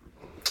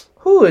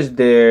 Who is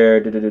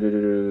there? Let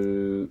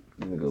me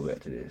go back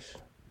to this.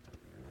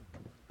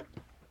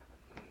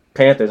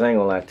 Panthers, I ain't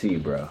gonna lie to you,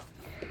 bro.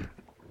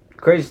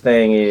 Crazy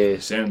thing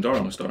is Sam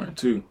Darnold starting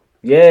too.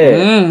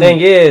 Yeah.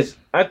 Thing is,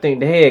 I think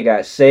the head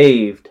got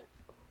saved.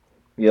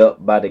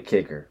 By the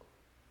kicker.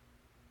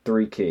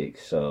 3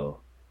 kicks.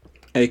 So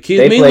they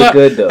played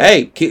good though.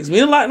 Hey, kicks me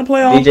a lot in the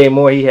playoffs. DJ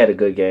Moore, he had a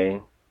good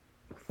game.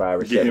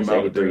 5 receptions,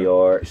 83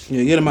 yards.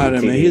 Yeah, get him out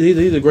of there, man.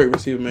 He's a great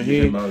receiver,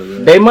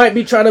 man. They might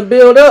be trying to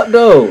build up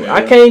though. Yeah.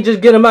 I can't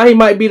just get him out. He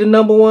might be the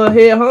number 1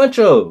 head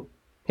honcho.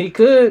 He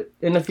could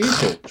in the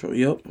future.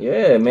 Yep.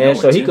 Yeah, man.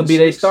 So he could be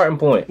their starting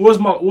point. What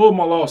were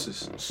my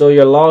losses? So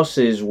your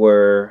losses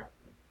were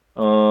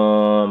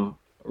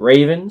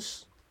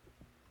Ravens.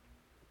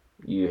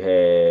 You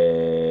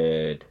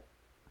had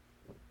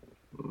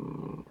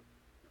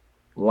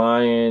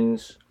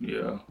Lions.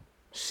 Yeah.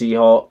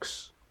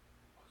 Seahawks.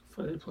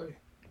 What did they play?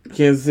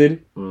 Kansas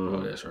City. Oh,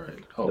 that's right.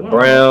 The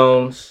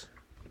Browns.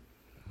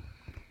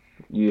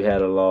 You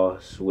had a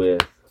loss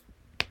with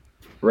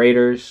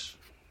Raiders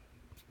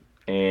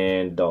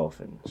and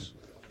Dolphins.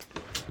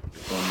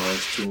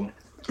 Almost 2.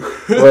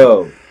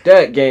 Bro,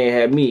 that game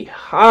had me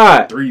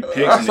hot. 3 picks.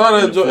 I saw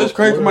that. It's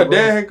crazy. My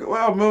dad. Well,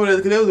 I remember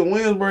that because it was in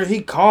Williamsburg.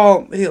 He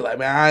called. He was like,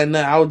 man,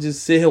 I would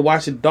just sit here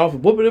watching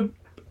Dolphins whooping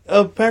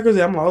the Packers.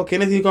 And I'm like, okay.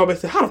 Then he called back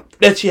and said, how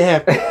that shit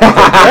happen? Damn.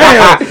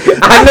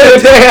 I know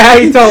how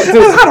he talked to.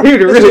 He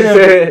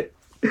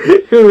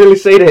would really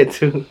say that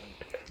too.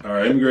 All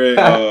right, let me go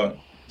ahead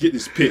get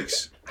these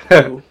picks.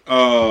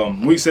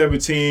 Week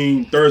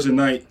 17, Thursday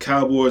night,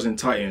 Cowboys and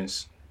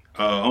Titans.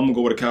 I'm gonna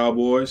go with the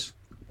Cowboys.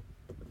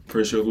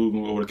 Pretty sure Lou's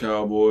gonna go with the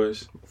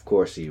Cowboys. Of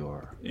course you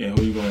are. And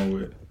who you going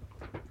with?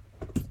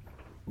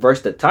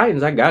 Versus the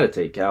Titans, I gotta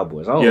take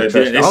Cowboys. I don't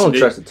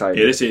trust the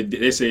Titans. Yeah,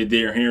 they say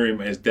Derrick Henry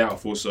is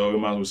doubtful, so we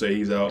might as well say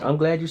he's out. I'm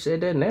glad you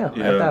said that now.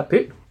 Yeah. After I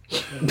picked him.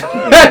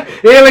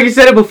 Yeah, like you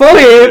said it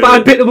beforehand. If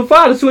I picked him before,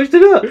 I'd have switched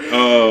it up.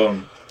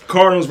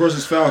 Cardinals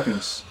versus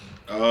Falcons.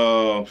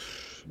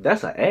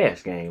 That's an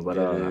ass game, but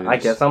I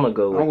guess I'm gonna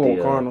go with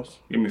the Cardinals.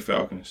 Give me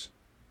Falcons.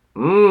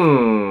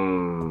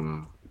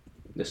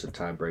 This is a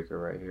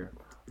tiebreaker right here.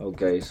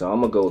 Okay, so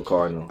I'm gonna go with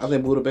Cardinals. I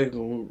think Buda Baker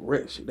will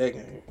wreck that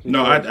game.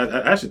 No, I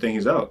actually think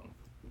he's out.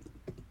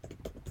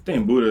 I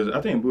think Buda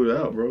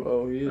out, bro.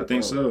 Oh yeah. I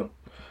think so.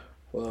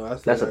 Well,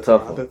 that's a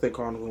tough one. I think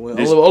Cardinals will win.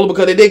 Only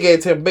because they did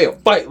get Tampa Bay a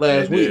fight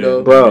last week,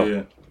 though. Bro.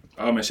 Yeah.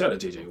 Oh man, shout out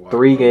to JJ Watt.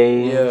 3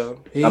 games. Yeah.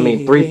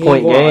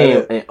 3-point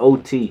game and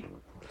OT.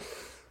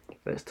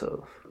 That's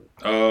tough.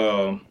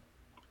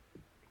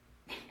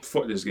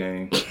 Fuck this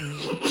game.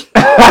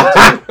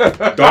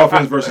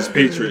 Dolphins versus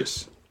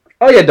Patriots.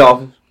 Oh yeah,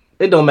 Dolphins.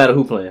 It don't matter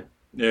who playing.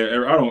 Yeah,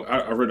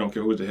 I really don't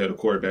care who the head of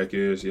quarterback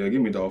is. Yeah,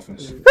 give me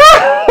Dolphins.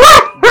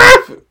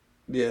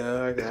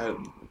 Yeah, I got it.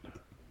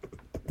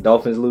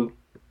 Dolphins, Lou.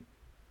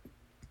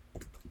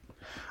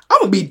 I'm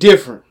gonna be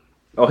different.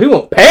 Oh, he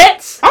want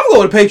Pats? I'm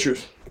going to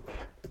Patriots.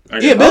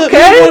 Yeah,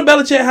 okay. Going to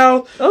Belichick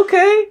house.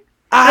 Okay.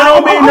 I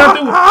don't mean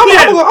nothing.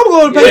 I'm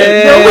going to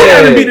Patriots. Yeah. We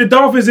haven't beat the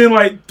Dolphins in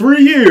like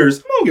 3 years.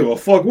 I don't give a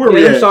fuck where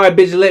we I'm at. sorry,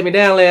 bitches let me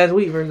down last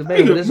week versus the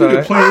Bengals. It's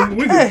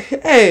alright.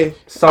 Hey,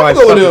 sorry,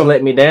 suckers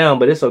let me down,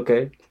 but it's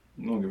okay.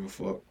 I don't give a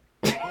fuck.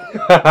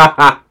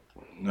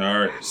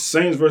 Alright.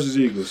 Saints versus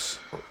Eagles.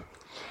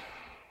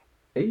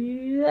 Let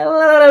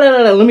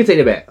me take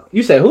it back.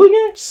 You said who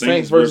again?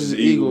 Saints versus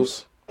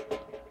Eagles.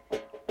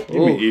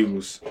 Give me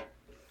Eagles.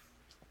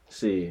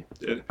 See,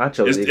 I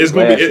chose it's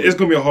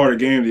gonna be a harder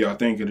game than I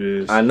think it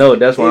is. I know,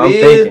 that's what I'm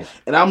thinking.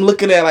 And I'm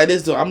looking at like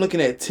this though. I'm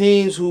looking at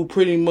teams who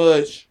pretty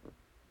much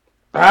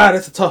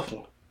that's a tough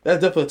one. That's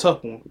definitely a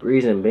tough one.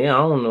 Reason being, I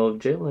don't know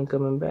if Jalen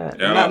coming back.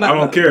 Yeah, I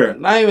don't care.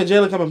 Not even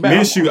Jalen coming back.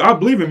 Minshew, I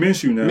believe in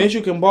Minshew now.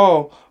 Minshew can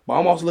ball, but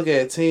I'm also looking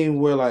at a team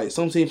where like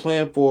some team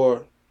playing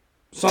for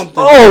something.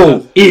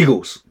 Oh,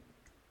 Eagles.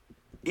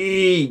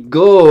 Andy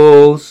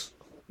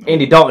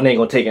Dalton ain't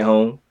gonna take it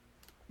home.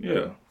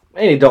 Yeah.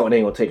 Andy Dalton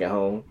ain't gonna take it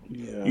home.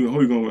 Yeah.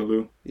 Who you going with,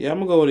 Lou? Yeah, I'm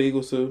gonna go with the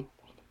Eagles too.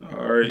 All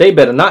right. They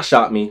better not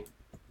shock me.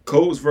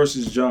 Colts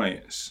versus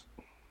Giants.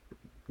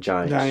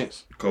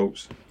 Giants.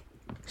 Colts.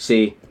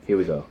 See, here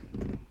we go.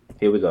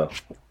 You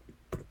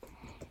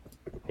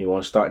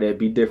want to start that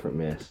be different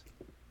mess.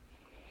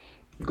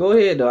 Go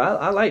ahead though.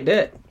 I like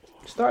that.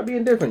 Start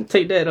being different.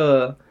 Take that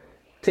little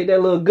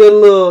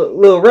good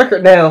little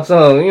record down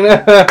some, you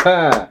know.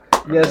 Yes,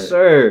 right.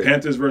 Sir.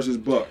 Panthers versus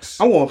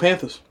Bucks. I'm going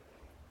Panthers.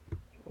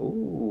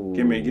 Ooh.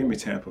 Give me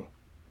Tampa.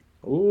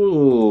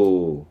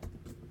 Ooh.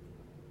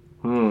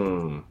 I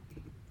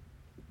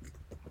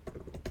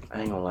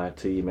ain't gonna lie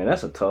to you, man.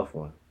 That's a tough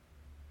one.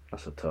 I'm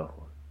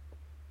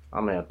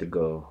gonna have to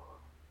go.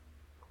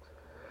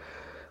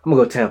 I'm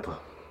gonna go Tampa.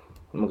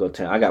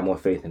 I got more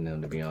faith in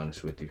them, to be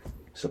honest with you.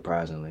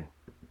 Surprisingly.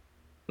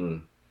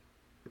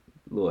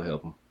 Lord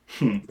help them.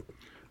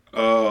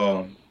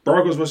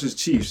 Broncos versus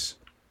Chiefs.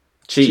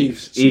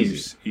 Chiefs.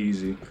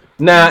 Easy.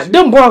 Nah,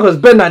 them Broncos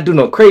better not do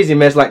no crazy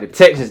mess like the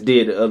Texans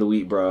did the other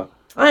week, bro.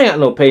 I ain't got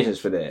no patience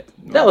for that.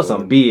 That was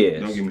some BS.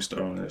 Don't get me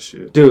started on that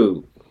shit.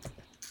 Dude.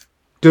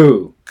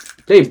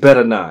 They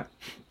better not.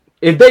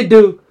 If they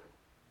do,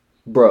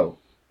 bro,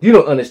 you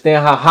don't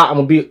understand how hot I'm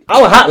going to be.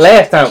 I was hot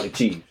last time with the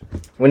Chiefs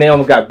when they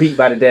almost got beat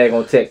by the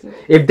daggone Texans.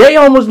 If they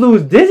almost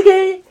lose this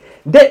game,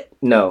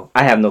 no,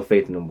 I have no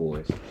faith in them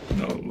boys.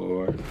 No,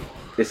 Lord.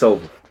 It's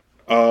over.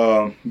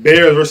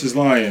 Bears versus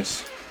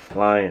Lions.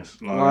 Lions.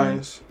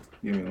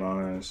 Give me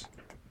Lions.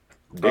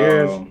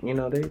 Bears,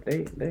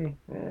 they.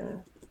 Yeah.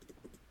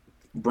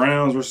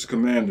 Browns versus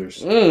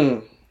Commanders.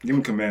 Give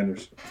me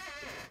Commanders.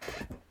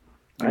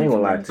 I ain't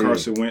gonna lie to you.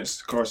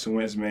 Carson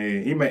Wentz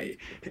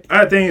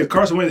I think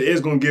Carson Wentz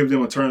is gonna give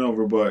them a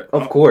turnover, but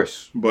of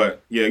course.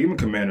 But yeah, give me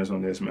Commanders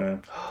on this,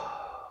 man.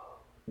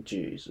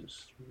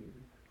 Jesus,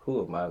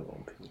 who am I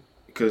gonna pick?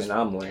 Because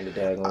I'm wearing the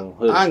daggone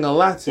hood. I ain't gonna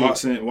lie to you.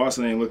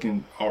 Watson ain't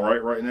looking all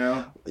right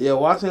now. Yeah,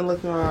 Watson ain't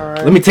looking all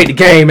right. Let me take the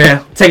game,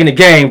 man. Taking the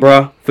game,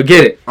 bro.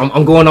 Forget it.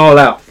 I'm going all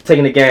out.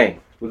 Taking the game.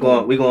 We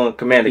going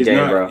command the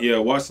game, bro. Yeah,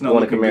 Watson not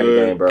looking command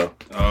the game, bro.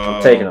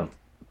 I'm taking them.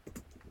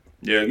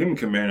 Yeah, give me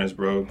Commanders,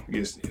 bro.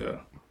 Yes, yeah.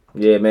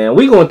 Yeah, man.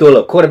 We going through a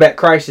little quarterback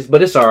crisis,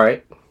 but it's all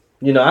right.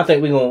 You know, I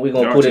think we gonna put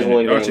this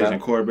one game out. Y'all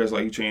changing quarterbacks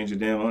like you changed your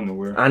damn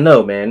underwear. I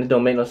know, man. It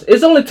don't make no sense.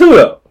 It's only 2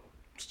 though.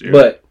 Still.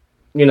 But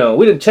you know,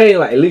 we done changed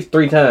like at least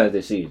 3 times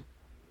this season.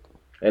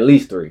 At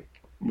least 3.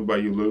 What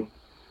about you, Lou?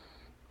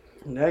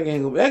 That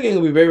game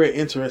gonna be very, very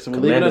interesting.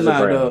 Believe it or not,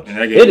 though.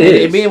 It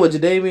is. And being with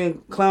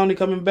Jadeveon Clowney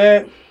coming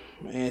back,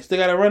 and still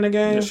got to run the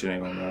game. That shit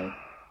ain't gonna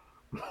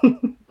matter.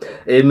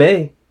 It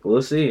may.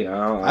 We'll see.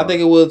 I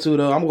think it will too,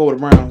 though. I'm going with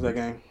the Browns that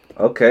game.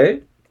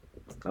 Okay.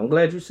 I'm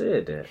glad you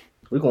said that.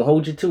 We're going to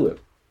hold you to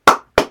it.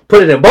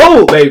 Put it in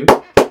bold, baby.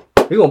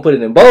 We're going to put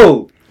it in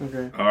bold.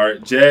 Okay. All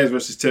right. Jags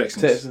versus Texans.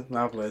 Texans.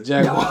 Nah, I'm playing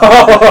Jags.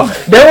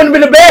 That wouldn't have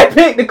been a bad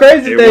pick. The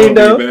crazy thing,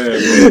 though.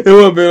 It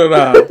wouldn't be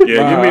bad.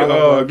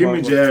 Yeah, give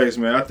me Jags,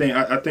 man. I think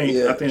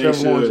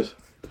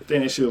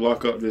they should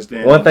lock up this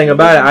damn. One thing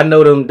about it, I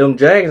know them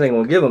Jags ain't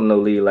gonna give them no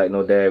lead like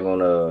no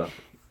daggone.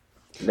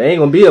 They ain't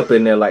gonna be up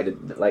in there like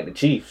the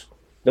Chiefs.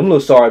 Them little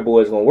sorry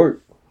boys gonna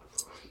work.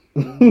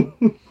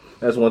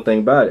 That's one thing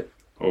about it.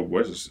 Oh,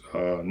 what's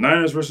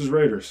Niners versus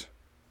Raiders?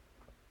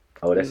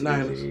 Oh, that's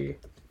Niners. Easy.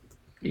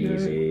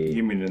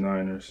 Give me the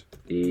Niners.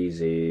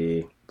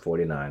 Easy.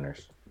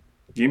 49ers.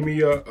 Give me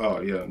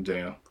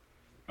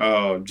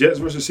Jets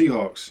versus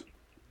Seahawks.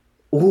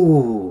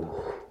 Ooh.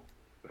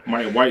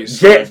 Mike White.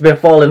 Jets been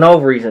falling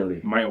over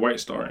recently. Mike White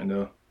starting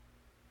though.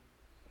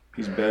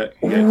 He's back.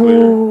 He got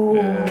cleared.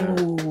 Yeah.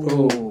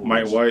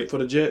 Mike White for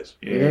the Jets.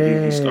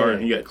 Yeah, he's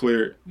starting. He got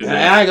cleared.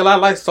 I ain't gonna lie, I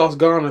like Sauce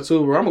Gardner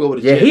too, bro. I'm gonna go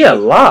with the Jets. Yeah, he a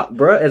lot,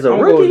 bro. As a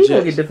rookie, he's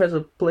gonna get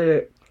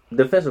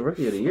defensive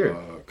rookie of the year.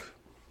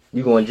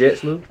 You going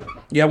Jets, Lou?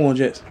 Yeah, I'm going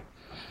Jets.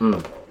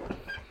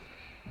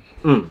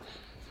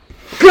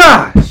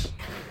 Gosh,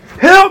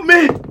 help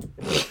me!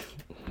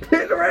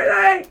 Hit the right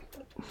eye.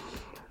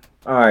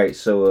 All right,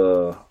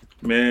 so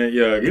man,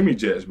 yeah, give me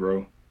Jets,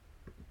 bro.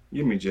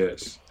 Give me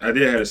Jets. I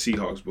did have the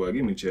Seahawks, but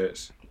give me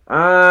Jets.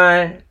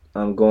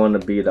 I'm going to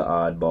be the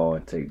oddball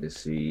and take the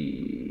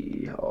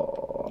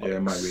Seahawks. Yeah,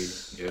 it might be.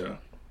 Yeah.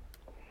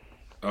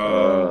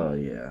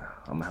 Yeah.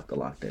 I'm gonna have to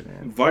lock that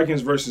in.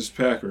 Vikings versus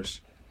Packers.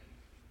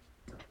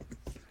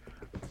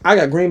 I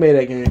got Green Bay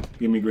that game.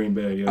 Give me Green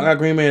Bay. Yeah. I got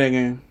Green Bay that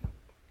game.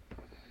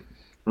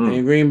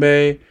 In Green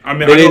Bay, I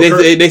mean,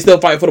 they still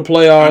fight for the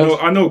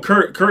playoffs. I know.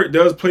 Kurt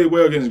does play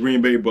well against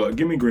Green Bay, but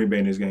give me Green Bay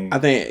in this game. I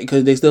think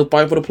because they still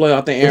fight for the playoffs.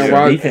 I think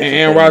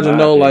Aaron Rodgers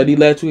know like these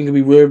last two can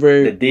be very,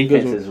 very. The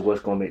defense is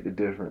what's gonna make the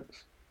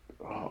difference.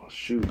 Oh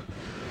shoot,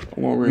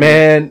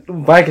 man!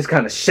 Vikings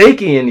kind of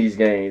shaky in these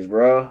games,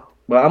 bro.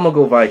 But I'm gonna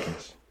go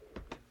Vikings.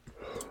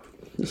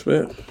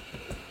 Respect.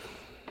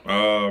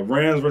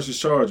 Rams versus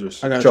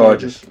Chargers. I got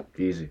Chargers.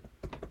 Easy.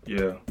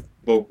 Yeah,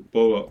 bolt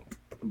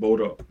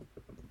up.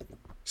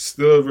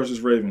 Steelers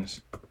versus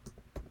Ravens.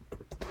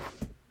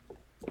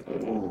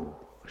 Ooh,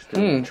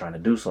 still trying to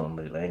do something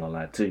lately. I ain't gonna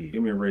lie to you.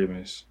 Give me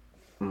Ravens.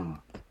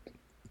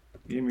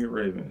 Give me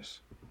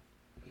Ravens.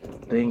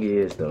 Thing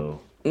is, though.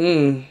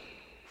 Who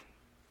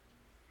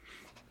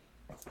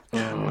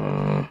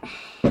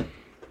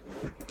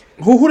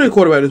they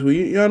quarterback this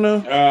week? Y'all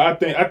know? I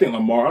think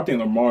Lamar. I think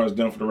Lamar is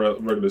done for the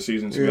regular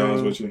season. To be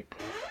honest with you,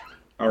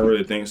 I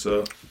really think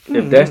so.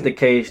 If that's the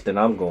case, then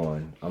I'm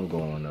going.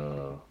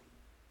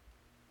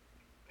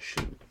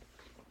 Shoot.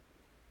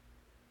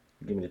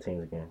 Give me the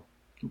teams again.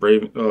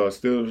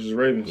 Steelers versus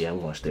Ravens. Yeah, I'm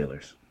going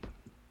Steelers.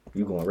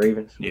 You going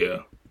Ravens?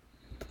 Yeah.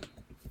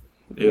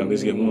 Yeah,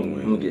 let's get one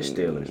win. I'm gonna get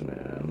Steelers,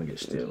 man. I'm gonna get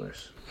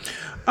Steelers.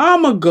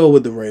 I'm gonna go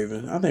with the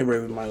Ravens. I think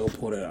Ravens might go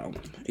pull that out.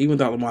 Even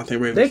though Lamar, I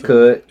think Ravens. They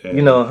could. Yeah.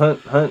 You know,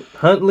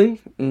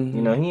 Huntley. You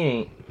know, he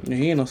ain't. Yeah,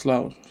 he ain't no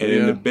slouch. And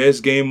then the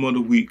best game of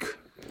the week.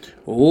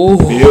 Ooh.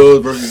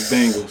 Bills versus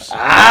Bengals.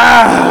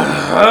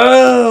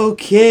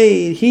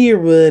 Okay. Here,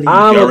 buddy.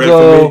 I'm Y'all ready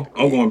for me?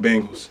 I'm going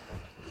Bengals.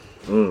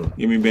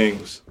 Give me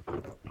Bengals.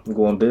 I'm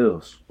going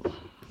Bills.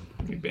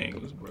 Give me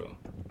Bengals, bro.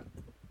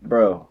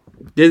 Bro.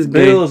 This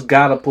Bills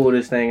gotta pull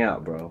this thing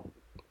out, bro.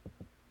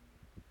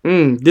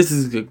 This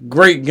is a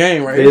great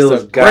game, right? Bills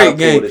This is a gotta great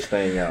game. pull this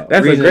thing out.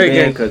 That's a great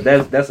game because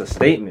that's a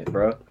statement,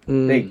 bro.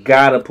 They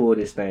gotta pull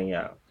this thing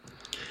out.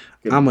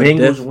 If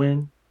Bengals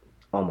win,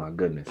 oh my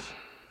goodness.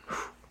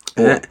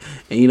 And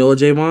you know what,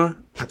 Javon?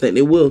 I think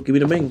they will. Give me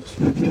the Bengals.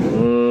 Give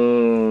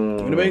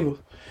me the Bengals.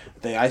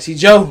 They Icy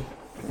Joe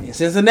in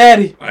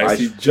Cincinnati.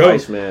 Icy Joe.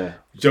 Iceman.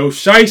 Joe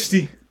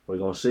Shiesty. We're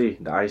gonna see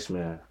the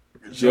Iceman.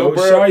 Joe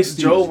Shiesty.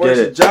 Joe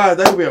versus Josh.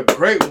 That could be a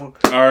great one.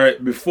 All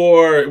right.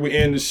 Before we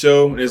end the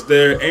show, is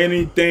there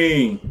any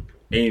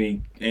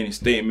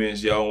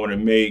statements y'all want to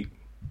make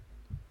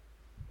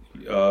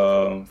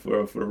for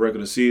the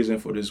regular season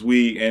for this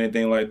week?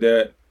 Anything like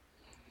that?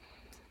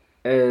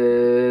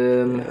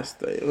 As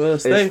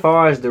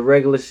far as the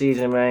regular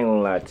season, man, I ain't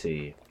gonna lie to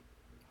you.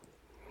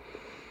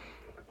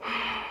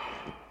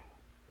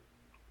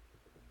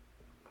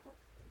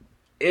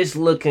 It's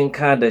looking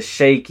kind of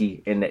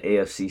shaky in the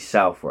AFC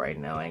South right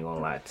now. I ain't gonna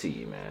lie to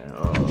you, man.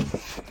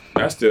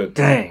 That's the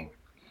dang.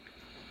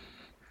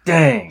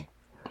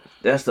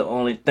 That's the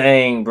only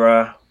thing,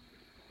 bruh.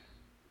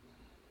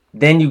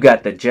 Then you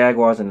got the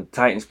Jaguars and the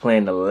Titans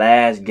playing the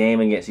last game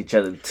against each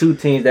other. Two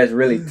teams that's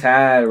really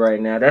tied right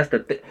now.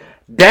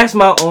 That's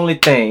my only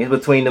thing. It's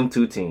between them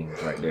two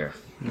teams right there.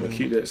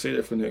 Say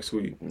that for next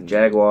week.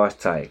 Jaguars,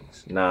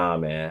 Titans. Nah,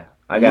 man.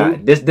 I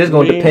got this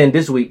gonna depend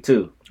this week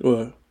too.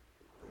 What?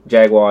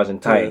 Jaguars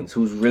and Titans.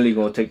 Who's really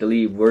gonna take the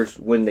lead worse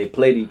when they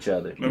played each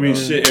other? I mean,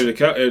 shit. If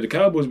the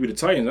Cowboys beat the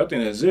Titans, I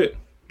think that's it.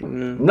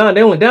 No,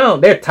 they only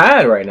down. They're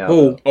tied right now.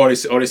 Who? Oh, they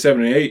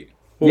 7-8.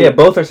 Who? Yeah,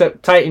 both are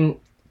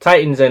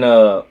Titans and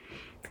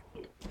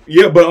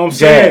Yeah, but I'm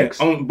saying,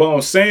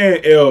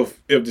 if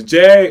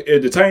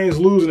the Titans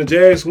lose and the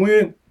Jags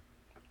win,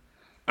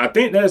 I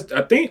think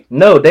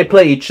no, they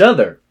play each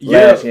other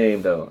last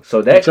game though,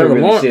 so that could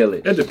really seal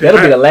it.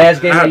 That'll be the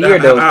last game of the year.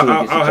 Those two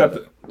against each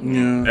other.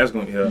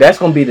 That's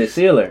gonna be the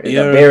sealer. It's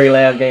the very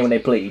last game when they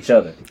play each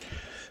other.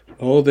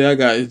 The whole thing I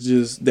got is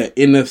just that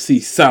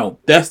NFC South.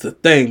 That's the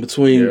thing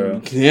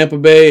between Tampa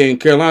Bay and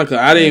Carolina.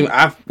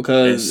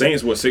 Because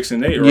Saints were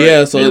 6-8, right?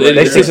 Yeah, so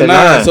they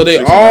 6-9. So they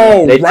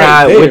all they right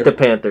tied there with the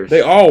Panthers.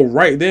 They all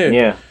right there.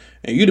 Yeah.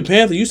 And you the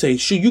Panthers, you say,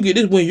 shoot, you get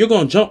this win, you're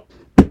gonna jump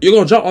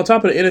on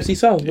top of the NFC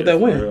South with that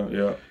win.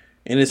 Yeah.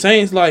 And the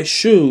Saints like,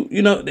 shoot,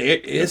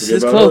 it's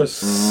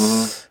close.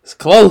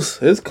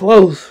 Mm-hmm. It's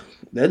close.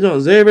 That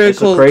joint's very, very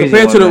close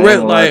compared to the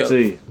rest. Like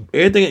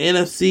everything in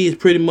NFC is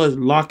pretty much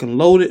lock and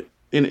loaded.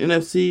 In the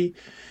NFC,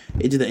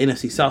 it's just the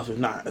NFC South is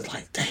not. It's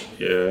like, dang.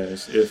 Yeah,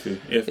 it's iffy.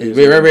 It's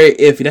very, very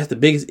iffy. That's the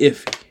biggest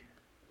iffy.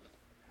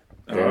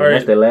 All right.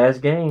 That's their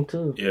last game,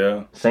 too.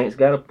 Yeah. Saints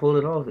got to pull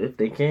it off if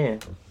they can.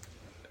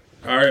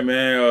 All right,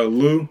 man.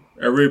 Lou,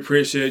 I really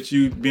appreciate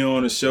you being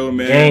on the show,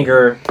 man.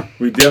 Ganger.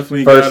 We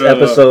definitely first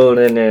episode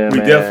in there, we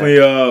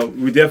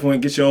man. We definitely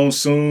get you on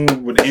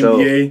soon with the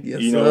NBA.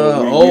 Yes, you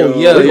know,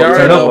 we already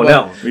turn up on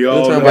that one. We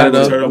all turn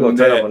up on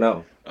that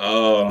one.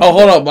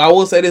 Hold up. I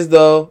will say this,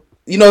 though.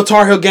 You know,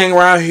 Tar Heel gang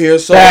around here,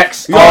 so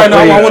facts. You already know.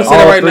 I want to say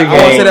that right now. I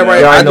want to say that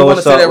right now. I do want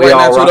to say that right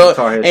now, too,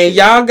 though. And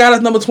y'all got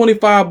us number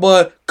 25,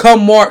 but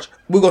come March,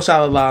 we're going to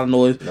shout a lot of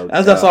noise.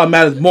 That's all that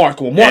matters. March.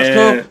 When March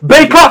comes,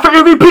 Bangkok for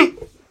MVP.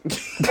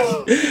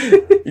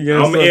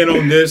 I'm in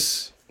on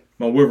this.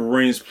 My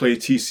Wolverines play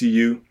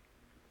TCU,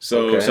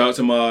 so shout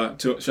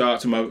out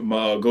to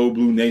my Go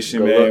Blue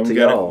Nation, man. We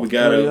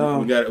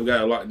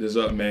gotta lock this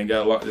up,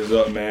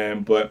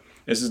 man. But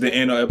this is the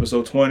end of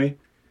episode 20.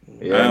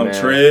 Yeah, I am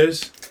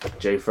Trez,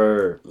 J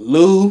Fur,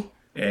 Lou,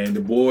 and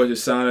the boys are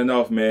signing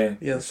off, man.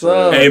 Yes,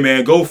 sir. Hey,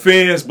 man, go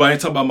Fins, but I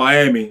ain't talking about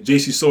Miami.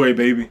 JC Sawyer,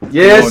 baby.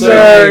 Yes,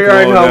 sir. You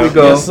already know how we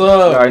go. Yes, sir.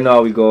 You already know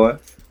how we going.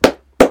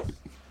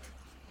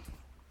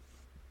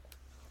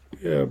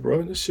 Yeah,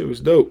 bro, this shit was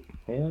dope.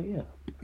 Hell yeah.